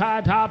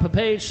 75, top of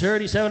page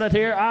 37 right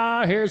here.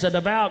 Here's a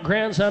devout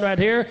grandson right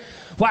here.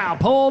 Wow,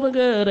 pulled and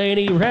good, ain't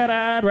he?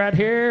 Red-eyed right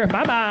here.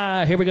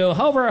 My. Here we go.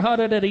 Over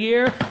 100 in a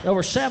year.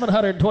 Over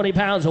 720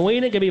 pounds of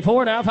weaning. Give me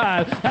 4, now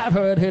 5. I've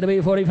heard here to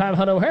be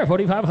 4,500 here.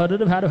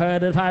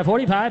 4,500, 5,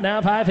 45,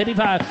 now 5,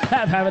 55.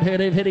 I've heard here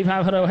to be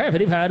 5,500 here.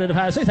 55,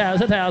 5,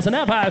 6,000, 1,000,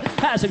 now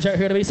 5. 6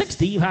 here to be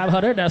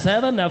 6,500, now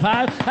 7, now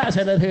 5. I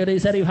said here to be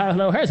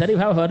 7,500 here.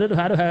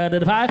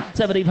 7,500, 5,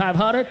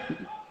 7,500.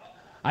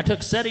 I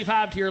took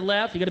 75 to your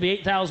left. You're going to be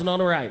 8,000 on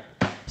the right.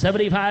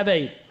 75,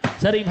 8.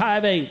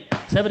 75, 8.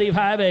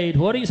 75, 8.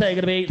 What do you say?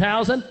 Going to be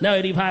 8,000? Now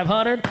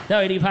 8,500. Now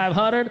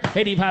 8,500.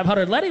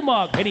 8,500. Let him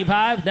walk.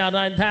 85. Now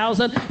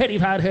 9,000.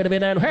 85 here to be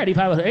 9.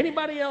 85.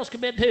 Anybody else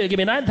commit to? Give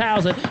me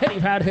 9,000.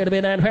 85 here to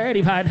be 9.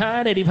 85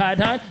 9. 85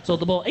 9. So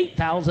the bull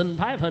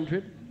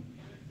 8,500.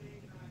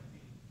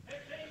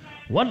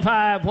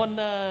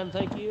 1519.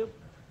 Thank you.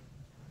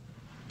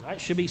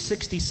 That should be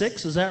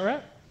 66. Is that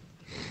right?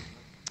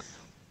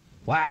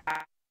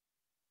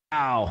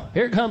 Wow.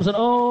 Here comes an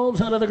old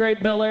son of the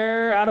great Bel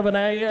Air out of an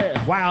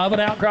of an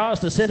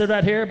outcross descended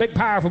right here. Big,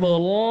 powerful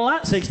bull.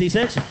 Lot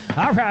 66.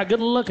 All right,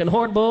 good looking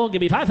horn bull. Give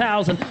me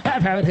 5,000.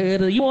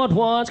 You want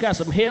one. It's got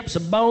some hips,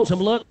 some bones, some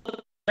look.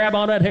 Grab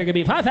on right here. Give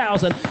me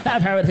 5,000.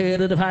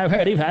 5,000.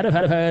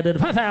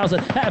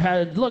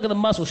 5,000. Look at the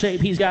muscle shape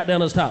he's got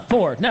down his top.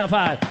 4. Now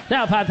 5.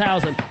 Now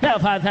 5,000. Now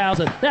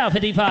 5,000. Now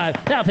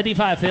 55. Now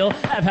 55, Phil.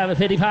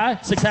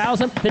 55.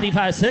 6,000.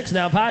 55, 6.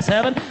 Now 5,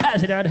 7.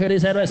 As he down here,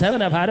 he's at 7.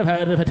 Now 5.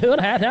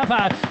 2.5. Now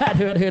 5.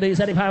 2 here, he's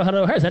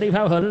 7,500.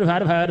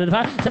 7,500.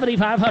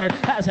 7,500.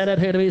 I said it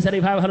here to be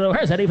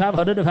 7,500.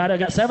 7,500. I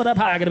got 7 up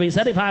high. Going to be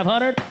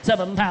 7,500.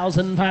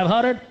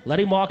 7,500. Let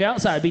him walk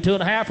outside. Be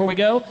 2.5 before we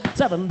go.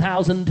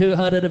 7,250.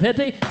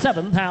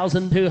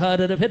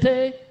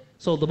 7,250.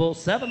 Sold the bull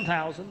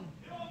 7,000.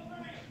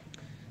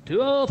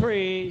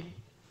 203.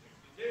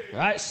 All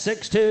right,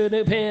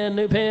 6-2,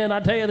 new pin. I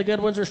tell you, the good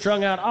ones are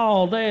strung out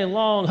all day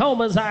long.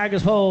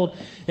 Homozygous fold.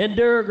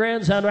 Endure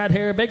grandson right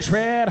here. Big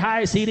shred,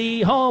 high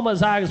CD.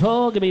 Homozygous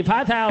fold. Give me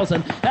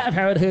 5,000. I've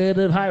heard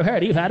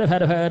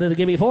it.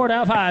 Give me 4,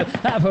 now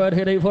 5. I've heard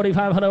it.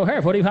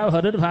 4,500.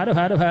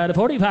 4,500.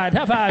 45,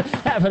 now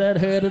 5. I've heard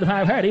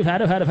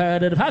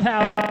it.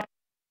 5,000.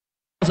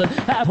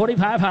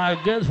 45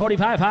 high, good.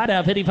 45 high,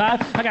 now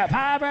 55. I got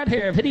 5 right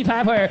here.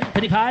 55 where?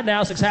 55,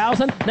 now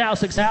 6,000. Now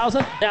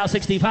 6,000. Now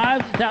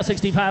 65. Now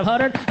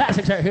 6,500. I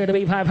 6 right here to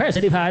be 5 here.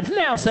 65.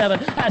 Now 7.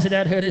 I said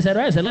that here. They said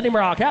rest. Let him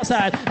rock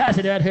outside. I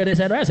said that here. They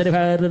said rest.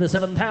 75 to the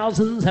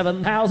 7,000.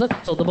 7,000.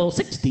 So the bull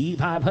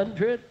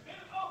 6,500.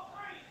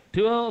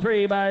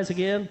 203 buys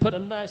again. Put a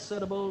nice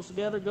set of bulls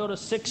together. Go to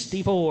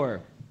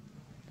 64.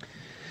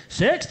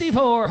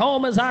 64,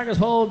 homozygous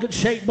bull, good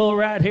shape bull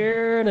right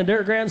here, and a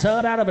dirt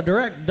grandson out of a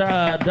direct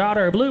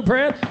daughter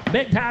blueprint.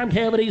 Big time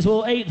cavities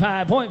will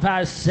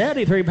 85.5,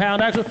 73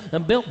 pound axle,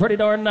 and built pretty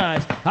darn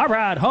nice. All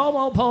right,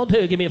 homo pole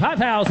 2, give me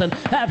 5,000.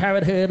 Half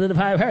head to the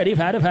 5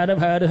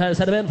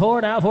 herd,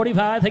 4, now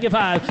 45, take it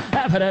 5.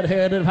 Half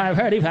head to the 5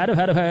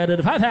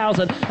 herd,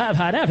 5,000. Half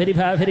high, now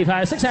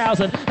 55,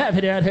 6,000. Half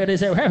head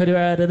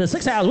to the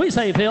 6,000. We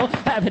say, Phil.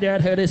 Half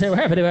head to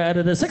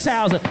the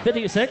 6,000.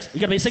 56, you're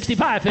going to be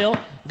 65, Phil.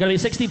 Going to be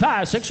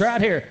 65, 6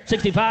 right here.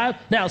 65,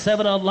 now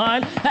 7 on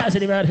line. Has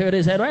it right here? It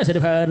is head right. To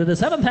the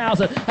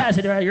 7,000. Has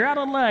it right? You're out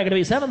on line. Going to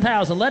be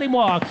 7,000. Let him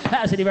walk.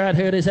 Has it right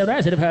here? It is head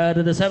right.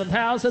 To the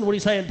 7,000. What do you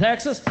say in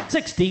Texas?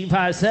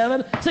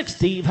 65.7.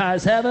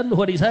 65.7.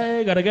 What do you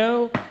say? Got to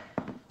go.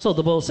 So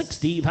the bull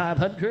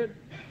 6,500.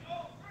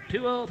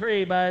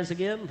 203 buys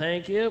again.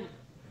 Thank you.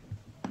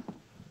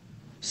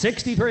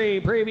 63,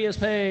 previous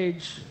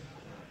page.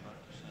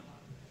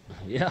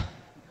 Yeah.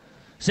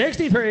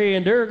 63,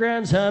 Endure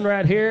grandson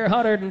right here,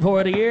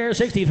 140 years,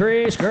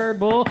 63, Skirt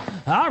bull.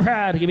 All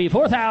right, give me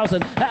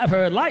 4,000. I've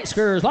heard light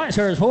skirts,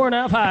 4,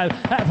 now 5.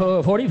 I've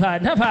heard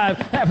 45, now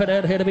 5. I've heard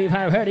that here to be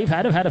 5,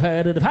 5,000. I've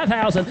heard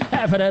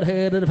that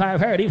here to the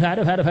 5,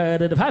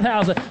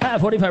 5,000.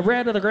 I've 45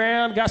 red to the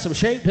ground, got some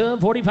shape to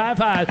him, 45,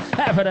 5.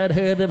 I've heard that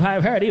here to the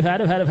 5,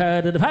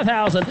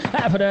 5,000.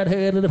 I've heard that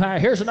here to the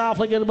 5. Here's an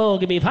awfully good bull,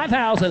 give me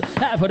 5,000.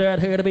 I've heard that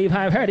here to be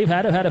 5,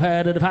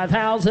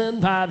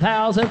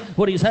 5,000.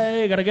 What do you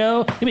say? Gotta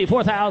go. Give me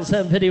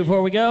 4,750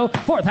 before we go.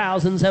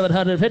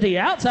 4,750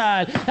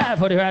 outside.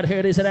 40 right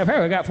here. They said I've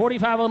heard. We got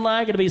 45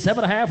 online. Gonna be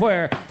 7.5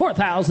 where?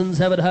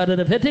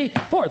 4,750.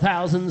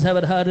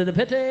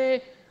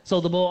 4,750.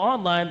 So the bull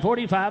online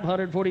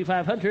 4,500.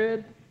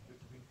 4,500.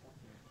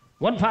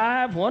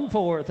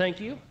 1514.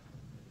 Thank you.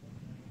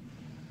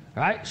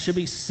 All right. Should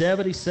be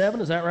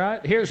 77. Is that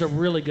right? Here's a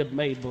really good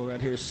made bull right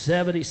here.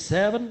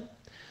 77.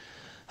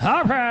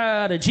 All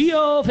right, a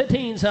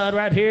GO15, son,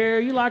 right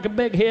here. You like a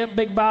big hip,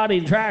 big body,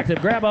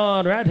 attractive. Grab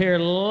on right here,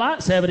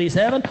 lot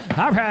 77.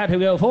 All right, here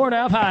we go. 4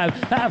 now, 5.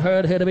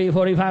 500 here to be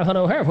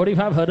 4,500 here.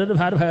 4,500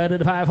 divided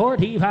to 5.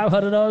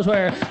 $4,500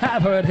 where.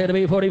 500 here to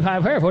be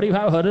 45 here.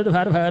 4,500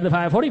 divided to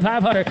 5.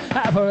 4,500.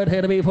 500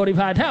 here to be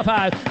 45 now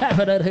 5.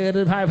 500 here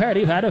to 5 here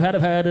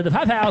divided to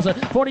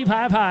 5,000.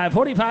 45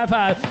 45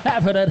 5.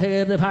 500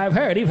 here to 5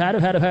 here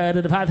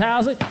divided to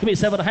 5,000. Give me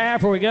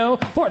 7.5. Here we go.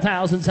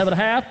 4,000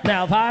 7.5.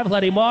 Now 5.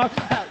 Let him walk.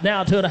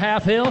 Now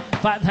 2.5 hill.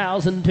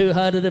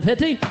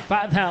 5,250.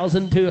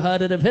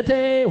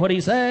 5,250. What do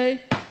you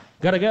say?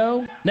 Gotta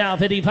go. Now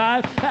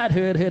 55. Out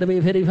here to be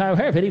 55.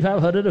 Here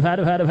 5,500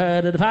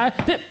 divided to 5.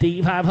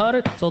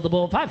 5,500. Sold the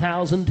bull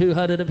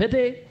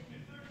 5,250.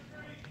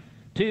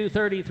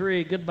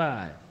 233.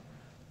 Goodbye.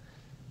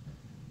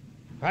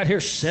 Right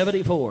here,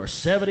 74.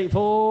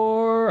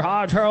 74.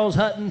 Charles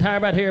Hutton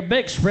time right here.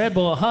 Big spread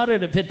bull,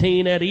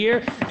 115 at a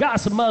year. Got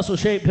some muscle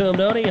shape to him,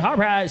 don't he? All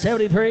right,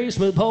 73.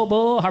 Smooth pole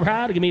bull. All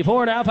right, give me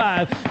 4 now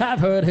 5.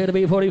 500 here to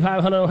be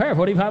 4,500 here.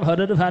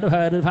 4,500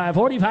 divided to 5.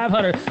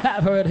 4,500.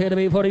 500 here to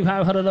be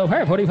 4,500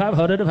 here.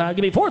 4,500 divided.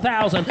 Give me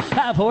 4,000.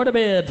 4 to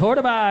bid. 4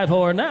 to buy.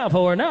 4 now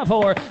 4 now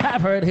 4.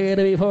 500 here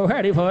to be 4.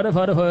 4 to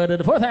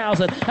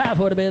 4,000.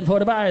 4 to bid. 4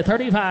 to buy.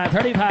 35.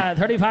 35.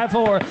 35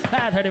 4.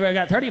 30. I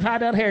got 35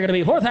 down here. Gonna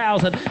be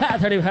 4,000.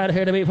 35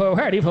 here to be 4.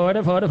 34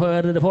 to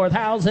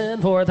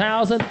 4,000.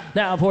 4,000.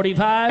 Now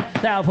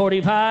 45. Now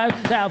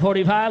 45. Now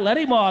 45. Let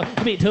him walk.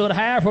 Give me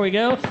 2.5. Here we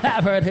go.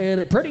 500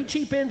 here. Pretty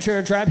cheap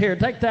insurance right here.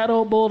 Take that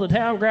old bull to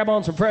town. Grab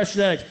on some fresh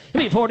genetics.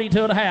 Give me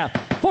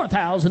 42.5.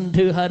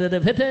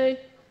 4,250.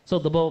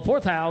 Sold the bull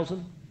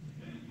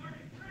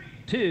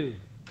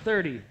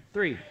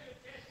 4,233.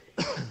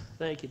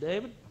 Thank you,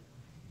 David.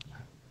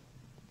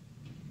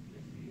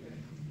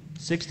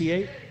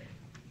 68.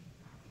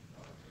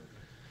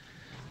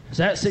 Is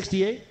that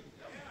 68?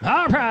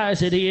 All right,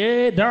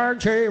 68,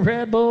 dark cherry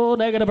Red Bull,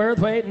 negative earth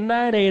weight,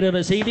 98 on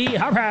a CD.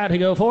 All right, to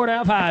go 4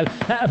 now 5.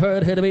 Half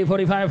it here to be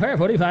 45, here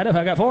 45. If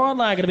I got 4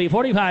 online, going to be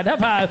 45, now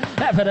 5.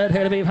 Half it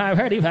here to be 5,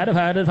 here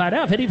 55,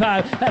 now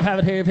 55. Half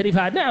it here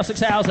 55, now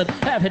 6,000.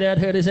 Half it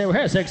here to 0,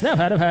 here 6, now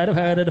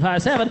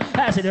 5, 7.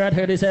 Half it right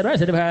here to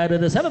 7, right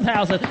to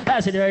 7,000.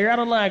 Half it you're out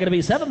online, going to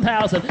be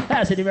 7,000.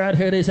 Half it right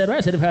here to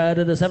 7, right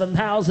to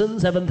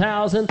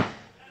 7,000.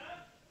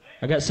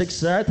 I got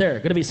 6 right there.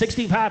 Going to be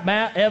 65,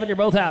 Matt. Evan, you're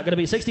both out. Going to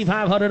be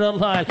 6,500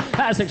 online.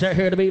 6 right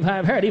here to be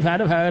 5.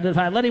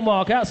 5. Let him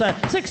walk outside.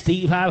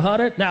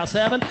 6,500. Now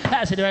 7.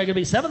 That's it. Going to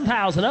be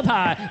 7,000 up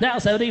high. Now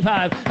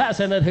 75. That's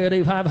it.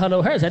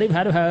 3,500. Here's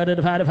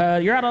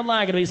 7,500. You're out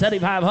online. Going to be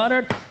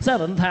 7,500.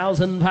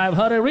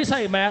 7,500.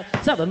 Resave, Matt.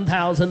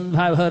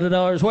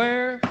 $7,500.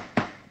 Where?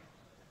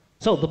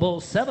 Sold the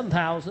bull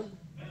 7,000.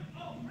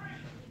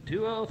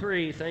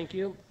 203. Thank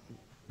you.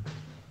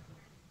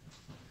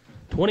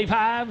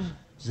 25,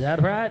 is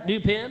that right? New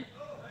pin?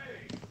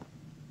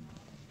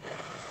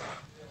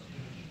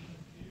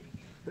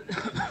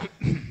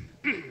 All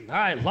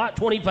right, lot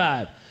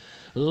 25.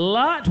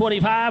 Lot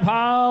 25,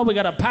 Paul. We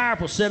got a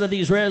powerful set of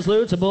these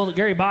Resolutes, a bull that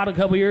Gary bought a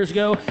couple years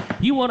ago.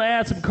 You want to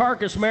add some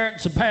carcass merit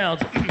and some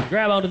pounds,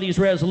 grab onto these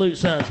Resolute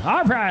sons.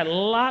 All right,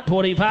 lot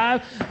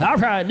 25. All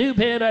right, new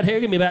pin right here.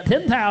 Give me about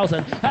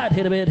 10,000. I'd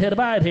hit a bid, hit a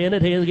buy, 10,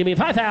 give me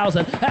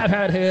 5,000. I've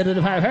had hit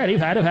to 5,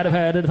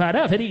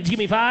 50, give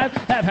me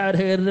 5. I've had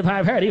hit to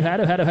 5,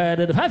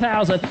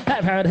 5,000.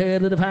 I've had hit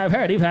to 5,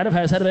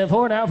 7,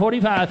 4, now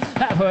 45.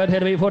 I've had hit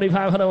to be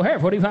 4,500 here,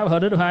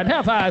 4,500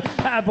 now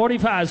 5.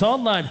 45 is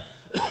online.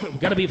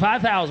 Got to be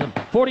 5,000.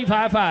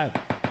 45.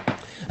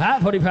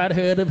 45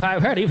 here to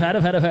 5,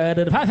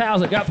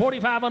 5,000. Got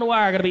 45 on the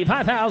wire. Gonna be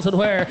 5,000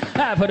 where?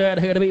 I put it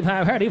here to be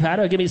 5,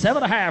 give me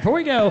 7.5. Here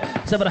we go.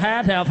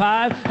 7.5 now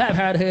 5. I've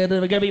had here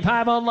to gonna be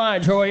 5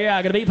 online. Troy,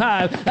 yeah, gonna be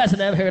 5. That's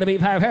enough here to be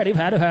 5,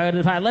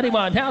 5. Let him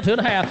on down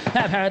 2.5.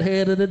 I've had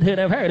here to 2, here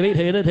to be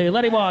 2.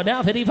 Let him on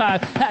down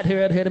 55. Had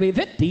here to be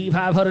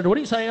 5,500. What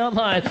do you say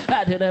online?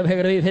 Had here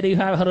to be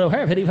 5,500.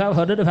 Here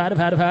 5,500 divided.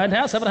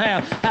 Now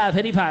 7.5.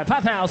 55.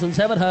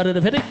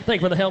 5,750.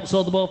 Thank you for the help.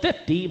 Sold the bull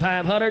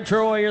 5,500.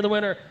 Troy, you're the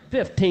winner,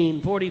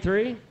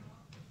 1543.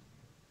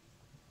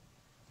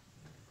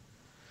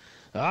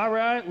 All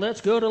right,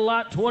 let's go to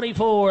lot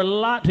 24.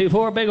 Lot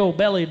 24, big old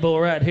bellied bull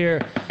right here.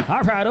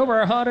 All right, over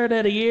 100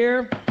 at a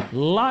year.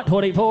 Lot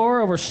 24,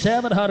 over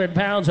 700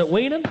 pounds at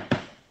weaning.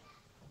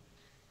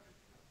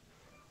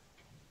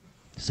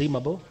 See my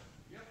bull?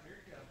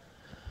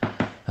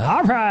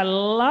 All right,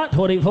 lot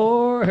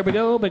 24. Here we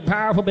go. Big,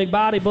 powerful, big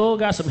body bull.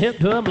 Got some hip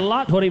to him.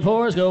 Lot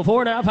 24 is go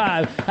 4 now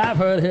 5. I've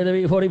heard here to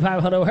be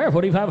 4,500 here.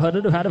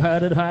 4,500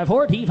 divided 5.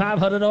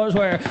 $4,500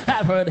 where?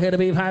 I've heard here to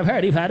be 5.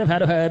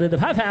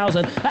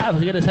 5,000. I've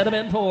going to set them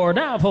in 4.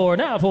 Now 4.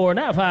 Now 4.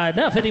 Now 5.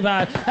 Now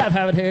 55. I've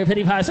had it here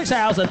 55.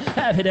 6,000.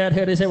 I've hit out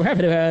here to say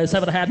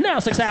 7.5. Now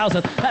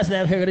 6,000. That's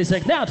now here to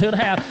 6. Now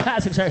 2.5.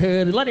 That's 6 right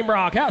here. Let him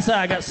rock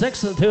outside. Got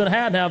 6 and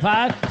 2.5. Now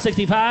 5.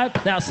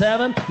 65. Now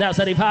 7. Now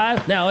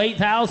 75. Now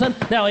 8,000.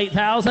 8,000, now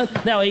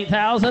 8,000, now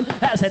 8,000.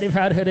 That's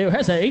 85,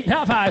 that's 8,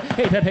 now 5,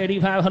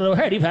 8,500,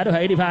 85,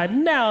 85,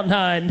 now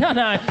 9, now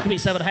 9. Give me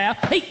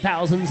 7.5,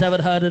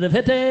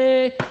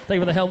 8,750. Thank you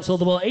for the help,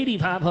 sold the ball,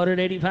 8,500,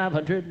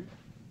 8,500.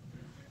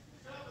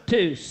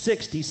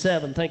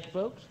 267, thank you,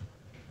 folks.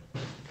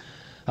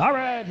 All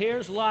right,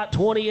 here's lot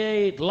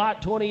 28.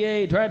 Lot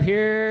 28 right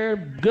here.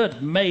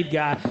 Good made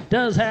guy.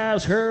 Does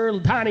have her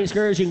tiny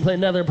skirts. You can play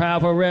another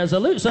powerful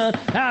resolution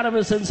out of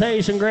a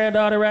sensation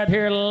granddaughter right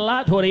here.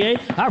 Lot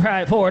 28. All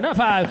right, 4, not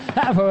 5.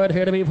 Half for it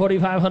here to be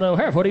 4,500.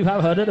 Where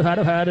 4,500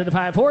 divided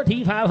by 5.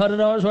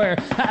 $4,500 where.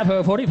 Half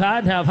for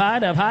 45. Now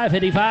 5. Now 5.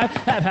 55.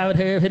 Half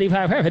here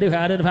 55. Where 55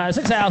 divided by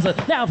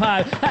 6,000. Now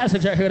 5. Half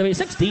 6 right here to be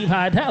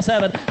 65. Now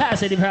 7.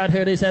 Half 85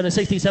 here to be 7.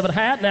 67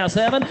 half. Now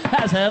 7.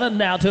 Half 7.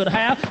 Now 2.5.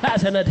 Half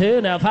 7.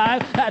 2, now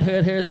 5,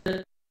 here's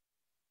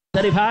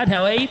 35,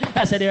 now 8,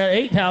 that's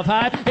 8, now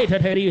 5, 8,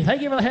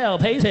 thank you for the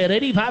help, Hayes hit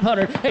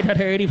 8,500,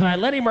 885,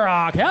 let him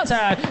rock,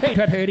 outside,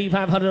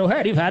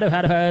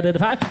 8,500,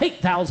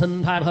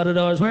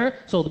 8,500 where,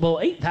 sold the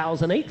bull,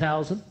 8,000,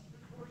 8,000,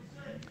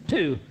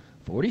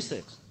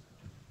 246.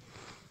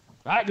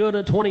 All right, go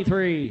to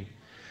 23.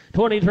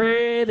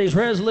 23, these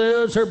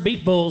Resolutes are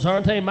beef bulls,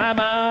 aren't they? My,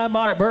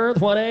 moderate birth,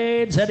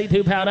 1.8,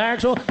 72-pound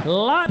axle.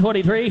 Lot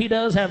 23, he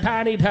does have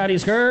tiny, tiny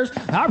skirts.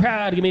 All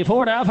right, give me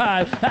 4, now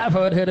 5. Half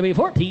foot here to be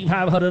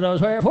 $4,500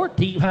 where,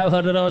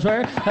 $4,500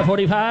 where.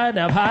 45,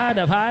 now 5,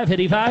 now 5,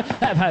 55,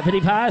 5,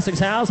 55,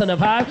 6,000, now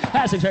 5.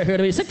 That's 6 right here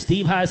to be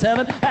 65,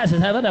 7. That's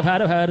 7, now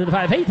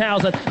 5,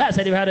 8,000. That's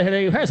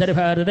 75,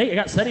 75, 8. I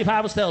got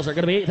 75 with Stelzer,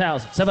 going to be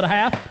 8,000.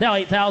 7.5, now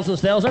 8,000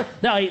 Stelzer,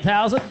 now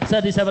 8,000.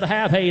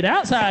 77.5, 8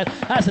 outside.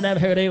 That's never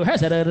heard of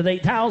it.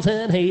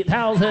 8,000,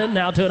 8,000,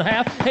 now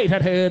 2.5,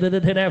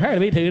 800, never heard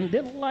of me, 2,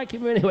 didn't like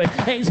him anyway.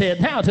 He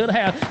said, now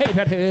 2.5,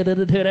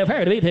 800, never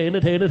heard of me,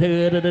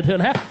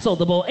 2.5, sold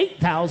the bull,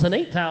 8,000,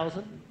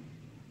 8,000.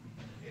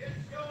 It's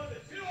going to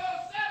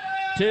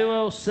 207.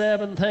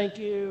 207, thank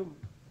you.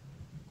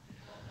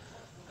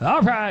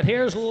 All right,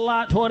 here's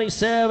lot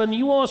 27.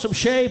 You want some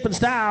shape and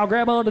style,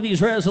 grab onto these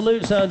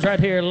Resolute sons right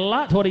here.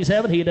 Lot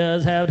 27, he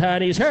does have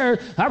tiny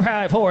skirts. All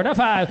right, 4, now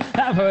 5.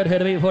 Half foot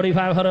to be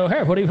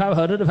 4,500,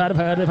 4,500,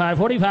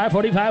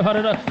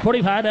 4,500,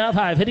 45, now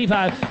 5,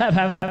 55,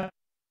 half.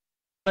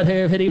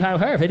 Here, 55,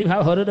 5,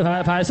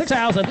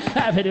 6,000.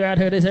 55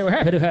 here, they say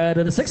we're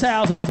 55,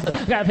 6,000.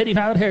 Got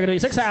 55 here, gonna be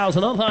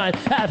 6,000 on 5.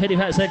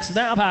 55, 6,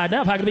 now 5,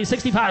 now 5, gonna be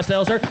 65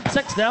 Stelzer.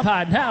 6, now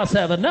 5, now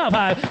 7, now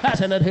 5.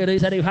 That's in it here,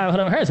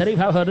 7,500,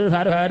 7,500,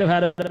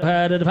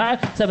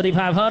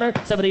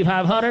 7,500,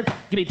 7,500.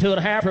 Give me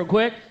 2.5 real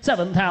quick.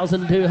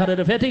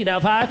 7,250, now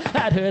 5.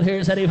 That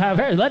here, 75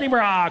 here, let him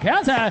rock.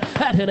 Outside,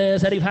 that here,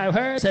 75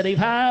 here,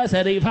 75,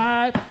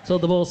 75. So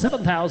the bull,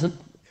 7,000.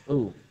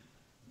 Ooh.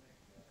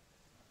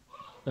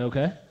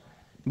 Okay.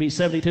 Be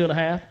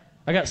 72.5.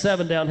 I got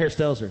 7 down here,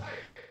 Stelzer.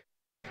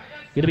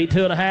 Gonna be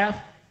 2.5.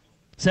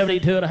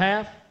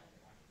 72.5.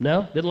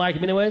 No, didn't like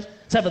him anyways.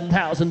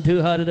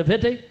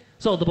 7,250.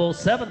 Sold the bull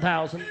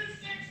 7,000.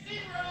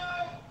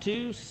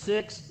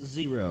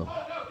 260. No.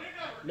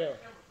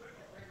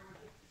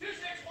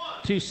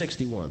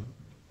 261.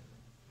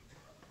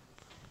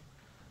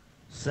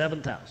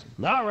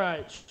 7,000. All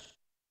right.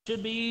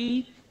 Should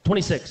be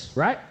 26,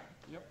 right?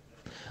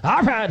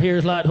 All right,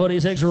 here's lot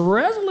 26,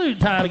 Resolute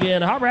time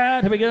again. All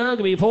right, here we go.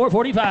 Gonna be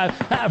 445.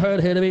 Half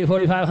foot here to be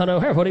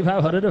 4,500.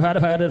 4,500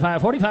 divided by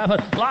 5.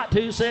 4,500. Lot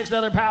 26,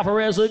 another powerful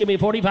Resolute. Gonna be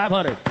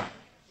 4,500.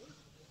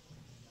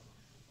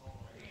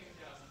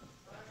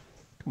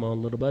 Come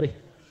on, little buddy.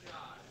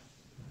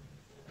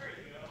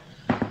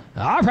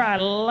 All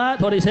right, lot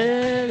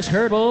 26,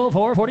 Herd Bull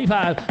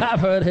 445.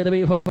 Half foot here to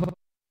be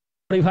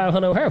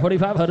 4,500,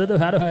 4,500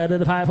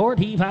 divided by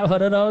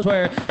 4,500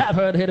 where. Half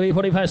foot here to be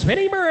 45,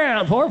 spinning him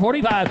around,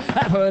 445.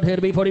 Half foot here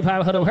to be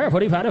 4,500,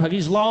 45.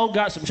 He's long,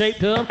 got some shape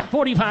to him,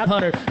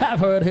 4,500. Half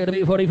foot here to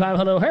be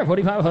 4,500,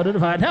 4,500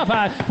 divided now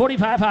 5,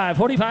 45, 5,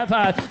 45,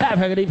 5. Half foot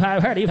here to be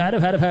 5,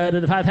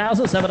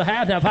 5,000,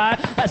 7.5, now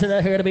 5. That's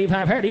in here to be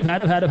 5, 5,000.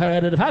 Half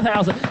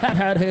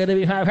foot here to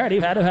be 5,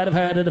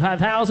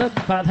 5,000,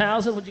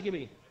 5,000. What'd you give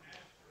me?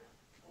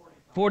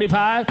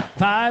 45,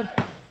 5.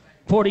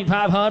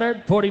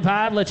 4,500,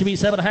 45, let you be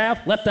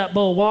 7.5. Let that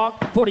bull walk.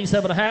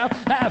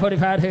 47.5.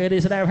 45 here it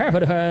is.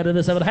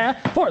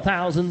 7.5.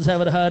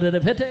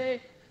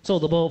 4,750.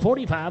 Sold the bull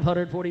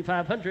 4,500,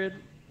 4,500.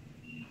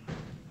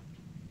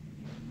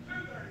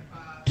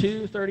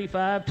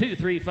 235,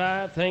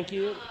 235. Thank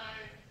you.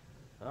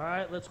 All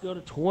right, let's go to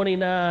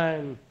 29.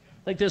 I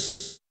think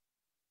this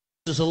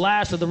is the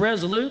last of the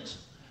Resolutes.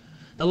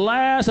 The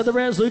last of the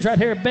Resolutes right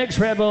here, big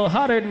Red Bull,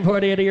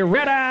 140 to your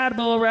red-eyed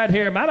bull right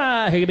here.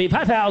 Mama, he can be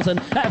 5,000.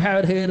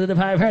 5 here to the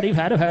 5,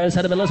 5,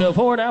 7, let's go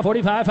 4 now,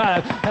 45,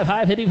 5,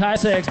 5, 55,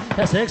 6,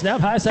 6, now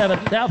 5, 7,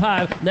 now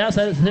 5, now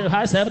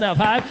 5, 7, now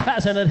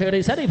 5, 7,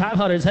 here,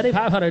 7,500,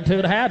 7,500,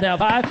 2.5, now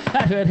 5,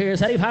 here,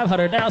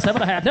 7,500, now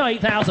 7.5, now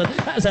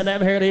 8,000,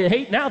 7, here,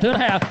 8, now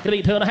 2.5, gonna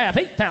be 2.5,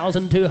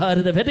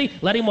 8,250,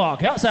 let him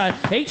walk outside,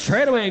 8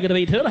 straight away, gonna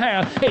be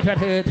 2.5, 8 right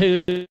here,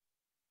 2.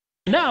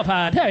 Now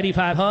 5,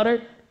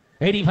 8,500.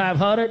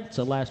 $8,500. It's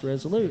the last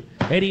resolute.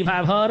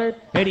 $8,500.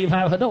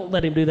 $8,500. Don't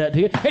let him do that to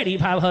you.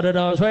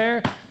 $8,500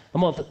 where?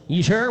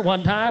 You sure?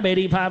 One time.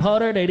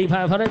 $8,500.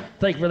 $8,500.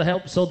 Thank you for the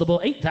help. Sold the bull.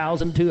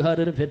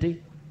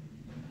 $8,250.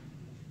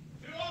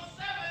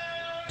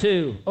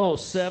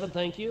 207.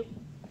 Thank you.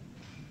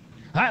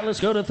 All right, let's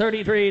go to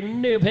 33.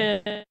 New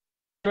pin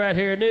right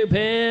here. New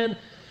pin.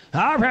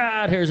 All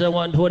right, here's a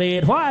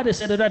 128. Why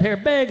descended right here?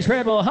 Big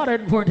spread bull,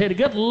 114.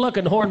 Good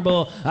looking horn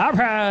bull. All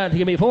right,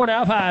 give me 4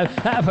 now, 5.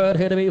 Half foot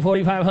here to be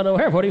 4,500.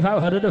 Here,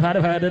 4,500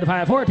 divided to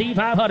 5.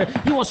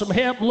 14,500. You want some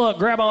hip? Look,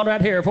 grab on right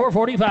here.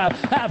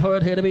 445. Half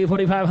foot here to be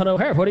 4,500.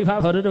 Here,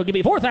 4,500. It'll give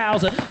me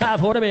 4,000.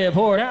 Half foot to be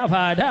 4. Now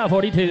 5. Now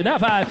 42. Now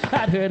 5.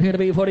 Half foot here to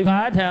be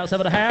 45. Now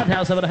 7.5.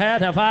 Now 7.5.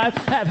 Now 5.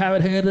 Half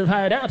foot here to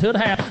 5. Now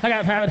 2.5. I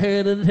got 5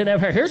 here to 10.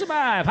 Here's a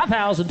 5.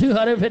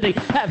 5,250.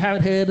 Half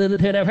foot here to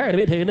 10. Here to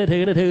be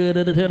 2.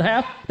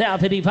 2.5. Now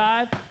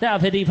 55. Now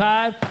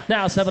 55.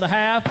 Now 7.5.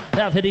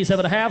 Now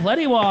 57.5. Let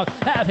him walk.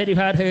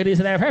 55.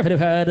 57.5.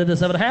 55 to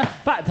 7.5.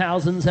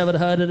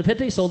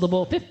 5,750. Sold the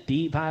bull.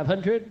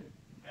 5,500.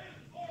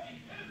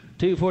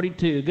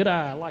 242. Good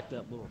eye. I like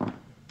that bull.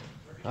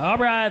 All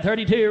right.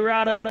 32.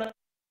 Right up.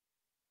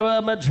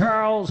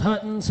 Charles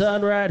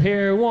Huttonson right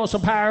here wants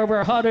some power over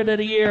 100 in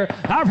a year.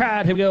 All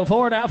right, here we go.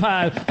 4 now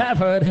 5. Half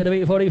foot here to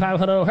be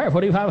 4,500. Here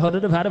 4,500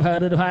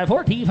 divided to 5.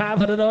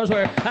 $14,500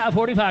 where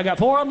 45 got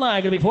 4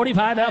 online. Gonna be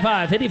 45 now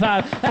 5.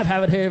 55. Half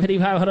have it here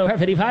 5,500. Here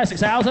 55.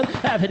 6,000.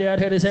 Half it out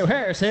here to say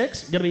here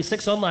 6. Gonna be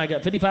 6 online.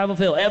 Got 55 on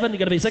Phil. Evan, you're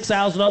gonna be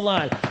 6,000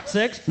 online.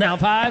 6 now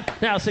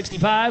 5. Now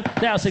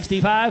 65. Now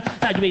 65.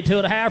 That could be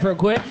 2.5 real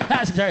quick.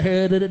 That's right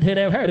here to 10.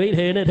 Here to be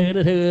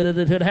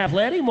 2.5.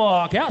 Let him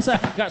walk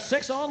outside. Got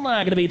 6 online.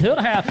 Going to be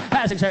 2.5.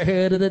 That's right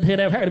here to the 10.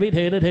 Here to be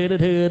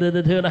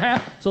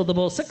 2.5. So the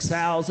bull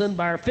 6,000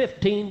 by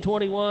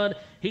 1521.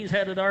 He's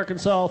headed to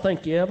Arkansas.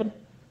 Thank you, Evan.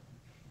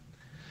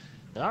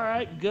 All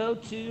right, go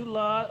to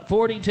lot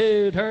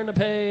 42. Turn the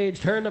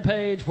page. Turn the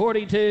page.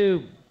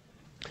 42.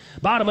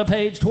 Bottom of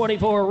page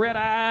 24,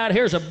 red-eyed.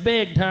 Here's a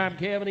big-time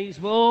Kevin East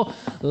bull.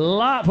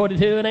 Lot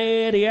 42 and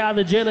 80 out of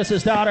the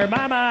Genesis daughter.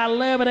 My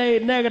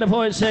 11.8,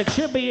 -0.6.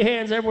 Should be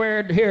hands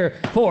everywhere here.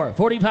 4,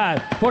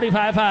 45,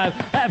 45, 5.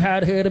 Half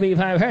out here to be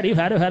 5,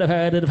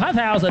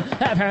 5,000.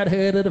 Half out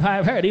here to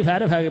 5,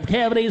 5.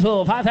 Kevin East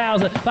bull,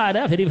 5,000. 5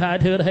 now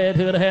 55, 2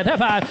 ahead. Half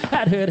 5.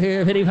 Out here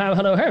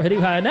 5,500. Here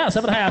 55. Now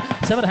 7.5.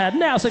 7.5.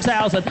 Now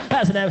 6,000.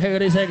 That's it out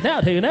here 6.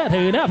 Now 2.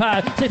 Now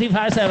 5.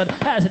 65, 7.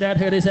 That's it out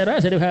here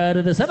 7.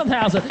 65 to 7,000.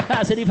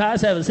 65,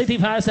 7.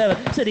 65,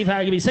 7.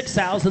 65, give me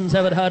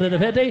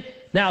 6,750.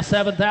 Now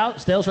 7,000.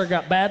 Stelzer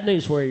got bad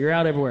news for you. You're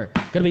out everywhere.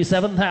 Gonna be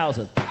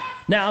 7,000.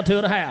 Now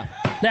 2.5.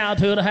 Now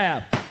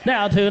 2.5.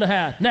 Now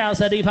 2.5. Now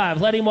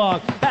 75. Let him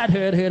walk. Out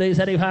here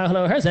 75.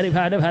 Here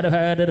 75 to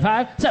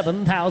 5.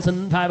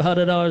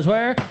 $7,500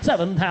 where?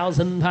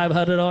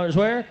 $7,500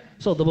 where?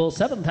 Sold the bull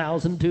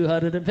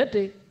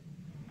 7,250.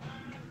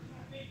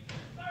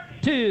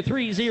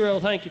 230.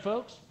 Thank you,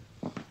 folks.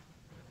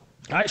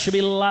 All right, should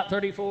be lot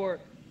 34.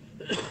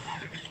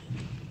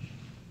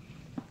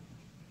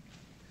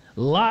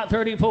 Lot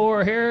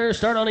 34 here.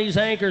 Start on these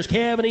anchors.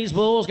 Kevin, these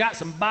bulls got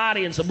some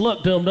body and some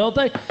look to them, don't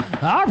they?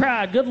 All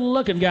right, good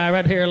looking guy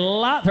right here.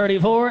 Lot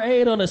 34,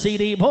 8 on the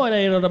CD,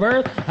 0.8 on the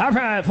berth. All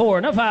right,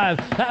 4, now 5.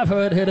 Half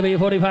foot here to be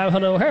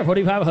 4,500. Here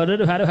 4,500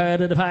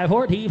 divided to 5.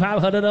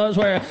 $4,500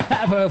 where?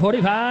 Half foot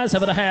 45,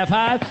 7.5,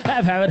 5.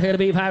 Half foot here to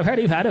be 5,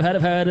 35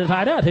 divided to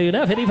 5. Now 2,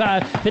 now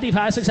 55,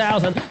 55,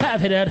 6,000.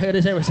 Half it out here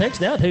to 6.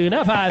 Now 2,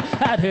 now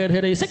 5. Out here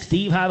to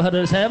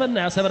 6,500, 7.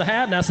 Now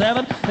 7.5, now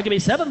 7. That could be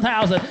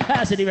 7,000.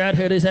 City right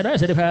here to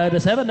 75 to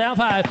 7. Now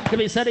 5. Gonna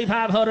be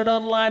 7,500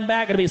 on the line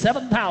back. Gonna be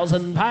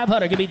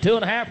 7,500. Gonna be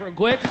 2.5 real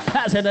quick.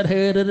 I send it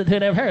here to the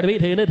 10. Here to be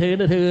 2.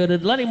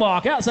 Let him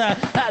walk outside.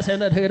 I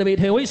send it here to be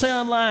 2. We say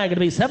online. Gonna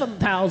be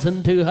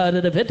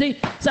 7,250.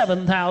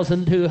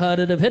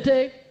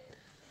 7,250.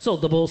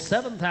 Sold the bull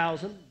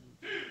 7,000.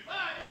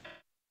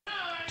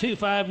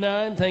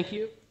 259. Thank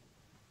you.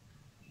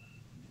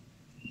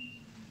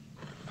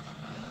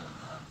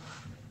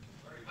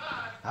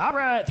 All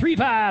right,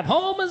 3-5.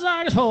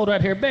 Homozygous hold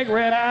right here. Big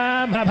red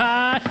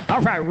eye.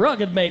 All right,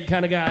 rugged mate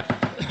kind of guy.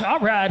 All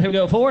right, here we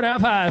go. 4, now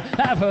 5.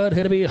 Half foot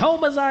here to be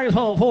homozygous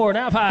hold. 4,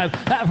 now 5.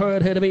 Half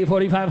foot here to be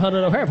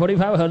 4,500. Here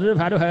 4,500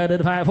 divided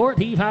to 5.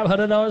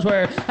 $4,500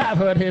 where? Half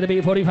foot here to be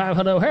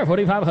 4,500. Here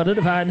 4,500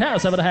 divided. Now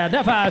 7.5.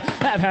 Now 5.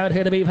 Half foot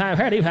here to be 5.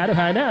 Here divided to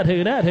 5. Now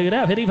 2. Now 2.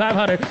 Now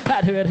 5,500.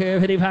 Out here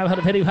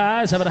 5,500.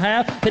 55.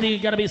 7.5. 50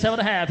 got to be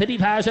 7.5.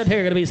 55 right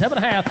here. Going to be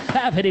 7.5.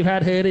 Half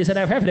 55 here. He said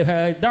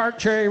 55. Dark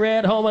cherry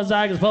red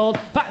homozygous fold.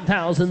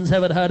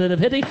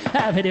 5,750.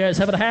 Half 50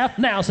 7.5.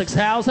 Now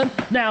 6,000.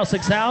 Now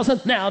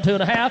 6,000. Now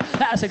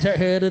 2.5. 6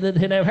 here to the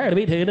 10. Here to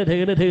be 2.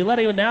 Let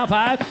him now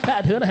 5.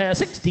 2.5.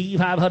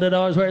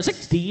 $6,500 where?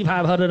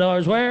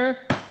 $6,500 where?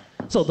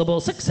 Sold the bull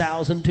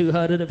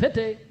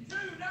 6,250.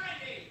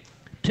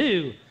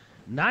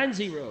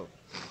 290. All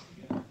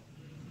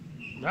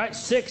right,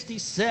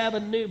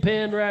 67 new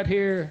pin right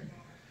here.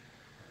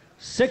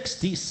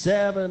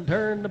 67.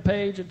 Turn the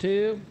page or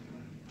 2.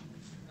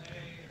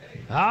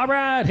 All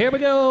right, here we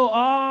go.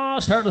 Oh,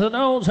 start with the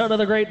nose, son of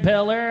the great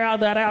Bel Air.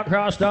 Out that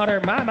outcross daughter.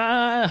 My,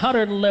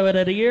 111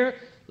 at a year.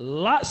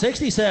 Lot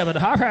 67.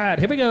 All right,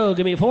 here we go.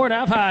 Give me 4,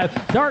 now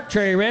 5. Dark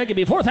cherry red. Give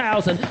me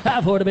 4,000.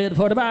 4 to bid,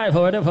 4 to buy,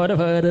 4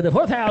 to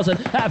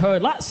 4,000. I've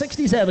heard lot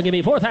 67. Give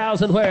me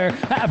 4,000. Where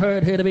I've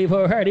heard here to be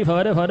 430,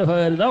 4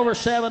 over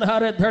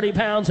 730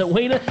 pounds at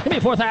Weena. Give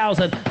me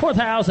 4,000.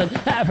 4,000.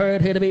 I've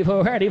heard here to be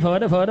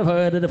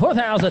 430,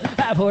 4,000.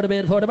 I've 4 to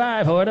bid, 4 to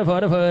buy, 4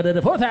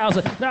 to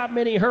 4,000. Not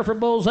many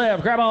Hereford bulls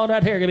left. Grab on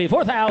right here. Give me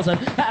 4,000.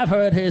 I've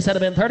heard his said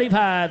have been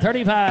 35,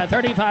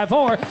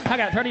 4. I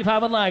got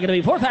 35 online. Gonna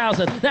be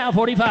 4,000. Now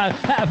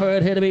 45. I've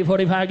heard here to be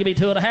 45. Give me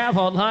 2.5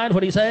 online. What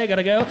do you say?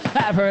 Gotta go.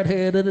 I've heard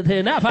here to the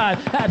 10. Now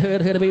 5. I've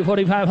heard here to be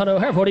 4,500.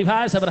 Here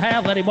 45.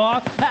 7.5. Let him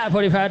walk. I've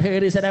 45 here.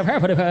 He said I've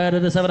heard 45 to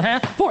the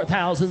 7.5.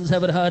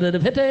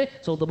 4,750.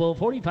 Sold the bull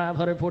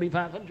 4,500.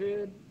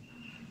 4,500.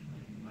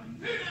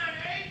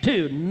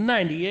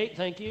 298.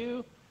 Thank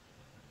you.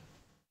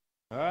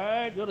 All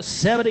right, go to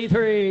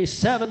 73,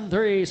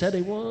 73,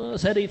 71,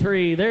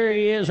 73. There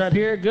he is right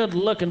here. Good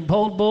looking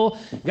polled bull.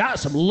 Got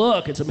some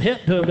look and some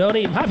hit to him, don't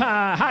he?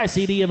 High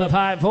CD of a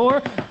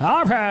 5.4.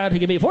 All right, he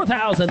give me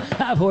 4,000.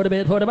 4 to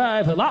bid, 4 to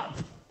buy for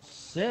lot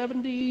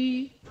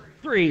 73.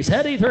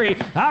 73.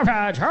 All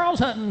right, Charles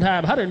Hutton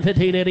time,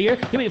 115 in a year.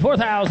 Give me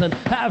 4,000.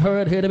 I've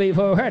heard here to be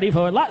 430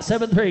 for lot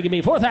 73. Give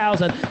me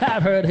 4,000.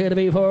 I've heard here to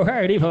be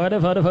 430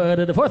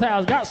 for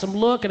 4,000. Got some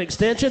look and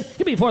extension.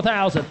 Give me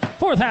 4,000.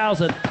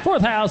 4,000.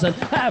 4,000.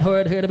 I've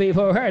heard here to be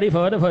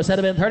 430 for said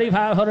have been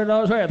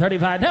 $3,500 worth.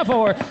 35. Now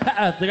 4.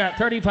 They got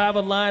 35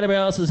 online.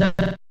 Everybody else is not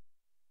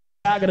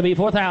going to be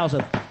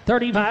 4,000.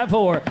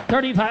 35.4.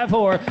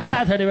 35.4.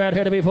 I tell you right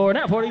here to be 4.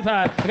 Now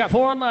 45. I got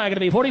 4 online. Going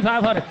to be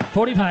 4,500.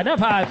 45. Now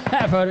 5.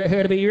 I've heard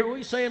here to be.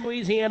 We say in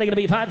Louisiana. Going to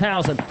be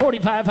 5,000.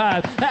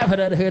 45.5. I've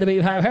heard here to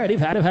be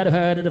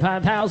 530.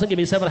 5,000. Give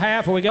me 7.5.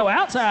 Before we go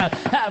outside.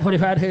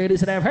 45 here. He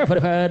said I've heard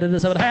 45 to the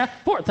 7.5.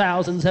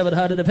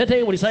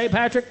 4,750. What do you say,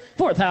 Patrick?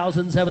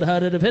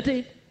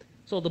 4,750.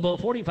 Sold the bull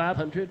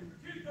 4,500.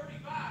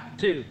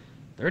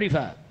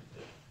 235.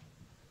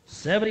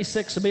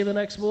 76 will be the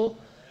next bull.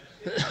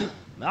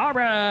 All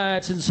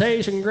right,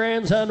 sensation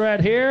grandson right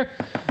here.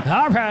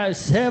 All right,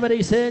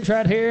 76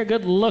 right here.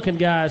 Good looking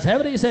guy.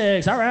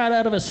 76. All right,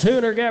 out of a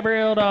Sooner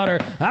Gabrielle daughter.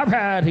 All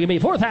right, give me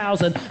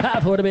 4,000.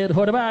 I've heard to bid,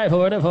 4 to buy,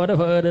 4 to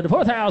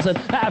 4,000.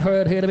 I've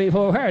heard here to be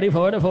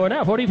 430, 4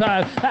 now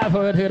 45. I've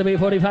heard here to be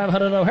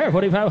 4,500 here,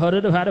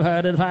 4,500 to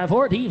 5,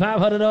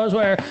 4,500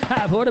 where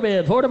I've heard to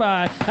bid, 4 to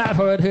buy. I've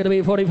heard here to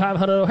be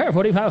 4,500 here,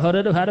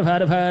 4,500 to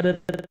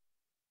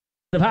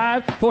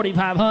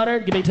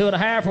 4,500. Give me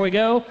 2.5 before we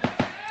go.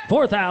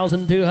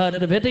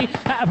 4,250.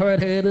 I've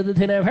heard here to the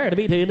 10. I've heard to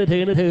be 2 to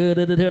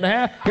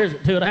 2.5. Here's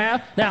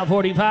 2.5. Now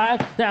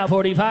 45. Now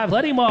 45.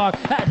 Let him walk.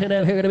 At 10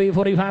 I've here to be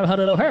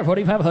 4,500. Here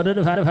 4,500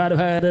 to 5.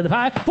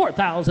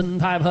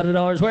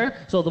 $4,500 where?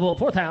 So the bull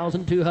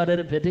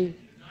 4,250.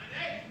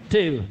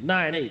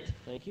 298.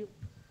 Thank you.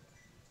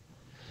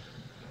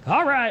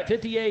 All right,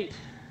 58.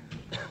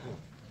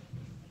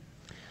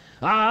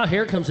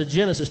 Here comes the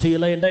Genesis to you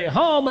laying day.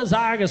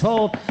 Homozygous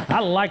hold.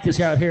 I like this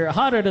out here.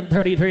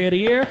 133 in a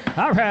year.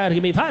 All right,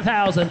 give me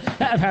 5,000.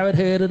 I've had it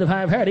here to the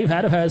 530.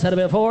 I've had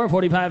it 4,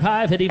 45,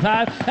 5,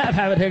 55. I've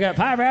had it here. Got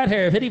 5 right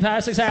here.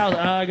 55, 6,000.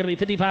 Going to be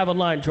 55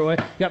 online, Troy.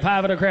 Got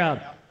 5 in the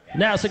crowd.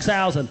 Now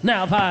 6,000.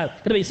 Now 5.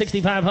 Going to be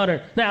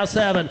 6,500. Now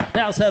 7.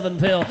 Now 7,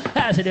 Phil.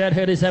 I said you had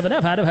 37.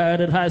 I've had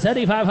it 5.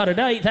 7,500.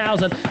 Now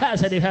 8,000. I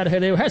said you had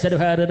it. I said you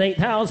had it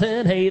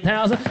 8,000.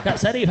 8,000. Got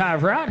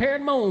 75 right here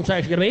in Moon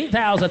section. Going to be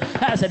 8,000.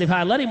 I said if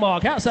I let him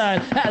walk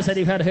outside. I said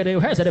you had it. I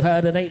said you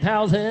had it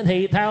 8,000.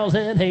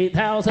 8,000.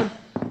 8,000.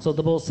 So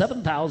the bull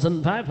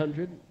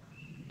 7,500.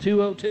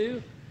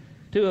 202.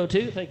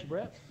 202. Thank you,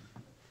 Brett.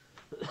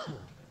 All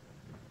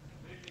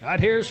right,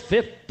 here's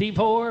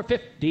 54.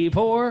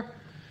 54.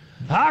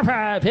 All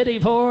right,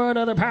 54,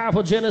 another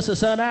powerful Genesis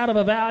son out of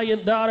a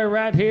valiant daughter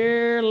right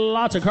here.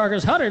 Lots of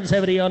carcass,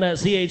 170 on that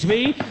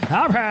CHV.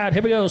 All right,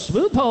 here we go.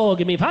 Smooth pole,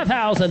 give me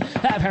 5,000.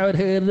 I've heard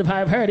here to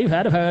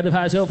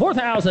 530, so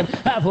 4,000.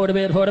 I've 4 to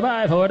bid, 4 to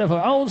buy, 4 to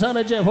 4. Own son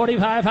of Jim,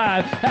 45,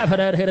 5. I've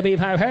heard here to be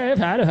 5, 5,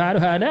 now 2 and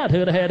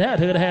a half, now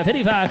 2 and a half,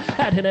 55.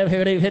 I didn't have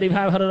here to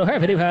 5,500,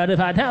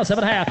 55, now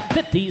 7.5,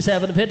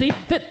 57.50,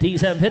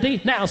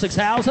 57.50, now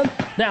 6,000,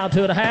 now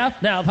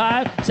 2.5, now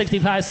 5,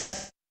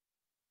 65.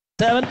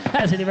 7.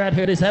 That's it right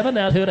here to 7.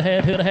 Now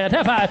 2.5, 2.5.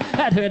 Now 5.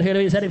 That's it here to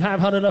be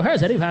 7,500. No, here's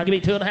 75. Give me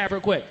 2.5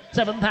 real quick.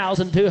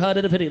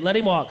 7,250. Let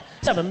him walk.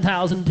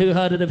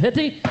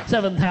 7,250.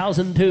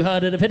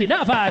 7,250.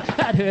 Now 5.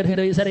 That's it here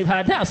to be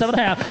 75. Now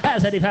 7.5.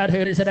 That's 75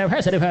 here to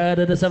 75. 75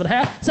 to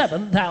 7.5.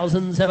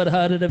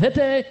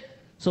 7,750.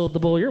 Sold the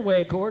bull your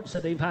way, court.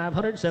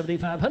 7,500.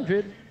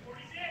 7,500.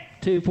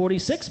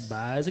 246.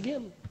 Buys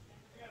again.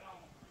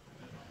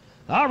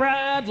 All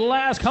right,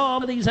 last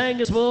call to these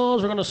Angus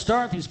bulls. We're going to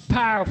start these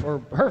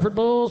powerful Hereford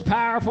bulls.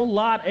 Powerful,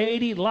 lot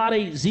 80, lot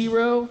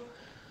 80.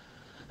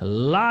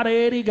 Lot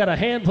 80, got a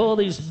handful of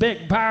these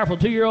big, powerful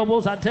 2-year-old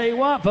bulls. I tell you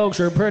what, folks,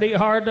 are pretty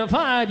hard to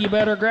find. You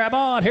better grab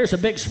on. Here's a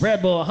big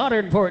spread bull,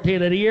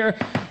 114 in a year.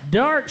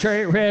 Dark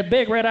cherry red,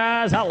 big red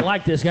eyes. I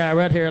like this guy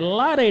right here.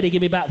 Lot 80,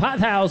 give me about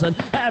 5,000.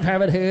 Half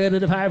it here to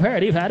the 5,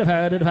 55 to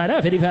 5,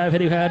 55,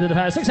 55 to the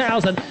 5,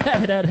 6,000.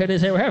 Half it out here to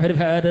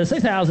 55 to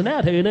 6,000.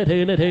 Now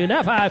 2,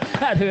 now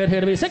 5. Out here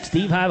to be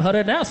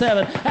 6,500. Now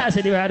 7. I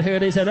said you right here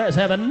to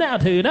 7. Now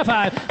 2, now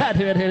 5. Out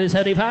here to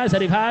 75,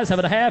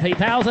 7.5,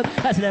 8,000.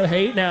 That's now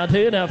 8, now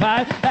 2, now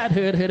 5. Out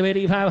here to be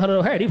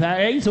 8,500, 85,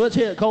 8. So it's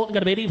here. Colton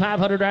going to be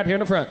 8,500 right here in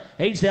the front.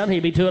 8's down here,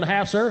 be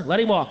 2.5, sir. Let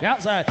him walk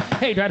outside.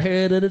 8 right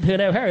here to the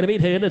 2.5. Here to be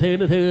 2 to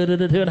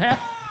 2.5.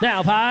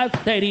 Now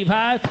 5,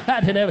 85. I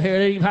didn't have here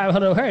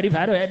 8,500,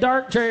 85.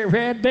 Dark cherry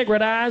red, big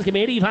red eyes. Give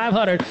me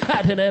 8,500.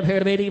 I didn't have here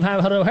to be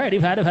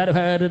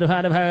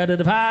 8,500,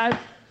 85.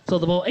 So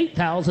the bull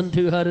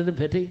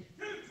 8,250.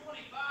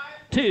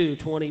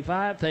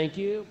 225. Thank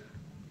you.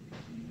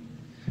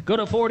 Go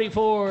to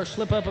 44.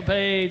 Slip up a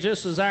page.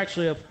 This is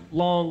actually a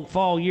long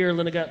fall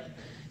yearling.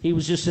 He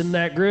was just in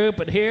that group,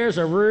 but here's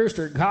a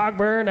rooster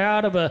Cogburn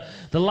out of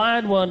the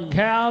line one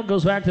cow.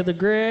 Goes back to the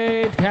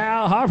great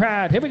cow. All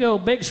right, here we go.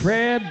 Big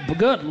spread,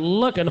 good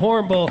looking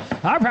horn bull.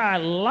 All right,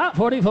 lot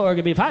 44,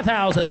 give me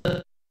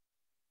 5,000.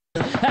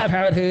 Half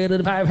hard here to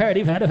the 5,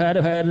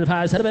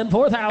 5, 7,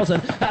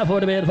 4,000. 4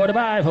 to bid,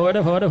 45, 4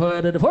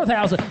 to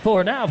 4,000.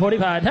 4 now,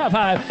 45, now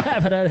 5.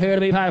 Half it out here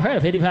to be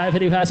 5,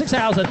 55,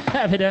 6,000.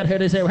 Half it out here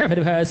to say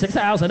 55,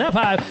 6,000. Now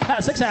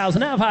 5, 6,000,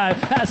 now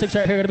 5. 6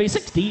 right here to be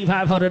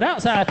 6,500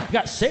 outside.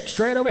 Got 6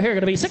 straight over here,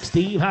 going to be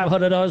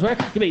 $6,500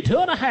 worth. Give me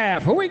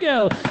 2.5. Here we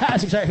go.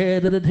 6 right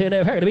here to the 2,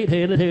 here to be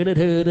 2 to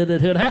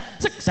 2.5.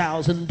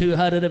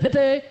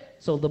 6,250.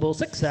 Sold the bull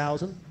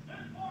 6,000.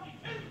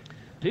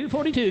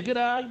 242. Good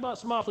eye. You bought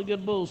some awfully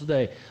good bulls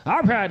today.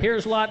 All right,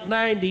 here's lot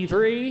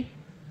 93.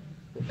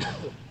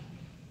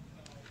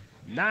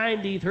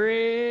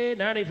 93.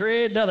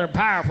 Another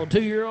powerful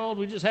 2-year-old.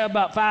 We just have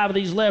about 5 of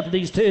these left of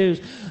these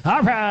 2s.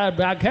 All right,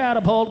 I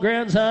catapult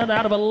grandson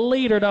out of a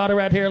leader daughter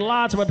right here.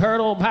 Lots of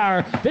maternal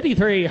power.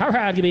 53. All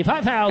right, give me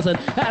 5,000.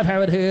 Half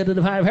have it here to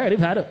the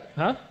 5.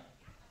 Huh?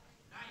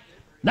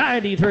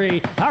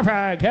 93. All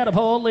right,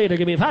 catapult leader.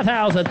 Give me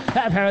 5,000.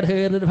 Half hard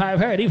head to the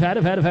 5,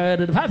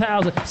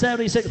 5,000.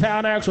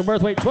 76-pound actual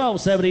birth weight,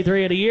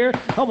 1273 in a year.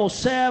 Almost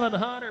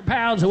 700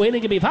 pounds of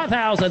winning. Give me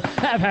 5,000.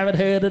 Half hard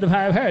head to the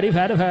 5,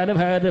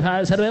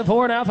 5,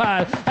 4 now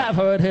 5. Half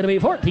hard head to be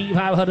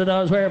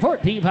 $4,500 where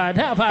 14,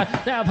 now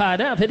 5,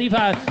 now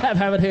 55. Half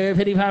hard head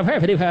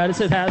 55,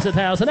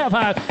 6,000 now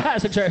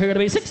 5. 6 right here to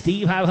be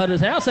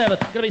 6,500 now 7.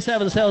 Gonna be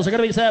 7 cells. Are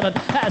gonna be 7.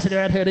 Sitting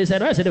right here to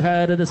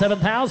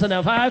 7,000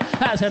 now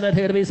 5. I said that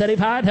here to be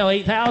 75, now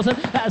 8,000.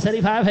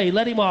 75, hey,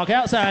 let him walk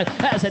outside.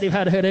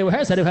 75 here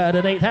to 75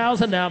 and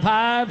 8,000. Now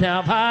 5.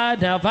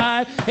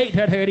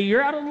 830,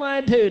 you're out on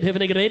line 2.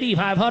 Tiffany get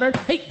 8,500.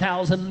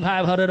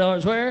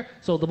 $8,500 where?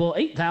 Sold the bull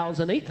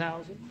 8,000.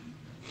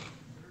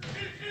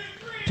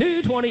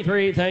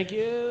 223, thank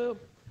you.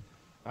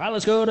 All right,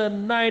 let's go to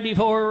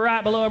 94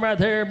 right below him right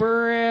there.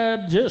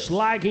 Bred just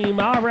like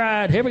him. All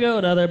right, here we go.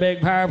 Another big,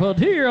 powerful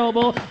 2-year-old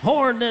bull.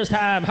 Horn this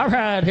time. All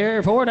right,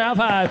 here, 4 now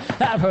 5.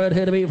 Half heard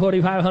here to be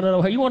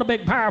 4,500. You want a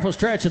big, powerful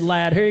stretching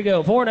lad. Here you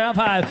go. 4 now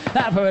 5.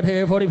 Half heard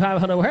here,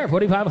 4,500. Where?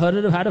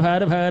 4,500 to 5,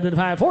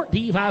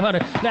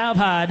 4,500. Now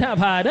 5, now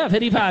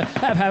 55.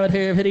 Half have it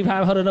here,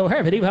 5,500 over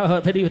here.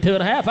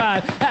 52.5,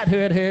 5. Half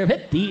heard here,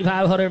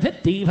 5,500.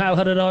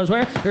 $5,500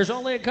 where? There's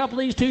only a couple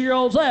of these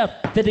 2-year-olds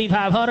left.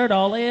 5,500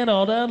 all in,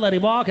 all done. Let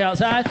him walk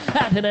outside.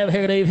 I didn't have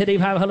here to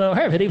 5,500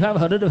 here.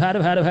 5,500 to 5.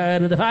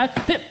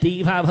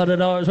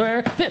 $5,500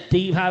 where?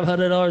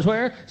 $5,500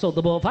 where? Sold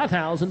the bull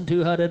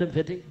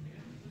 5,250.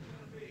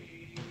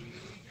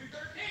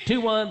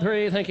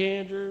 213. Thank you,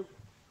 Andrew.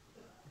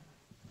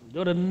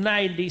 Go to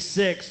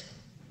 96.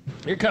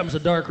 Here comes a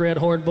dark red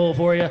horn bull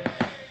for you.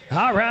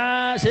 All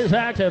right, sits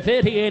back to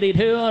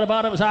 5082 on the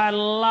bottom side.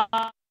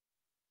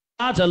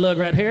 Lots of look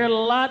right here.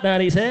 Lot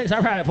 96.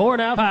 All right, 4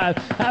 now 5.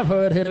 I've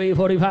heard here to be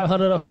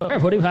 4,500.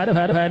 45 to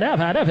 5 now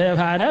 5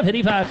 now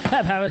 55.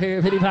 I've had it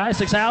here 55.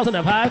 6,000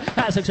 now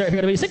 5. 6 right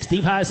here to be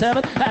 65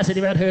 7. I said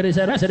right here to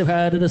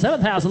 75 to the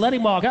 7,000. Let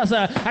him walk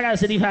outside. I got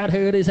 65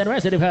 here to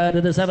 75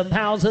 to the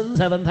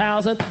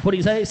 7,000. What do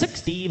you say?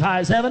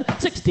 65 7.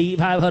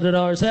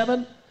 $6,500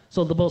 7.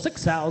 Sold the bull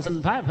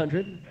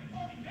 6,500.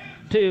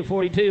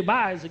 242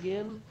 buys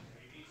again.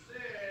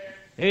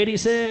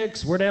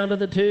 86. We're down to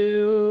the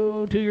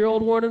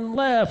 2-year-old warning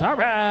left. All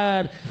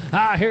right.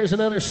 Here's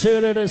another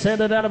suitor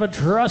descended out of a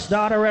trust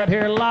daughter right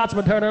here. Lots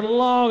of maternal,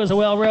 long as a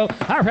well row.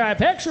 All right.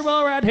 Picture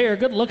ball right here.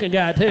 Good looking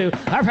guy, too.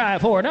 All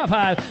right. 4 now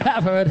 5.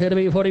 I've heard here to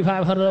be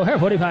 4,500 over here.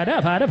 45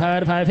 now 5.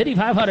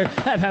 5,500.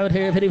 I've had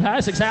here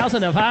 55.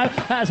 6,000 now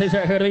 5. 6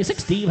 right here to be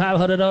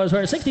 $6,500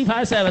 worth.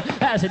 65 7.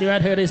 I said you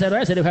right here. He said,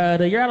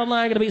 you're out on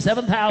line going to be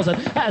 7,000.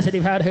 I said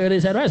you right here.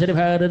 He said,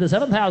 to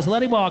 7,000.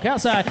 Let him walk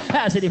outside.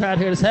 I said you right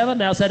here to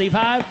 7. Now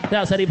 75,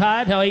 now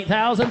 75, now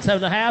 8,000,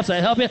 7.5, so I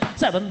help you,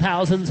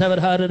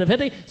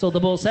 7,750. So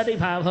the bull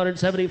 7,500,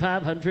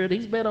 7,500.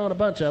 He's been on a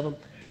bunch of them.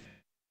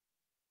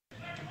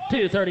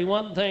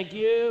 231, thank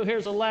you.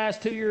 Here's the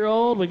last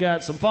 2-year-old. We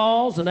got some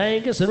Falls and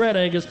Angus and Red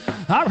Angus.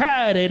 All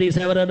right,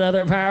 87,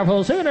 another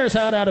powerful Sooner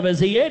son out of his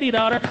Z80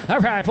 daughter. All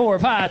right, 4 or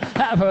 5.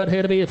 Half foot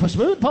here to be for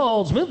Smooth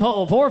Pole,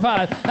 4 or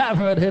 5. Half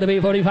foot here to be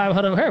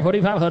 4,500, here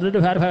 4,500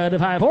 divided by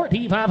 5,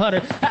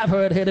 4,500. Half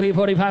foot here to be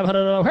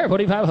 4,500, here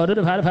 4,500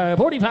 divided by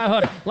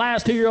 4,500.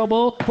 Last 2-year-old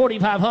bull,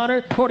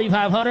 4,500,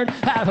 4,500.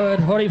 Half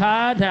foot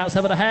 45, now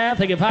 7.5,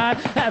 take it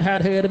 5. Half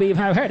foot here to be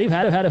 5, here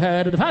divided by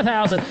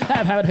 5,000.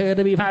 Half foot here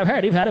to be 5,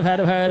 here divided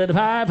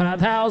by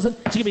 5,000.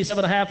 It's gonna be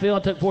 7.5, Phil.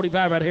 I took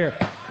 45 right here.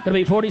 Gonna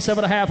be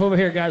 47.5 over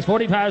here, guys.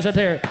 45's right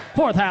there.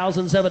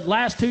 4,007.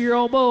 Last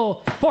 2-year-old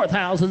bull.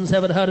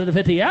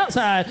 4,750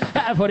 outside.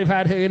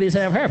 45 to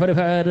 87.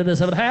 45 to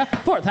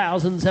 7.5.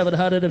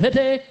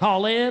 4,750.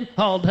 All in.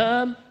 All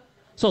done.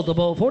 Sold the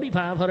bull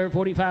 4,500.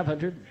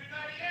 4,500.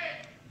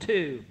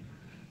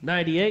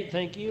 298.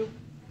 Thank you.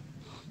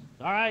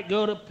 All right,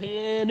 go to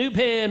pin. New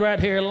pin right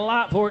here.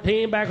 Lot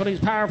 14. Back on these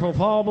powerful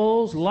fall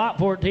bulls. Lot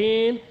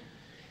 14.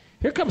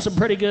 Here comes some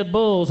pretty good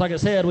bulls. Like I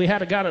said, we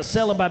had a guy to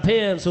sell them by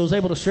pins, so was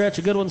able to stretch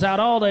the good ones out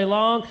all day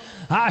long.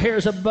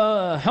 Here's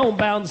a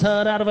homebound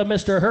son out of a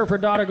Mr.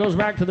 Hereford daughter. Goes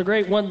back to the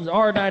great one,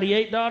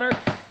 R98 daughter.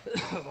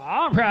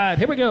 All right,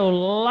 here we go.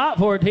 Lot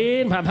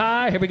 14, 5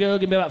 high. Here we go.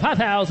 Give me about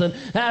 5,000.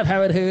 Half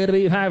it here to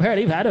be 5,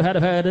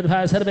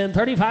 5, set them in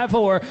 35,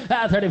 4.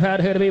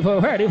 35 here to be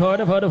 4,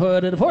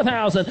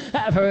 4,000.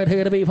 Half it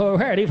here to be 4,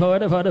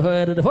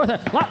 4,000.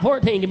 Lot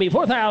 14, give me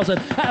 4,000.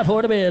 Half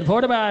 4 to bid,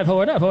 4 to buy,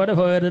 4 to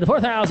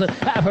 4,000.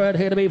 Half it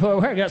here to be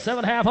 4, got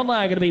 7.5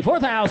 online, going to be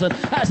 4,000.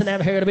 That's an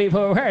half here to be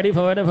 4, 4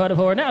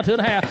 now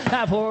 2.5.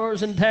 Half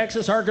 4s in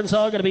Texas,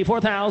 Arkansas, going to be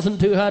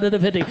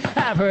 4,250.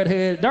 Half it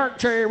here, dark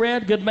cherry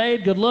red, good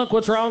made, good look.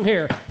 What's wrong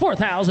here?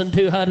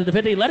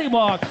 4,250. Let him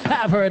walk.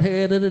 Half her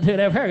head to the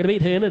 2.5. Going to be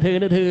 2 to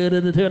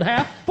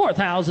 2.5.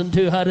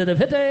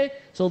 4,250.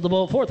 Sold the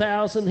bull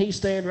 4,000. He's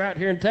staying right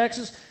here in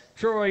Texas.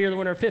 Troy, you're the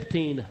winner.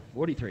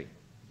 1543.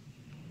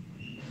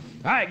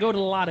 All right, go to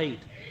lot 8.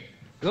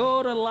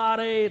 Go to lot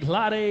 8,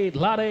 lot 8,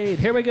 lot 8.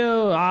 Here we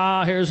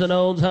go. Here's an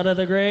old son of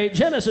the great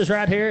Genesis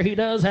right here. He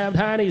does have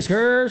tiny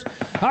skirts.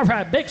 All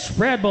right, big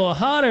spread bull,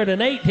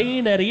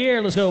 118 at a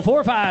year. Let's go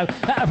 4-5.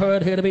 Half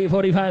foot here to be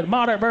 45.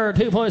 Moderate bird,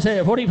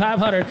 2.7,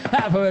 4,500.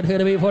 Half foot here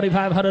to be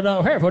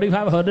 $4,500. Here,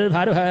 4,500,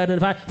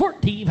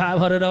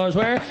 $4,500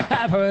 where?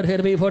 Half foot here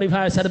to be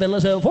 45. Set a bid.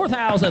 Let's go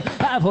 4,000.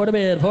 Half foot to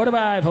bid, 4 to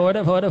buy, 4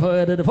 to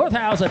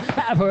 4,000.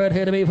 Half foot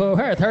here to be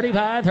 4,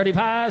 35,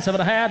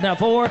 7.5. Now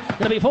 4,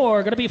 gonna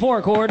be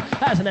 4.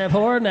 That's an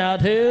F4, now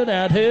 2,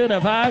 now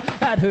 5.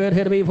 Now 2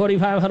 here to be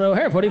 4,500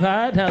 here,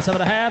 45, now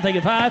 7.5, take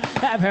it 5.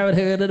 Half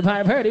here to the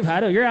 5,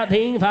 35, you're out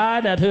team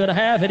 5, now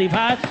 2.5,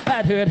 55.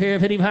 Now 2 here,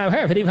 55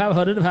 here,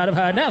 5,500 divided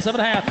by 5, now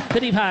 7.5,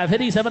 55,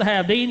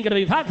 57.5. Dean gonna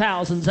be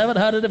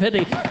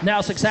 5,750. Now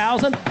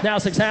 6,000, now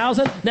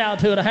 6,000, now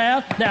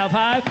 2.5, now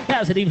 5.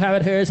 Now City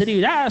 5 here,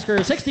 City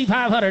Oscar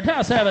 6,500,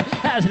 now 7.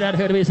 That's not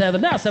here to be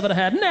 7, now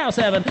 7.5, now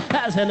 7.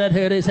 That's not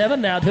here to be 7,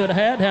 now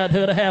 2.5, now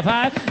 2.5,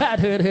 5. Now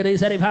 2 here to be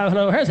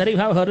 7,500. Here's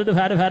 7,500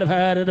 divided by 5,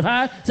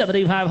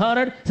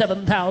 7,500,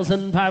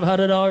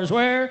 $7,500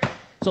 where?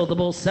 Sold the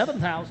bull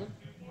 7,000.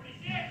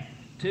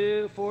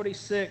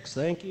 246.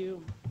 Thank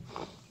you.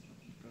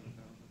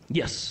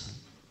 Yes.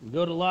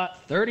 Go to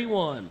lot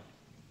 31.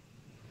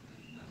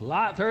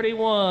 Lot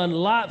 31,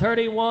 lot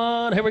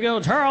 31. Here we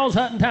go. Charles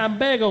Hutton time.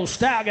 Big old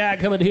stout guy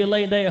coming to you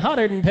late day.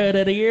 110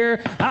 at a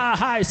year.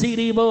 High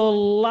CD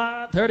bull.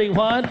 Lot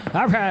 31.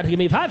 All right. Give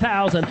me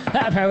 5,000.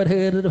 Half hour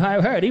hit to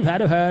 5. Hurry.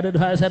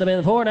 5 set him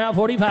in 4 now.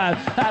 45.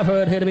 Half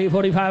hour hit to be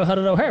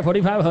 4,500 over.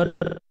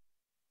 4,500.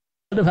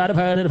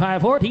 Divided by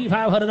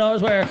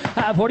 4,500 where?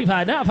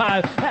 45 now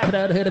 5. Half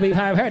it here to be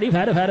 5.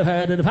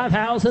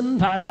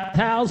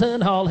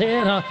 5,000 all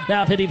in.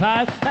 Now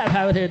 55.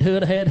 Half it here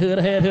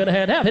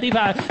 2.5. Now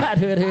 55. Now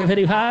 2 here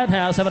 55.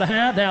 Now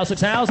 7.5. Now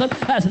 6,000.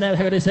 That's now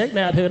 36.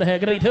 Now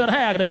 2.5. Gonna be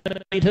 2.5.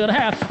 Gonna be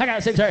 2.5. I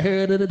got 6 right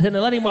here to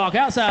let him walk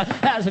outside.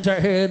 That's 6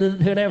 right here to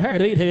 2.5. Gonna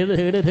be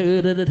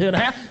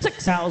 2.5.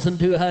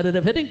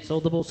 6,250.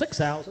 Sold the bull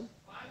 6,000.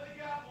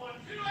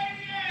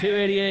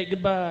 288.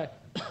 Goodbye.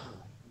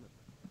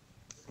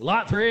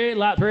 Lot 3,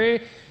 lot 3.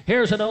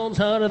 Here's an own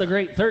son of the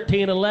great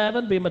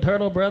 1311, be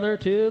maternal brother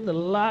to the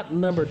lot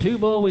number 2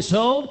 bull we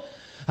sold.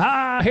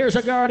 Here's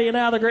a guardian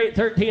now, the great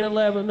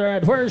 1311.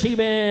 Right, where's he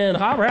been?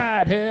 All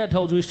right, yeah,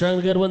 told you we strung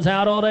the good ones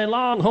out all day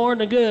long.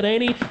 Horned and good,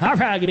 ain't he? All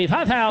right, give me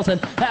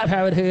 5,000. Half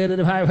how it hit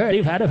to 5,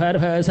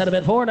 35, set him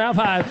at 4, now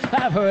 5.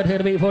 Half how it hit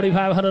to be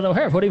 4,500 over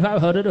here,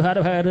 4,500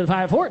 divided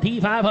by 5,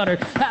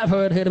 4,500. Half how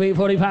it hit to be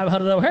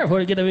 4,500 over here,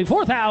 40 get to be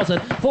 4,000.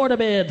 4 to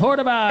bid, 4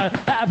 to buy.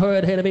 Half how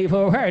it hit to be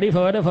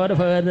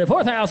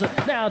 4,000.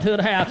 Now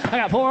 2.5. I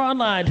got 4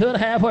 online,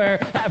 2.5 where?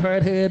 Half how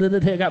it hit to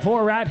the got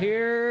 4 right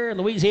here in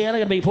Louisiana,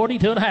 gonna be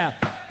 42.5.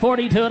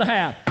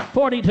 42.5.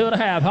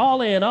 42.5.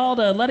 All in, all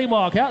done. Let him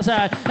walk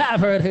outside.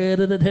 Half it here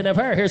to the 10 of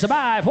her. Here's a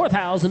buy.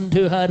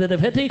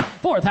 4,250.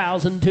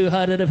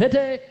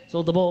 4,250.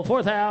 Sold the bull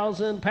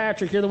 4,000.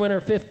 Patrick, you're the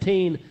winner.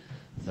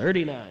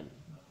 1539.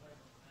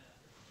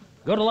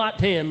 Go to lot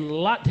 10.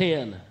 Lot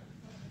 10.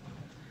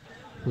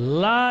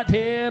 Lot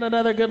 10,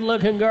 another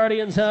good-looking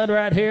Guardian Son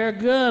right here.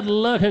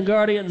 Good-looking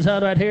Guardian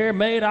Son right here.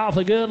 Made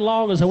awfully good,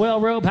 long as a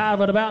well-roped, high of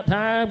about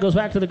time. Goes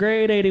back to the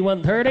grade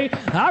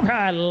 8130. All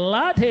right,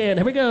 lot 10.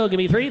 Here we go. Give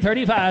me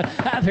 335.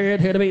 I third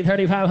here to be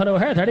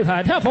 3,500.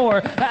 35. Now 4.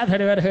 I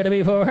third here to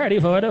be 4.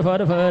 34 to 4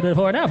 to 4 to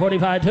 4. Now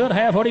 45.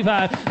 2.5.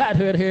 45. I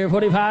third here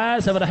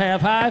 45.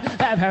 7.5. 5.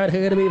 I third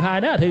here to be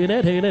 5. Now 2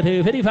 to 2 to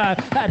 2.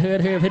 55. I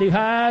third here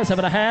 55.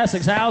 7.5.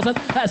 6,000.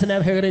 That's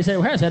enough here to say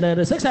where's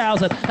another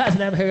 6,000. That's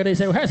enough here to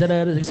say where's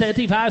another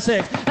 75,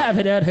 6. Half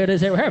it out here to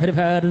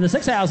 55 to the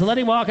 6,000. Let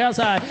him walk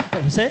outside.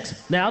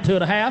 6. Now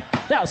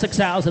 2.5. Now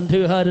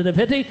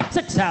 6,250.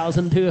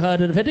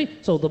 6,250.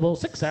 Sold the bull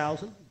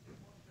 6,000.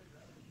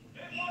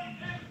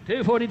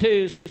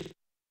 242.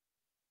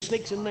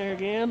 Sneaks in there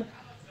again.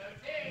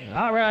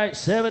 All right,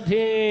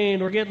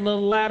 17. We're getting the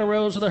ladder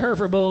rows of the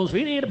Hereford Bulls. If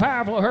you need a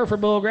powerful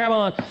Hereford Bull, grab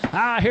on.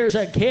 Here's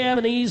a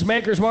Cavanese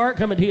Maker's Mark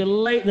coming to you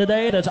late in the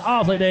day. That's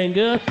awfully dang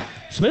good.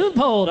 Smooth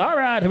pulled. All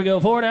right, here we go.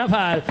 4 now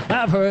 5.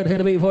 I've heard here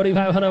to be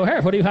 4,500.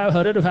 Here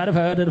 4,500 to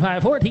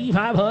 5,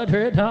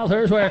 4,500.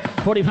 Dollars where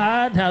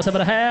 45 now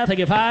 7.5. Take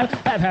it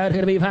 5. I've heard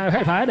here to be 5.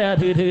 5 now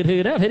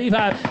 2 now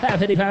 55.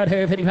 55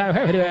 here 55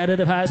 here 55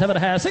 to 5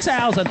 7.5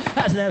 6,000.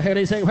 That's now here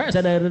to say where's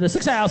that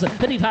 6,000.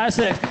 55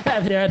 6.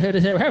 I've heard here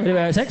to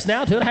say 6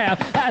 now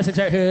 2.5. 6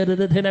 right here to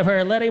the 10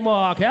 here. Let him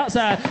walk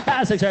outside.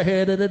 6 right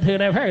here to the 2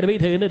 here to be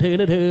 2 to 2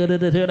 to 2 to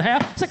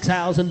 2.5.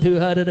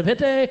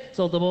 6,250.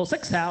 Sold the bull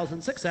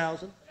 6,000.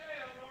 6,000.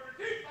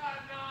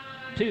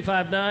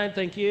 259,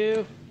 thank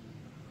you.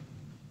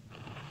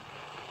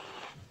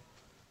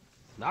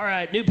 All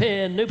right, new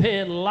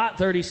pin, lot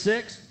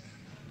 36.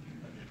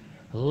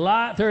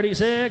 Lot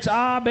 36,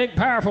 big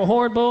powerful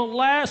horn bull.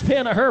 Last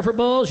pin of Hereford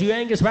Bulls. You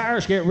Angus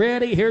buyers, get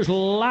ready. Here's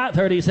lot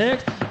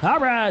 36. All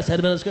right,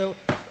 7 minutes go.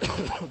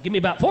 Give me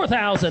about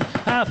 4,000.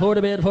 4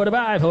 to bid, 4 to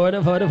buy, 4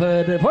 to 4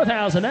 to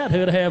 4,000. Now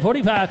 2 to have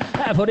 45.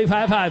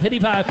 45, 5,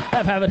 55.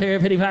 5 here,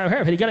 55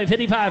 here. 50, got it,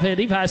 55,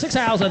 55,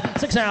 6,000.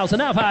 6,000,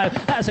 now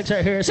 5. 6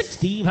 right here,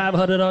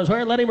 $6,500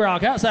 where. Let him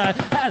rock outside.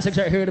 6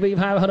 right here to be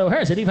 500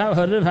 here.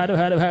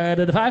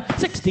 6,500, 5,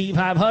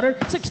 6,500.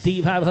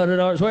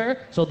 $6,500 where.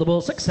 Sold the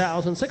bull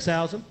 6,000,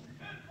 6,000.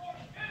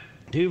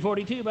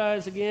 242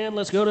 buys again.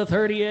 Let's go to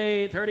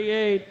 38,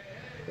 38.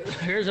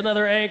 Here's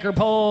another anchor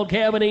pole,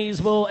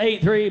 Cavanese bull,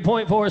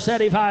 8.3.4,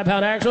 75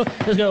 pound axle.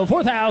 Let's go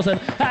 4,000.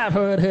 5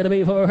 foot here to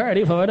be 4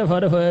 to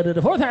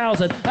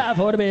 4,000. 5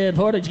 4 to bid,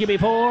 4 to give me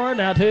 4.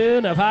 Now 2,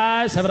 now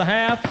 5,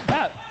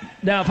 7.5.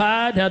 Now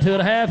 5, now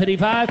 2.5,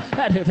 55.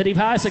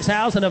 55,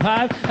 6,000 and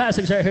 5.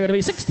 6 right here to be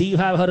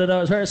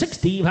 $6,500 where.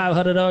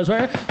 $6,500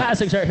 where.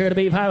 6 right here to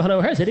be 500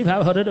 where.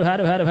 6,500 to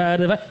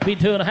be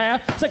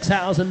 2.5.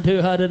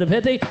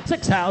 6,250.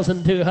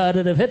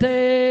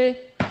 6,250.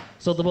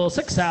 So the bull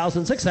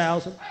 6,000,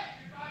 6,000.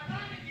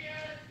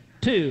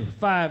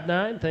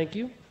 259, thank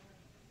you.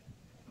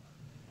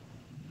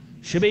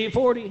 Should be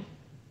 40.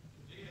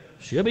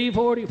 Should be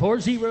 40,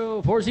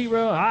 40, 40.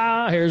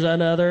 Here's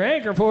another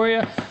anchor for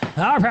you.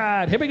 All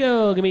right, here we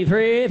go. Give me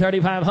 3,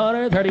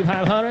 3,500,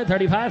 3,500,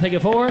 35. Take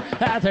it 4.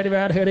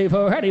 35,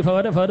 34,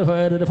 34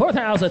 to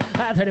 4,000.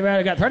 35,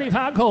 I got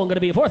 35 cold. Going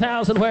to be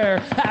 4,000 where?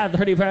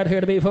 35 here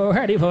to be 4,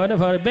 34 to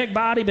 40. Big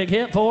body, big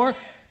hit 4.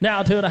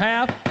 Now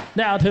 2.5.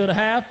 Now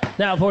 2.5.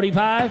 Now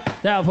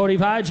 45. Now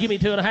 45. Give me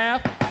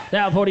 2.5.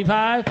 Now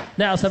 45.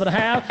 Now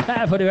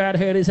 7.5. 45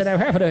 here to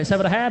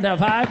 7.5. Now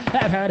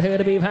 5. Here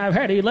to be 5.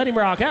 Here. Let him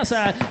rock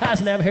outside. That's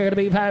never here to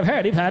be 5.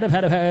 Here to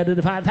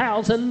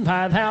 5,000.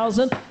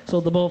 5,000.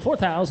 Sold the bull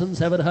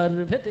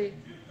 4,750.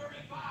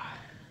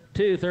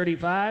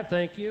 235.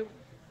 Thank you.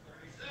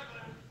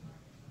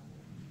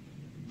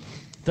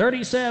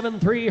 37,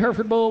 3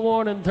 Hereford Bull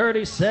 1 and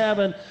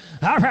 37.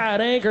 All right,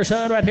 anchor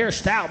son right here,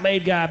 stout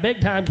made guy, big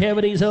time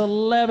Cavanese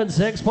 11,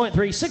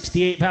 6.3,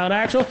 68 pound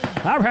axle.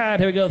 All right,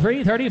 here we go,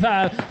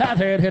 335. Out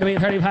there, here to be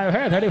 35,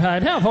 here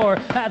 35, now 4.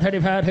 At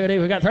 35,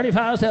 here we got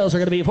 35 sales, are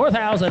going to be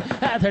 4,000.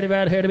 At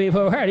 35, here to be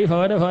 4,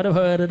 34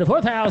 to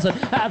 4,000.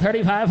 At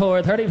 35,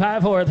 4,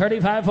 35, 4,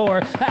 35, 4.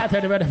 At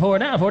 35, 4,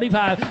 now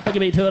 45. Give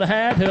me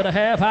 2.5,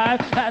 2.5,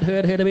 5. At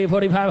here to be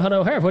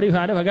 4,500, here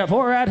 45. If I got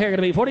 4 right here, going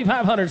to be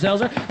 4,500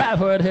 sales. At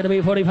here to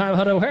be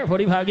 4,500, here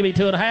 45. Give me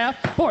 2.5,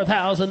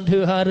 4,250.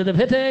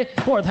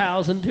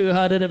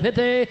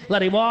 4,250.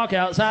 Let him walk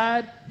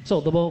outside.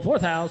 Sold the bull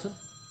 4,000.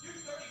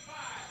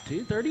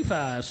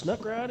 235.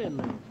 Snuck right in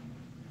there.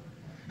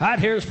 All right,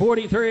 here's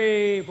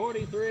 43.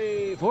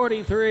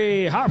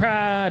 All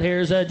right,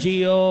 here's a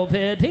Geo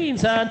 15,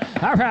 son.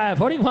 All right,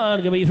 41.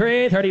 Gonna be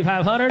 3,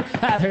 3,500.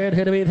 Here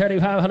to be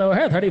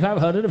 3,500.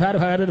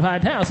 3,500.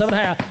 5, now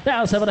 7.5.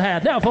 Now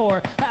 7.5. Now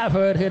 4.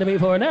 Here to be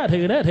 4. Now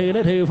 2. Now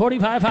 2.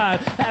 45.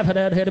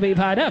 5. Here to be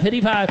 5. Now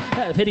 55.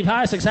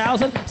 55.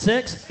 6,000.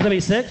 6. Gonna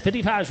be 6.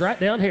 55 is right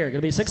down here.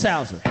 Gonna be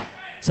 6,000.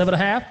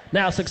 7.5.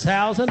 Now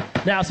 6,000.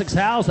 Now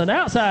 6,000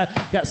 outside.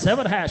 Got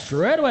 7.5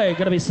 straight away.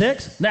 Gonna be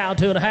 6. Now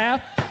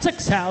 2.5.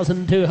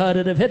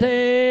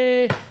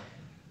 6,250.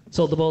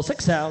 Sold the bull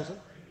 6,000.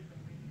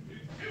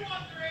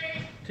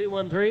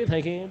 213.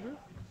 Thank you, Andrew.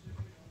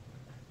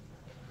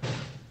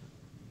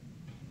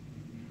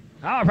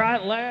 All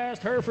right,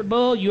 last Hereford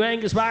Bull. You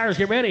Angus buyers,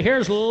 get ready.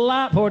 Here's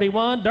lot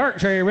 41, Dark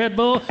Cherry Red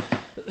Bull.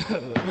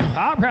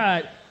 All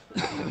right.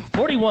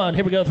 41,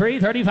 here we go,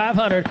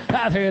 3,500.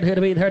 I threw it here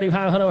to be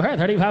 3,500,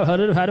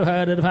 3,500,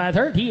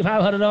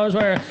 3,500 dollars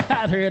where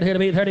I threw it here to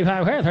be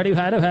 35,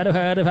 35,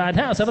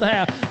 now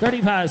 7.5,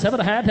 35,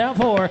 7.5, down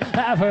 4.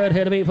 I threw it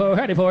here to be 4,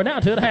 now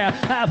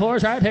 2.5.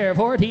 4's right here,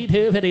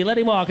 42.50. Let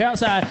him walk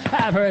outside.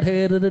 I threw it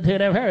here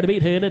to be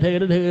 2,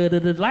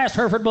 last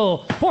Hereford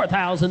Bull,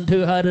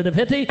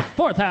 4,250,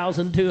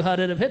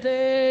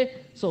 4,250.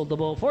 Sold the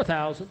bull,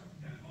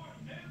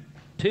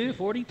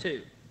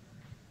 4,242.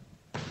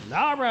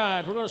 All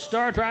right, we're going to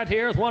start right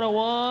here with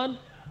 101.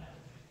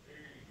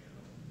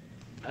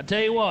 I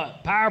tell you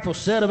what, powerful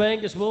set of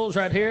Angus bulls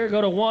right here.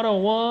 Go to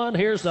 101.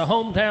 Here's the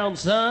Hometown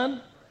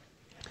Sun.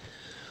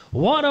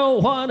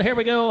 101, here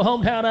we go,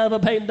 hometown of a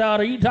patent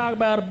daughter. You talk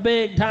about a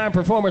big time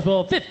performance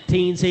bull,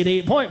 15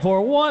 CD,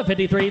 0.41,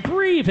 53,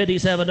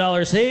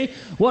 $357 C.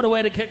 What a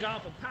way to kick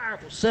off a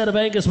powerful set of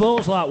Angus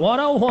bulls, lot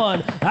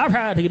 101. All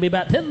right, to give me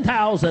about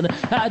 10,000.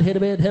 I'd hit a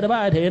bit, hit a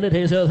bite, hit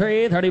it, so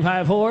 3,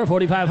 35, 4,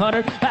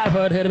 4,500. I've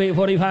heard hit to be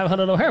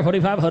 4,500 over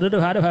 4,500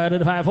 divided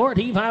to 5,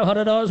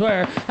 $1,400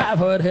 where I've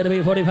heard hit to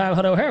be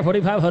 4,500 over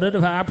 4,500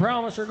 divided. I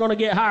promise we're going to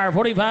get higher,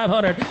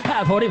 4,500,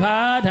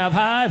 45, now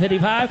 5,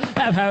 55,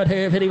 I've heard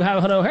here 55.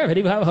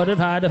 5,500,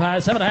 5 to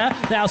 5,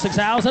 7.5, now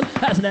 6,000.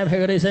 That's an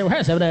heard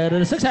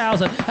 7,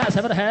 6,000.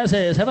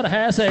 7.5,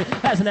 7.5, 6.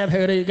 That's an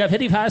heard got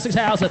 55,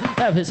 6,000.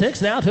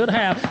 6, now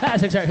 2.5.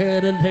 That's 6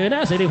 heard and 2,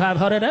 now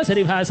 7,500, now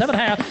 75,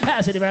 7.5.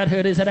 That's 75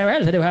 heard is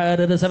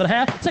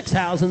 7.5,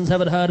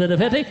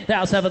 6,750.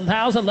 Now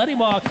 7,000. Let him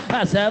walk.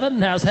 7,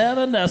 now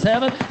 7, now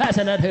 7. That's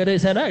an heard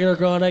is you're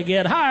going to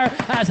get higher.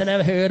 That's an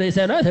heard is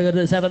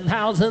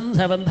 7,000,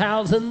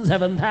 7,000,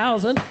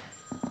 7,000.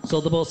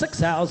 Sold the bull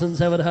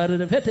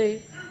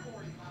 6,750.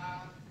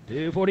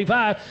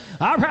 245.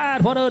 All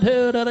right,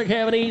 102, another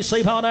cavity.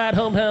 Sleep all night,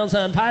 hometown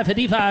sun,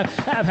 555.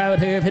 I've had it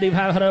here,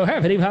 5,500,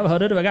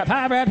 5,500. I got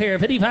 5 right here,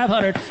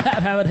 5,500.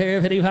 I've had it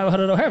here,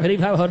 5,500,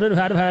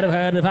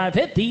 5,500.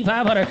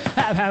 5,500.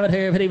 I've had it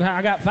here, 5,500.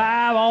 I got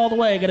 5 all the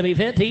way, gonna be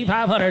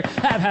 5,500.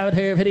 I've had it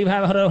here,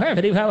 5,500,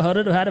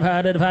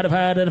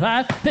 5,500.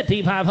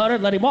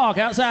 5,500. Let him walk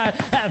outside.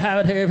 I've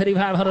had it here,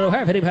 5,500,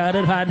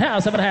 5,500. Now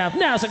 7.5,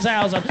 now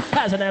 6,000.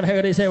 That's an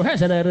here,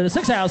 6,000.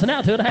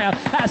 Now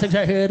 2.5. That's 6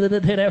 here,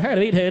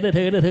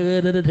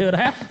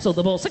 2.5. So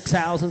the bull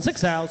 6,000,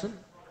 6,000.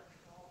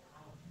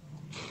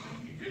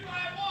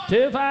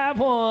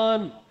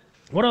 251.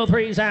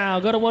 103's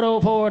out. Go to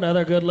 104.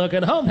 Another good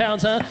looking hometown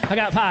son. I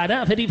got 5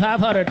 now.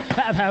 5,500.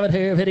 I've had it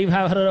here.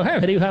 5,500.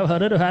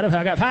 5,500.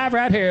 I got 5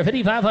 right here.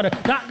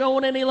 5,500. Not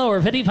going any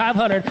lower.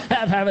 5,500.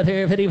 I've had it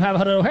here.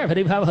 5,500.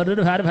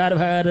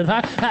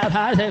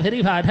 5,500.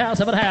 55 now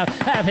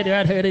 7.5. 50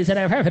 right here. He said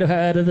I've heard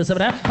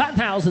 7.5.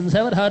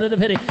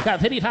 5,750.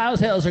 Got 55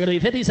 sales. Are going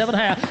to be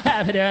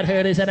 57.5. 50 right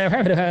here. He said I've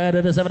heard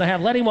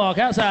 7.5. Let him walk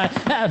outside.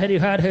 50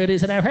 right here. He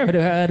said I've heard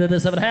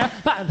 7.5.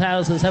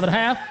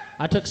 5,750.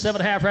 I took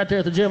 7.5 right there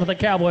at the gym with the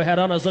cowboy hat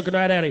on. I was looking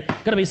right at him.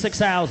 Gonna be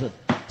 6,000,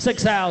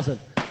 6,000,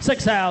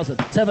 6,000,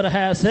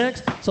 7.5,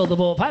 6. Sold the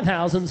bull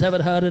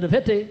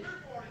 5,750.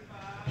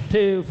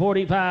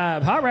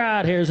 245. All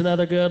right, here's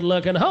another good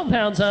looking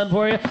hometown sun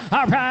for you.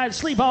 All right,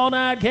 sleep all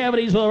night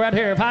cavities will right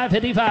here.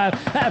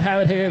 555. I've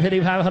had it here.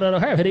 5,500 over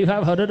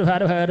 5,500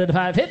 divided to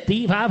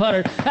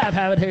 5,500. I've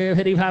had it here.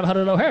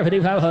 5,500 over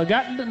 5,500.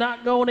 Got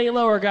not going any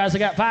lower, guys. I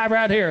got 5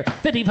 right here.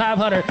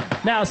 5,500.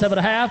 Now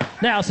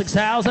 7.5. Now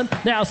 6,000.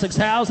 Now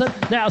 6,000.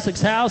 Now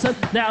 6,000.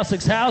 Now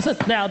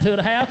 6,000. Now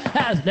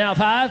 2.5. Now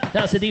 5.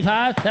 Now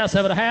 65. Now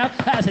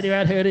 7.5. That's it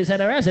right here. It is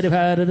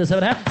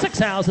 7.5.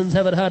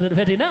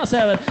 6,750. Now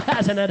 7.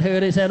 I said that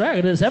hood is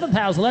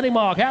 7,000. Let him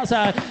walk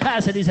outside. I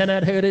said he said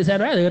that hood is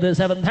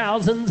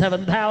 7,000,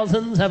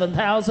 7,000,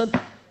 7,000.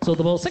 So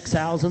the bull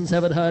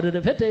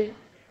 6,750.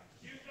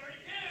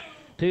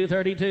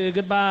 232.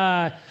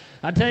 Goodbye.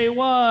 I tell you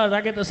what,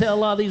 I get to sell a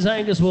lot of these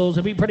Angus bulls.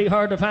 It'd be pretty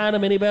hard to find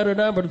them any better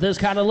number with this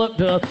kind of look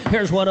to them.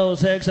 Here's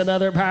 106,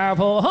 another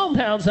powerful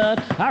hometown son.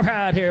 All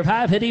right, here,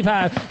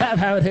 555. I've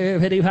had it here,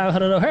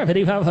 5,500 over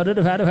 5,500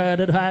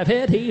 divided to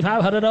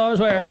 5,500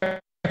 where.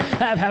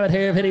 I've had it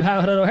here,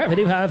 5,500 over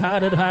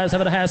 5,500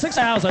 7.5,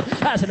 6,000.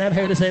 I said I'm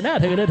here to say now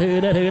 2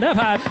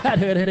 5. I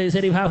heard it is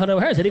 8,500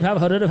 over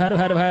 8,500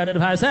 divided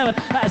to 7.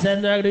 I said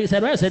I'm going to say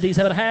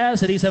 67.5,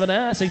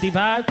 67,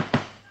 65.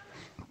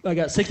 I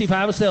got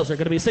 65 of sales. They're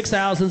going to be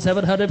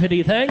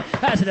 6,750 thing.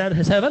 I said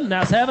that 7,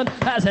 now 7.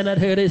 I said that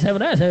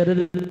 7. I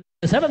said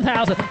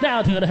 7,000.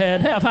 Now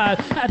 2.5. Now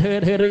 5. I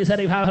heard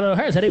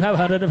 7,500.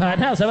 7,500.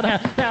 Now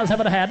 7.5. Now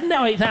 7.5.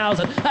 Now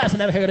 8,000. I said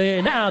never heard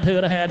it. Now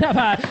 2.5. Now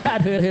 5. I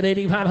heard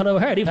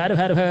 8,500.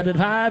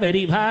 85.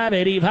 85. 85.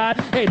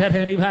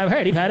 85.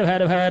 85.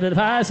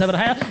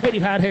 7.5.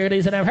 85. Here it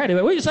is. And I've heard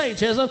it. We say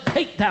Chisholm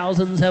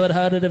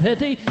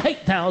 8,750.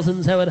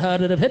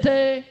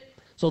 8,750.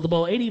 Sold the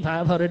bull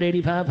 8,500,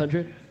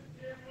 8,500.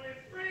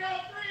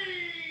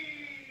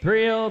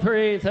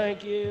 303,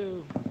 thank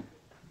you.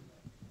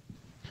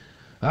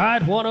 All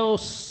right,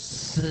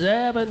 106.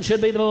 107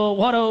 should be the bull.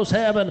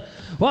 107.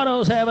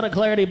 107 of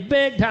clarity.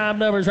 Big time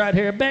numbers right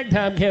here. Big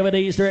time Kevin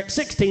Easter.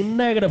 16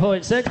 negative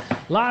 0.6.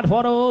 Lot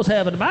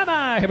 107.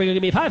 Bye-bye. Here we go.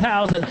 Give me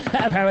 5,000.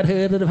 Half pound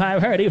hood to the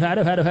 5.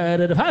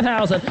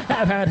 5,000.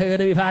 Half pound hood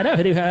to be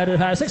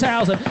 5.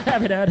 6,000.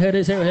 Half pound hood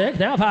is 6.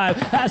 Now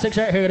 5. 6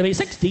 right here to be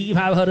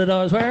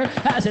 $6,500 where.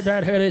 I said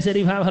right here to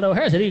city 500.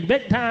 Here's it.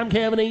 Big time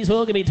Kevin Easter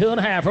will give me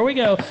 2.5. Here we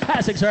go.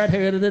 6 right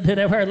here to the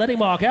 2.5. Let him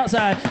walk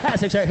outside.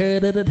 6 right here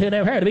to the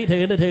 2.5. To be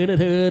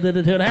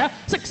 2.5.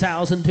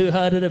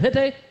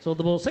 6,250. So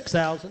the bull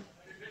 6,000.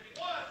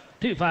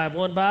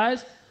 251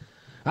 buys.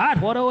 All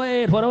right,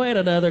 108, 108,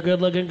 another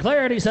good-looking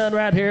Clarity Sun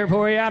right here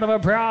for you out of a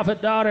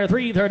Prophet Daughter,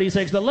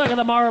 336. But look at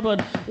the Marbling,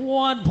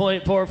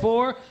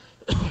 1.44.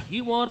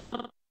 You want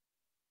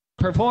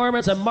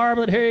performance and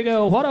Marbling, here you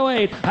go,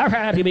 108. I've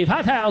had to be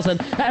 5,000.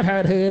 I've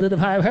had to the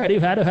 5,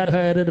 5,000. I've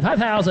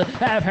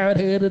had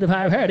to the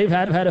 5,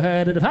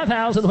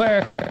 5,000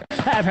 where?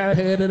 I've had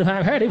to the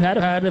 5,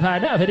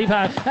 now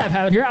 55. I've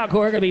had your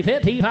outcore going to be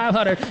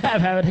 5,500. I've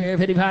had here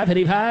 55,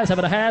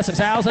 7.5,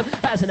 6,000.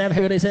 That's an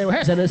average. They say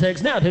we're sending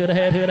 6 now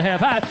 2.5,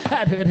 5.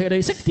 I've had here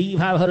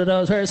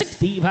 $6,500 where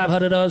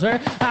 $6,500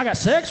 where I got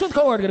 6 with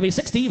cord going to be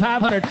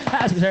 6,500.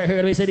 That's here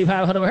to be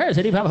 6,500 where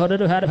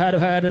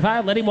 6,500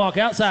 5. Let him walk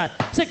outside.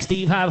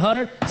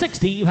 6,500,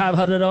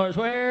 $6,500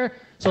 where?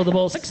 So the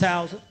bull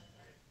 6,000.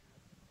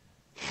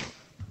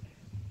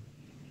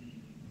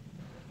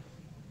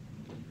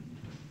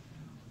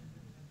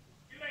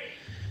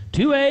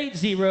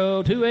 280,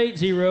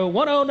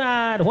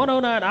 109,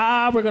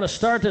 109. We're going to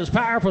start this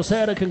powerful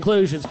set of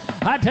conclusions.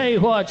 I tell you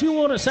what, you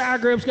want a sour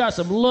grip's got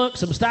some look,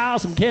 some style,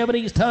 some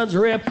cavities, tons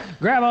of rip.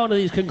 Grab onto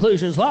these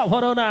conclusions. Lot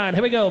 109.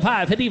 Here we go.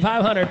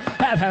 5,500.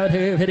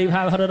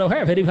 5,500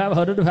 O'Hare.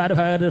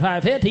 5,500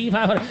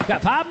 5,500.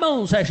 Got 5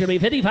 moon section. Be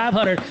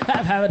 5,500.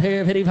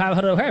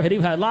 5,500 O'Hare.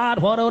 55.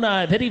 Lot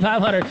 109.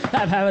 5,500.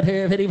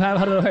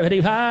 5,500 O'Hare.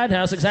 55.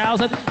 Now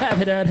 6,000.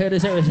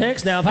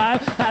 5,500 now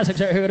 5.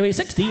 6,000 to be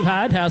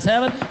 65. Now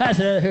 7. I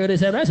said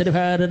 37. I said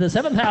divided to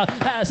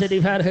 7,000. I said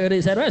divided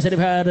 37. I said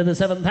divided to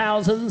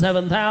 7,000.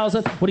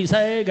 7,000. What do you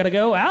say? Gotta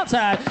go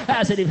outside.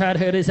 I said divided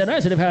 37. I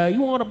said divided.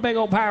 You want a big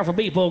old powerful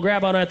beat bull?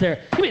 Grab on right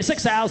there. Give me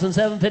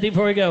 6,750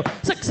 before we go.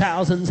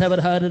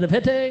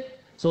 6,750.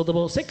 Sold the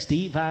bull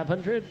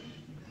 6,500.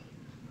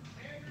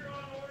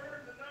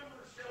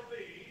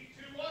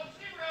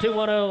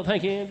 210.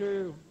 Thank you,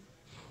 Andrew.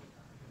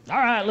 All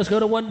right, let's go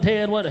to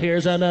 110.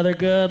 Here's another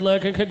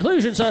good-looking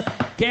conclusion. So,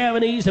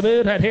 Kevin East to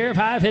boot right here,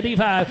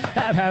 555.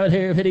 5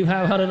 here,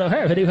 5,500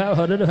 O'Hare,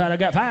 5,500. I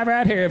got 5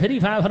 right here,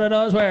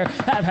 $5,500 where?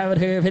 5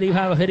 here,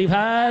 55,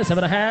 55,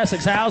 7.5,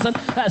 6,000.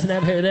 That's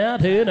an here now,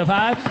 2 and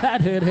 5.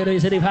 That's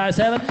 55,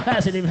 7.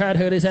 That's 55,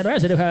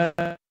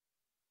 55.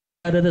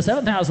 To the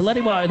 7,000, let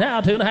him walk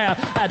now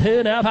 2.5,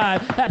 2 now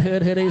 5,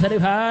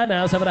 75,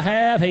 now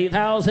 7.5,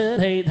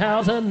 8,000,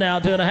 8,000, now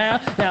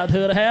 2.5, now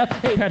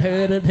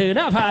 2.5, 2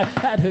 now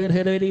 5,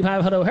 85,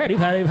 85,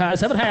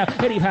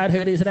 7.5, 85,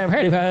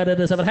 85,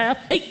 7.5,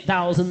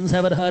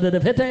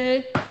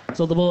 8,750.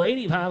 So the bull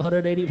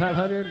 8,500,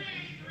 8,500.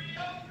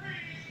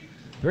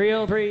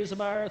 303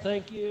 Samara,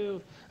 thank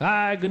you. All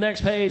right, good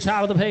next page,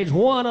 top of the page,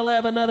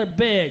 111, another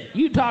big.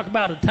 You talk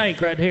about a tank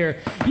right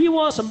here. You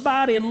want some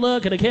body and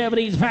look at a Kevin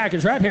East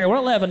package right here,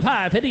 111,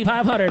 5,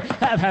 5,500,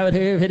 5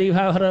 here,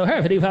 5,500,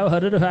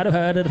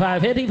 5,500,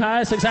 5,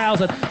 55,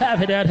 6,000, 5,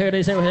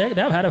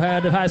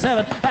 37, 5,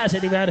 7,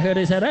 65,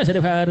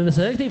 37,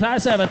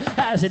 65, 7,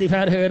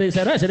 65,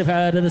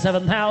 37,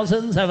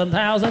 7,000,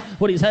 7,000.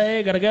 What do you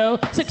say? Gotta go.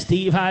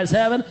 65,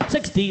 7,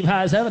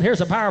 65, 7. Here's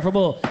a powerful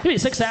bull. Give me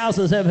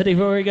 6,750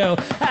 before we go.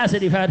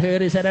 65,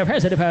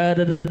 37,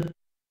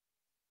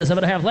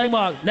 7.5 leg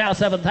mark. Now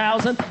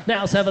 7,000.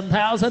 Now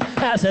 7,000.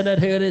 I send it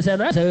here to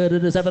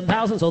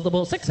 7,000. Sold the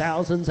bull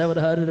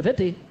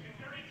 6,750.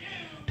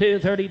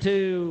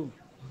 232.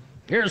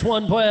 Here's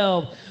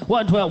 112.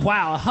 112.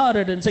 Wow,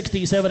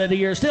 167 in a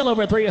year. Still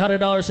over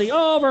 $300. See,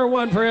 over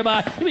one for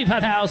everybody. Give me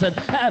 5,000.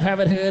 I've had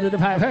it to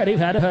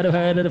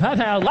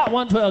 5,000. Lot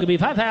 112. Give me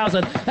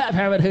 5,000. I've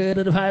had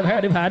it to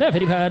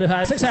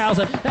 5,000.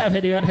 6,000. I've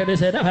had it to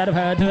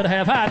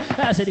 2.5.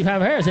 5.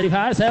 65.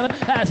 65.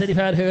 7.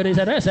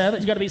 65. 7.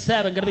 It's going to be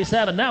 7. Going to be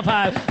 7. Now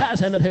 5. I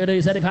send it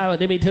to 75.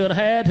 Give me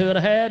 2.5.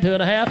 2.5.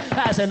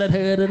 2.5. I send it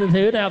to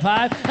 2. Now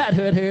 5. I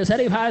do it here.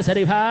 75.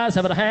 75.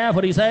 7.5.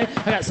 What do you say?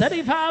 I got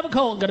 75.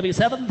 Going to be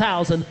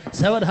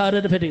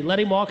 7,750. Let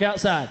him walk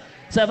outside.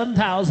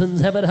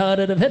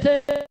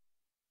 7,750.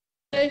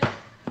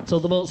 So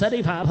the bull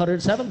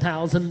 7,500,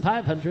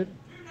 7,500.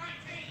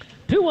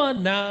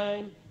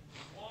 219.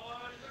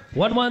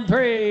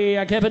 113.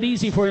 I kept it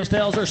easy for you,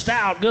 Stelzer.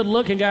 Stout, good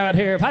looking guy out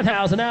here.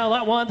 5,000 now.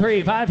 Lot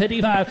 13.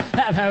 555.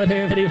 Have it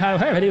here.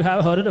 55.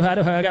 5,500.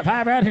 I got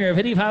 5 right here.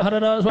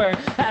 $5,500 where?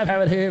 Have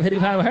it here.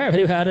 55.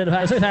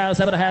 55.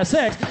 6,000. 7.5.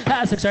 6.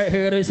 6 right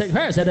here. 6.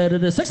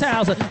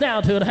 6,000. Now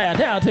 2.5.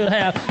 Now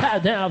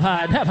 2.5. Now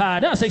 5. Now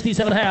 5. Now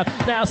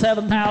 67.5. Now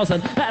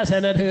 7,000. I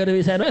send it here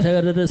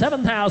to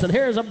 7,000.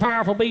 Here's a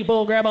powerful beat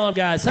bull. Grab on,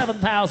 guys.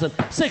 7,000.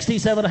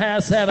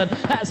 67.5. 7.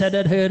 I send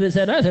it here to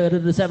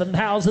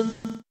 7,000.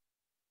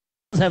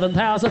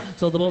 7,000.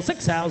 Sold the bull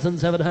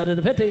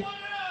 6,750.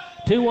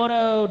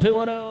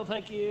 210,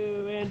 thank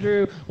you,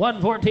 Andrew.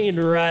 114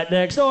 right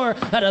next door.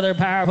 Another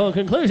powerful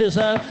conclusion,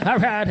 son. All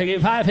right, to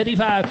give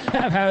 555.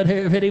 I've had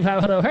here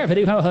 5,500,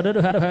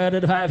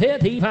 5,500,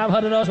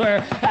 5,500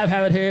 elsewhere. I've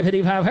had here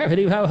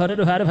 5,500,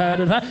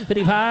 5,500,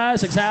 55,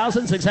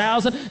 6,000,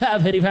 6,000.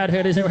 I've 55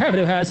 here,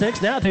 55,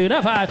 6, now 2,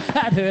 now 5.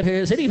 I've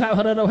here, city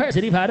 500, over,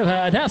 city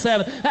 5, now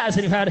 7. I've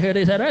city 5 here,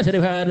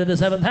 city 5,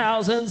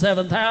 7,000,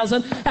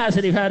 7,000. I've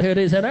city 5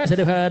 here,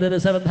 city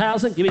 5,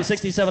 7,000. Give me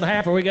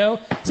 67.5, here we go.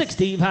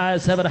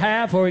 65,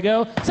 7.5, here we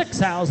go.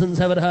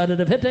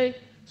 6,750.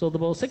 Sold the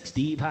bull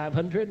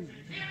 6,500.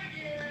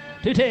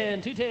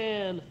 210,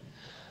 210.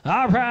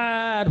 All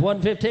right,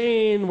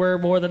 115. We're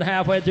more than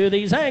halfway through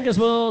these Angus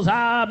bulls.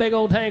 Big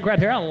old tank right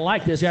here. I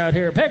like this guy out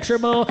here. Picture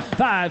bull,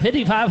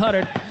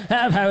 5,500.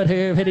 Have it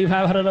here,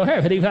 5,500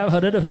 over,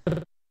 5,500.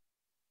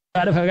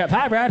 I've got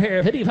 5 right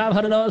here,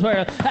 $5,500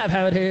 where I've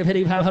had it here,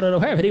 5,500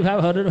 over,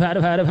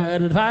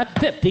 5,500,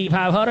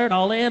 5,500,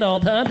 all in,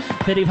 all done,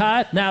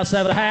 55, now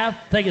 7.5,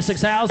 take it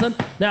 6,000,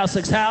 now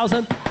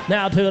 6,000,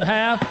 now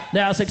 2.5,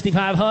 now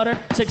 6,500,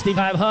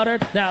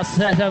 6,500, now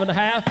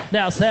 7.5,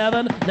 now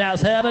 7, now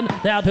 7,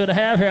 now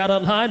 2.5, here out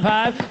on line,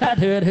 5, now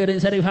 2,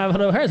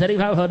 7,500,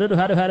 7,500,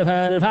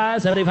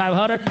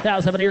 7,500, now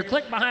 7 here,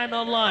 click behind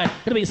on line,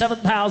 gonna be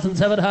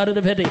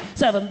 7,750,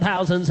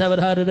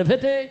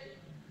 7,750.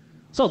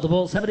 Sold the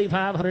bull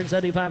 7,500,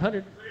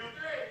 7,500.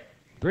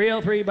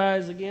 303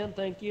 buys again,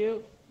 thank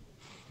you.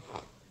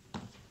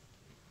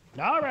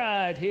 All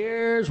right,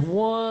 here's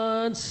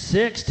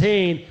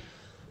 116.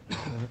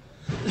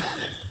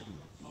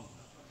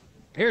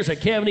 Here's a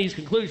Kevinese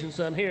conclusion,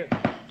 son, here.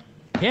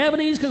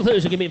 Kevinese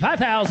conclusion, give me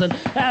 5,000.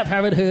 I've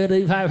had it here,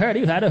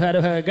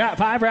 5,500, got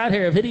 5 right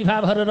here,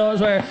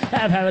 $5,500 where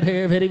I've had it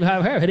here,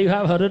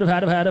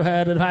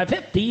 5,500,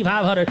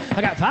 5,500.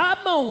 I got 5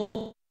 more.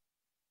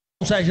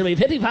 Section be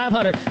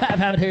 5,500. I've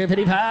had it here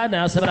 55.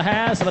 Now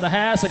 7.5,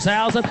 7.5,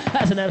 6,000.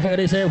 That's enough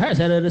here.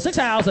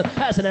 6,000.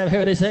 That's enough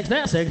here. 6.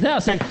 Now 6. Now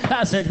 6.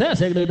 Now 6. Now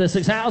 6. Do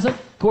 6,000.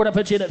 Quarter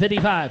puts you in at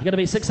 55. Going to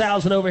be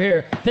 6,000 over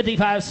here.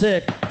 55,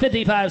 6.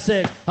 55,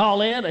 6.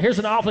 All in. Here's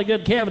an awfully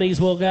good Kevinese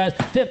bull, guys.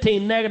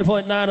 15 negative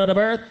 0.9 on the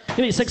berth.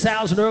 Give me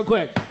 6,000 real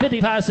quick.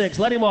 55, 6.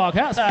 Let him walk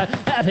outside.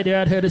 50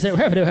 right here.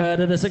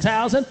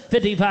 6,000.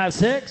 55,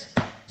 6.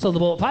 So the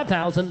bull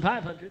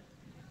 5,500.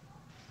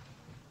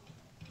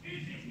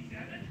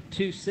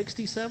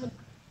 267.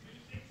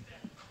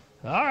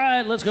 All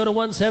right, let's go to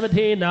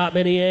 117. Not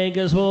many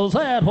Angus bulls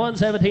at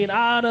 117.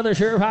 Another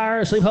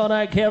surefire sleep all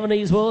night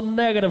Kevinese bull.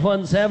 Negative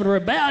 17.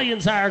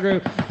 Rebellion sire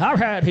group. All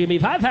right, give me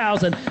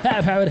 5,000.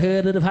 I've had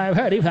hood to the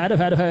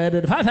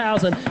 530.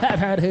 5,000. I've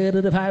had hood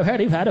to the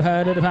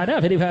 530.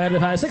 5,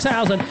 55,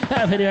 6,000.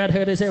 I've had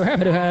hood to say,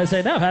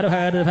 now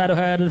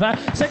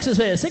 5, 6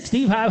 is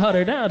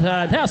 6,500.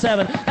 Now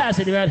 7. I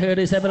said, right hood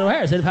is 7.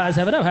 Where is it? 5,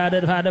 7. I've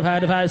had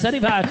 5,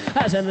 75.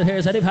 I said,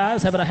 here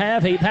 75,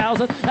 7.5,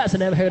 8,000. That's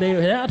never heard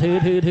it now 2,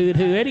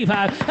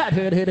 85. I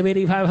heard it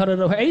 8,500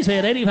 over 8,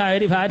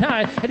 85,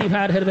 9,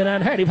 85 had been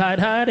on 85,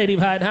 9,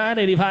 85, 9,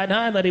 85,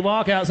 9. Let him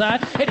walk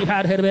outside.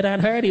 85 had been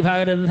on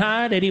 85 at a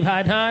time,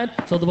 85, 9.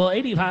 So the ball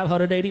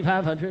 8,500,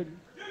 8,500.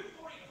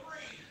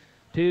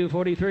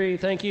 243.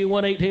 Thank you.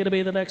 118 to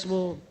be the next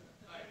bull.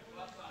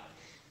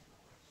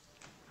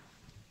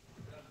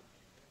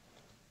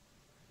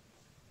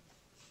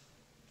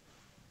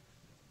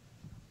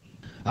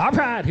 All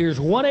right, here's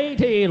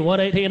 118.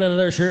 118,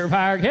 another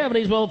surefire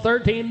Kevinese bull,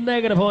 13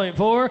 negative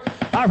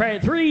 0.4. All right,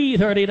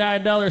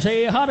 $339,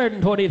 say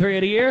 123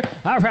 a year.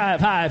 All right,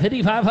 5,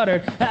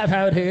 5,500. I've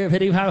had here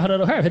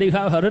 5,500 over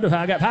 5,500.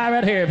 I got 5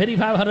 right here,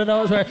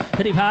 $5,500 for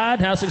 55.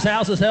 Now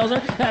 6,000 sells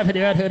her. I've had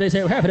right here, they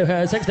say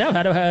 6 now.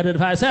 I've had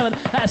 5, 7.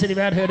 I said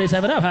right here, they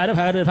 7 up. I've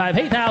had 5,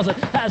 8,000.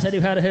 I said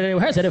you've had here,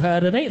 I said you've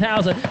had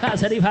 8,000. I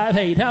said 5,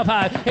 8. Now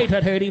 5, 8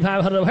 right here,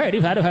 8,500 over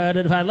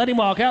 8,500. Let him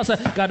walk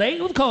outside. Got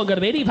 8 with cold, going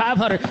to be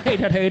 8,500.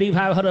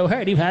 8,500,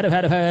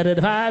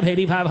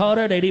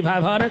 8,500,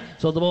 8,500.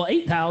 So the bull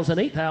 8,000,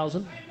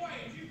 8,000.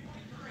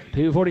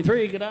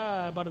 243, good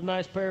eye. Bought a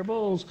nice pair of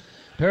bulls.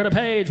 Turn a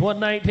page,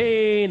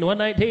 119.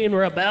 119,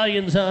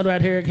 Rebellion son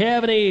right here,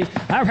 Kevinese.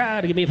 I've had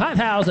to give me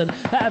 5,000.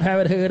 I've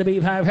had here to be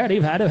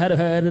 5,000. I've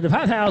had here to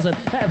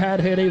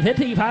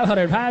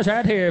 5,500. 5's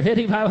right here,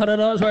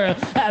 $5,500 where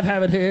I've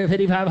had here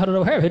 5,500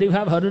 over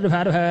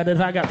 5,500. If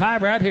I got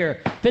 5 right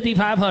here,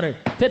 5,500.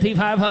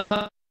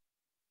 5,500.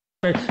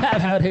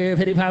 I've had here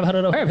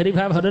 5,500 over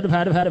 5,500,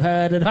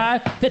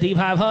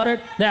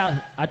 5,500. Now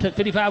I took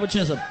 55 with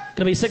Chisholm.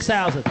 Gonna be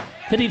 6,000.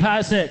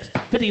 55, 6.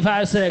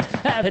 55, 6.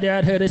 I've had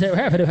right here to say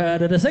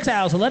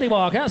 6,000. Let him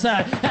walk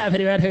outside. I've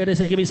had right here to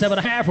say give me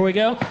 7.5. Here we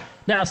go.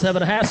 Now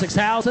 7.5,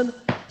 6,000.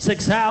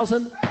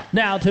 6,000.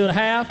 Now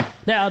 2.5.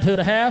 Now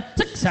 2.5.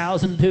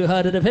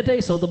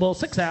 6,250. Sold the bull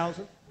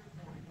 6,000.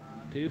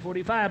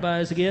 245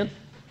 buys again.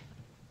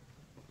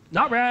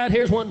 All right,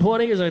 here's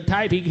 120. Here's a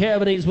typey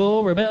Kevinese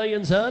bull,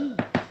 Rebellion son.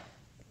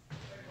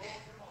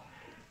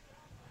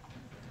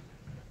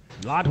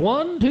 Lot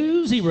 1,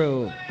 2,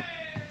 0.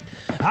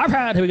 All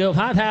right, here we go.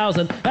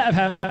 5,000.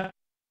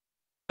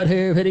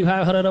 here,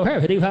 $5,500 over,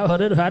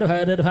 $5,500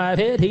 divided by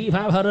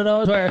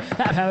 $5,500 where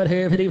I have it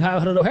here,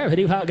 $5,500 over,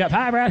 55, got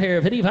 5 right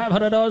here,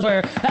 $5,500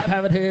 where I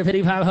have it here,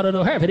 $5,500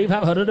 over,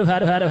 $5,500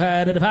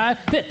 divided by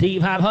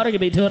 $5,500,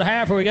 give me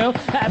 2.5, here we go,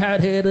 I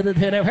have it here, to the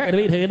 10, to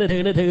be 2 to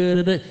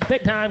the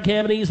big time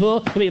Cavities will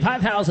give me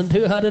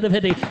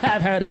 5,250,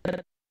 I've had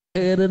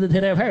to the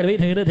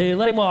 10,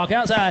 let him walk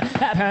outside.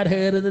 I've had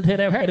to the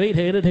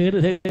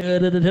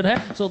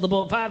 10, so the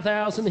bull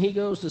 5,000. He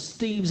goes to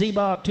Steve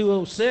Zebach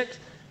 206,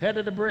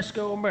 headed to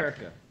Briscoe,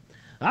 America.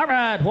 All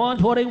right,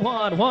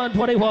 121,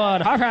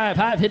 121. All right,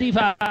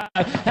 555.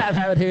 I've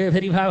had here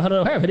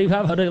 5,500,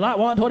 5,500. Lot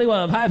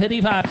 121,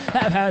 555.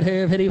 I've had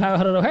here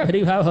 5,500,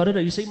 5,500. Do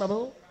you see my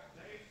bull?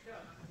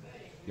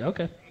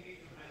 Okay.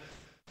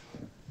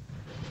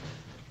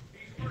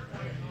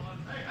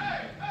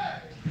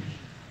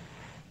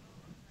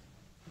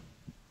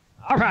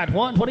 All right,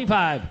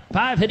 125,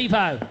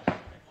 555.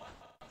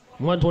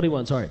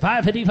 121, sorry.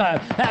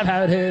 555. I've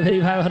had here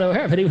 5,500,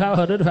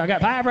 5,500. I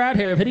got 5 right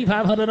here,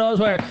 $5,500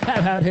 where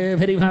I've had here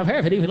 55,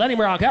 50. Let him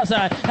rock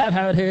outside. I've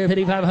had here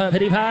 5,500,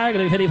 55,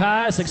 gonna be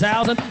 55,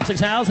 6,000,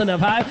 6,000, now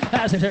 5.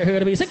 I 6 right here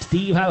to be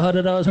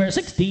 $6,500 where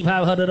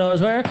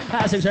 $6,500 where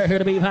I 6 right here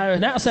to be 5,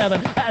 now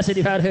 7. I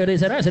 65 here to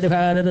 7, I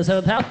 65 to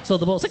 7,000. So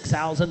the bull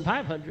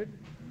 6,500.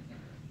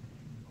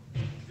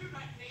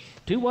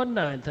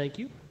 219, thank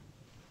you.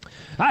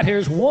 All right,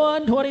 here's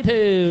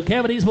 122.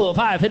 Cavities bull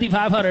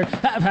 5,500.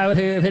 I've had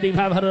here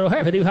 5,500 over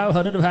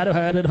 5,500 divided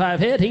by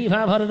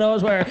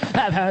 $5,500 where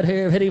I've had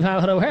here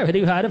 5,500 over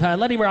 5,500.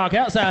 Let him rock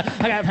outside.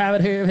 I got have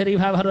here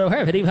 5,500 over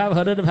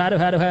 5,500 divided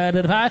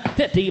by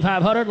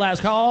 $5,500.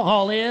 Last call,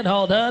 all in,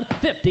 all done.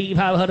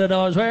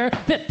 $5,500 where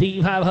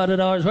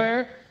 $5,500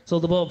 where. So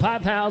the bull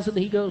 5,000.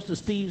 He goes to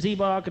Steve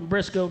Zebach in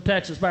Briscoe,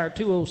 Texas, by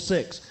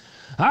 206.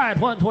 All right,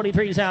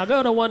 123 now.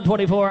 Go to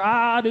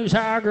 124. New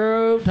Sour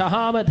Grove to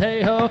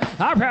Hamatejo.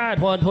 All right,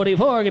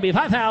 124. Give me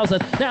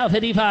 5,000. Now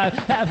 55.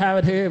 Have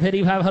it here.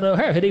 5,500.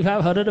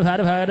 5,500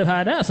 divided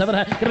by now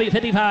 7. Gonna be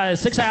 55.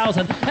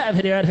 6,000. Have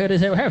it here.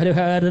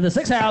 55.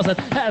 6,000.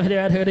 Have it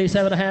here.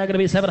 37.5. Gonna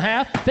be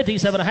 7.5.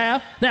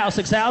 57.5. Now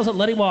 6,000.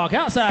 Let him walk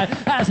outside.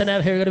 I said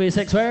have here. Gonna be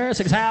 6 where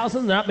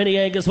 6,000. Not many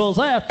Angus bulls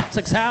left.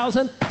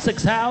 6,000.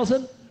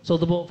 6,000. So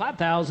the bull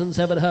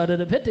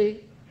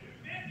 5,750.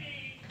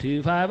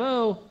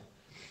 250.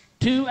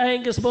 2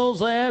 Angus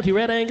bulls left. You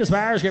ready, Angus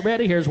buyers? Get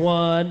ready. Here's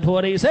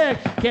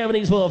 126.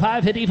 Cavities bull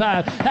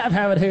 555. I've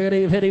had it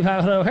here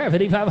 5,500.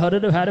 5,500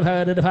 divided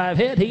by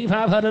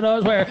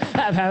 $5,500 where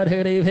I've had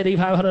it here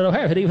 5,500.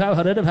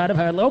 5,500 divided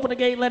by. Open the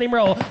gate, let him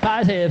roll.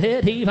 I said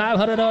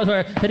 $5,500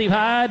 where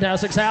 55. Now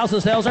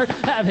 6,000 sells her.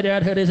 I've hit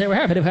it here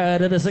 55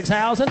 to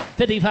 6,000.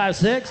 55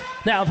 6.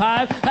 Now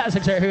 5.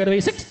 6 here to be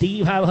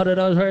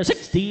 $6,500 where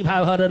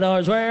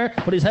 $6,500 where.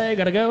 What do you say?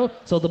 Gotta go.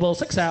 So the bull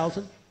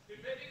 6,000.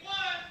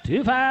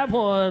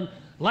 251.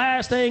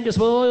 Last Angus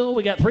bull.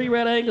 We got 3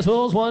 red Angus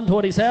bulls.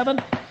 127.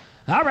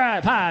 All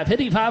right,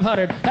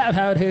 5,500. I've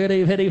had here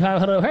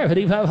 5,500.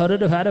 5,500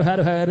 divided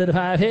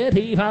by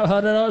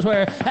 $5,500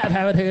 where I've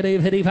had here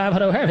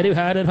 5,500.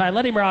 5,500.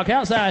 Let him rock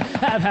outside.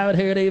 I've had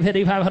here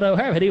 5,500.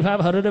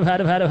 5,500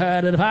 divided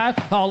by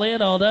 5. All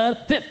in, all done.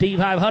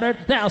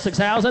 5,500. Now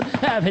 6,000.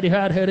 I've had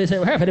here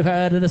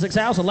 55 to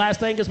 6,000.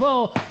 Last Angus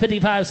bull.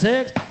 55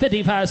 6.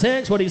 55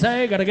 6. What do you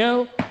say? Gotta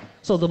go.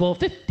 So the bull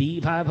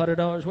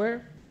 $5,500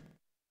 where?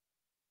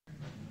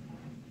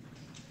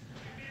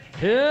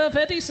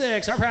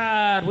 256. All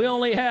right. We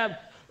only have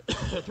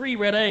 3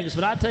 red Angus,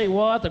 but I tell you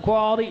what, the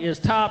quality is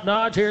top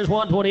notch. Here's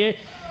 128.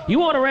 You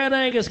want a red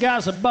Angus,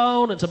 got some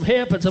bone and some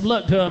hip and some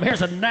look to him.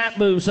 Here's a night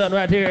move, son,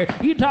 right here.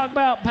 You talk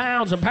about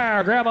pounds and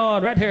power. Grab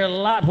on right here,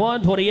 lot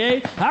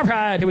 128. All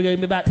right, here we go. Give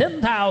me about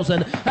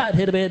 10,000. I'd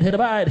hit a bit, hit a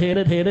bite, hit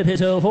it.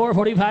 So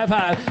 445.5.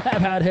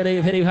 I've had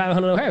hit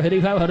 5,500.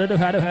 5,500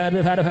 divided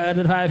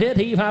by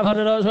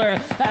 $5,500 where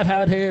I've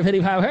had here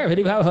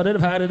 5,500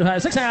 divided by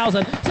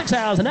 6,000.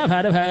 6,000. I've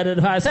had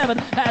it by 7.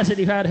 I said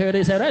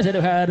 37. I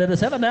said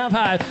 7. Now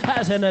 5.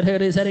 I said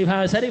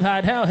 75.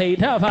 75. Now 8.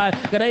 Now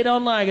 5. Got 8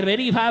 online. Gonna be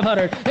 85.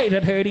 500,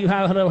 830,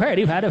 500,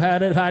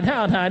 35,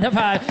 now 9 to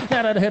 5,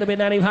 now to be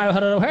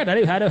 9,500,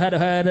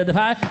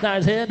 95,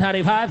 9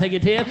 95, take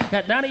it 10,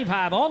 got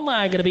 95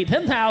 online, gonna be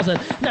 10,000,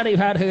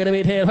 95 to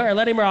be 10, where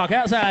let him rock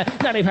outside,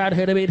 95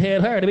 to be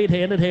 10, where to be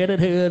 10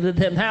 to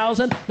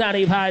 10,000,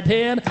 95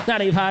 10,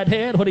 95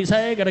 10, what do you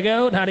say? Gotta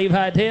go,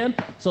 95 10,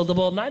 so the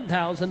bull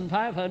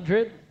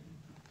 9,500.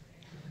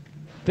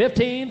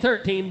 15,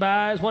 13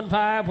 buys, 1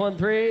 5, 1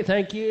 3,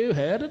 thank you,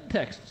 headed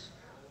Texas.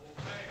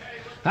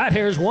 All right,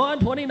 here's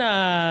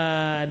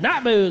 129.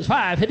 Not moves,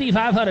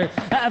 5,500.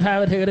 I've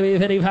had it here to be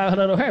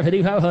 5,500 over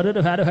 5,500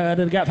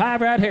 divided. Got 5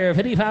 right here,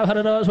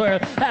 $5,500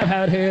 where I've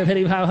had it here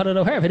 5,500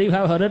 over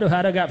 5,500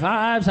 divided. Got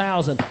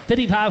 5,000,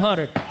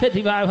 5,500,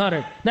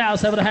 5,500. Now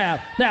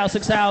 7.5. Now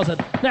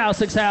 6,000. Now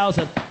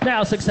 6,000.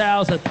 Now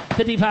 6,000.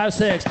 55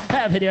 6.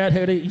 Have it right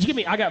here. Did you give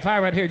me? I got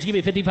 5 right here. Did you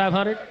give me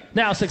 5,500?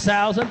 Now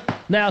 6,000.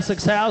 Now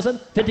 6,000.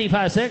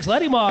 55.6.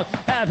 Let him walk.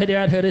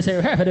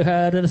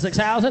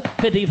 6,000.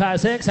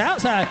 55.6.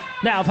 Outside.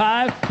 Now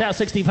 5. Now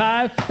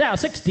 65. Now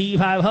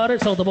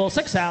 6,500. Sold the bull.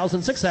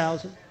 6,000.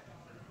 6,000.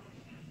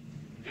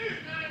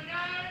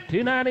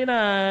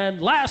 299.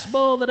 Last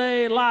bull of the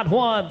day, lot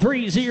 1,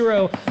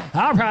 3-0.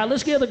 All right,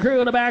 let's give the crew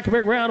in the back a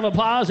big round of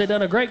applause. They've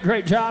done a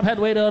great job.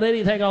 Hadn't waited on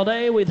anything all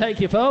day. We thank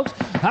you, folks.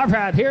 All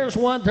right, here's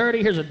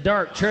 130. Here's a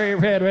dark cherry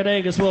red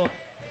Angus bull.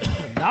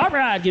 All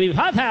right, give me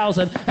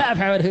 5,000.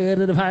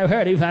 5,000.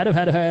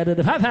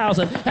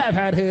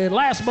 5,000.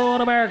 Last bull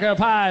in America,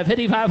 5.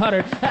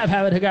 5,500.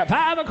 5,000. Got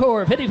 5 a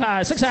core.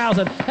 55.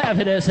 6,000.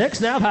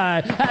 56. Now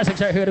 5.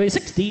 6,500.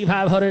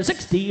 6,500.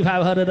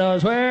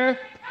 $6,500. Where?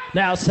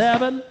 Now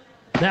 7.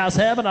 Now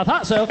 7. I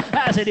thought so.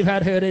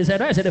 7,500. Is that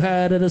right?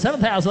 7,500.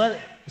 7,000.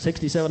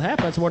 67.5.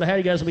 That's more than how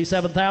you guys will be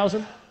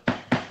 7,000.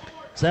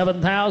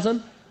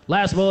 7,000.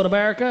 Last bull in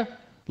America.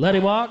 Let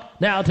him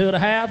walk. Now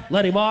 2.5.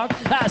 Let him walk.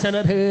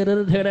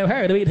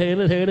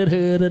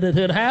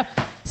 2.5.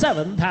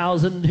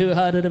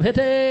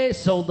 7,250.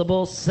 Sold the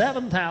bull.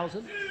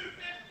 7,000.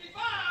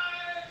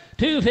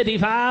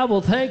 255.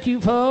 Well, thank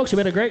you, folks. You've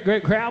been a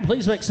great crowd.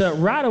 Please mix up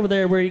right over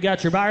there where you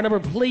got your buyer number.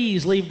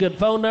 Please leave good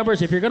phone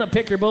numbers. If you're going to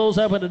pick your bulls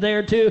up in a day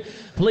or two,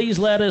 please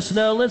let us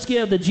know. Let's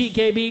give the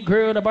GKB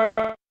crew and the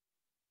Barber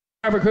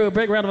crew a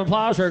big round of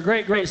applause for a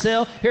great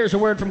sale. Here's a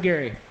word from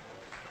Gary.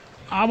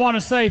 I want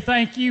to say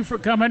thank you for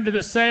coming to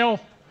the sale.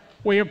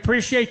 We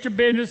appreciate your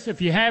business.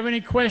 If you have any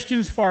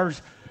questions as far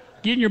as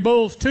getting your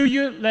bulls to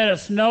you, let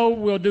us know.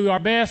 We'll do our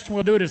best.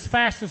 We'll do it as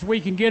fast as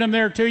we can get them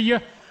there to you.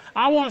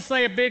 I want to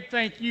say a big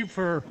thank you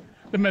for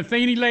the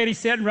Matheny lady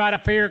sitting right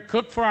up here,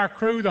 cooked for our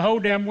crew the whole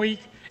damn week.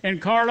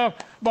 And Carla,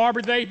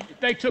 Barber, they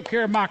took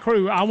care of my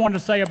crew. I want to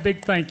say a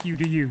big thank you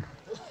to you.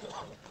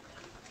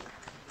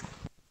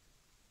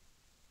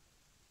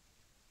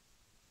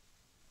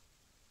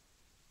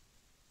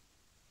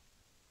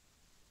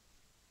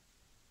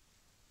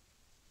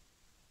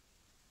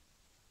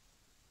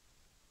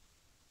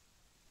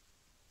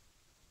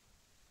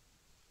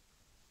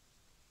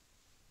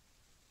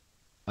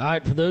 All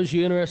right, for those of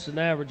you interested in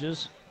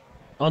averages,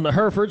 on the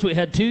Herefords, we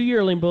had 2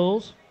 yearling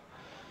bulls.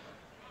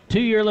 2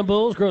 yearling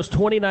bulls grossed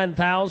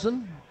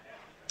 $29,000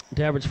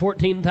 to average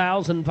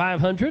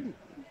 $14,500.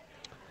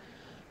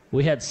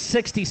 We had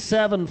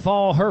 67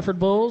 fall Hereford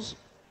bulls,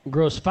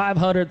 grossed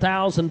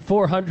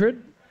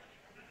 $500,400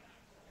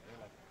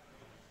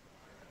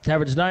 to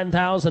average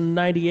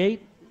 $9,098.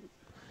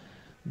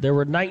 There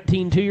were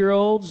 19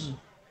 two-year-olds,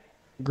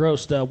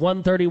 grossed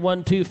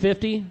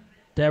 $131,250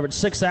 to average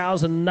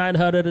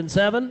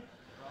 $6,907.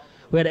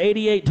 We had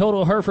 88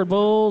 total Hereford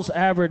bulls,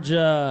 average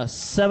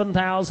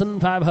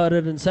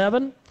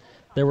 $7,507.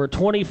 There were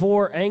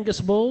 24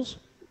 Angus bulls,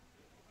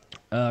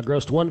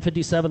 grossed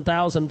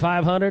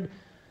 $157,500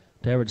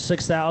 to average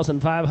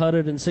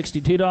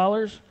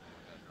 $6,562.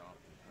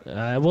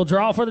 We'll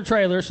draw for the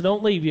trailer, so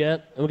don't leave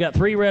yet. And we got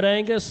 3 red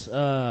Angus.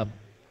 That's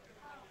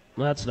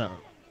not.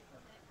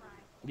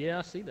 Yeah,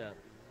 I see that.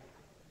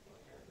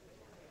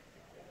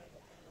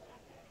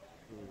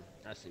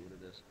 I see what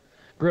it is.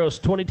 Gross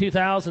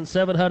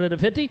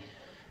 $22,750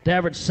 to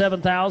average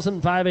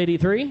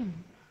 $7,583.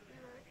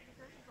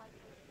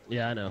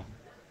 Yeah, I know.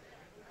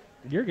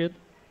 You're good.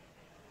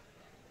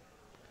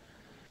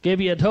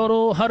 Gave you a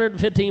total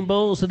 115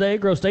 bulls today.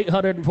 Grossed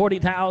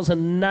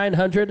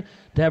 $840,900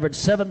 to average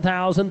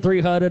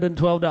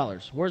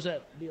 $7,312. Where's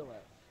that deal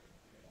at?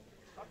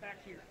 Right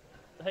back here.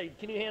 Hey,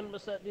 can you hand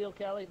us that deal,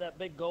 Callie? That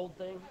big gold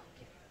thing?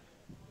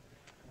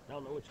 I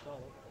don't know what you call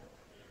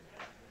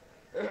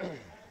it.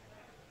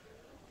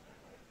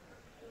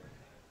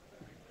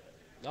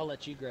 I'll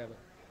let you grab it.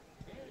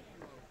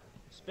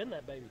 Spin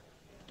that baby.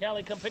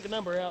 Callie, come pick a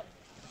number out.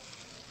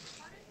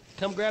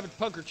 Come grab a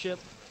poker chip.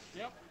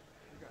 Yep.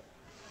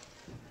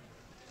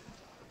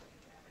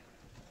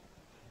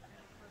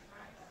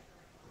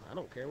 I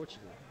don't care what you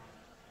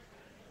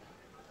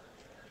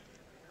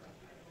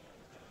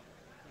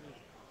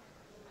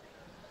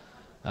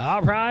do.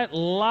 All right,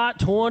 lot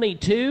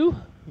 22.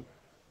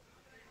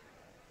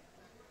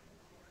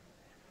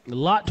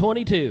 Lot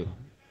 22.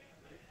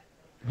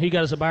 He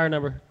got us a buyer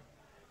number.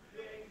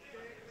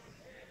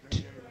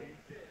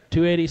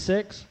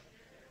 286.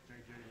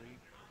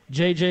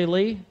 JJ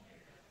Lee.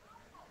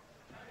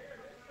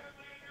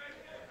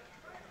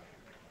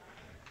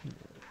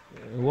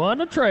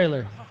 Won a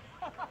trailer.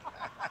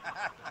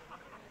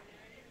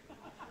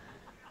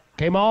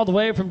 Came all the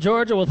way from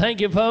Georgia. Well,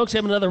 thank you, folks.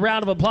 Have another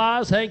round of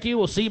applause. Thank you.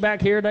 We'll see you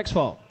back here next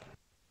fall.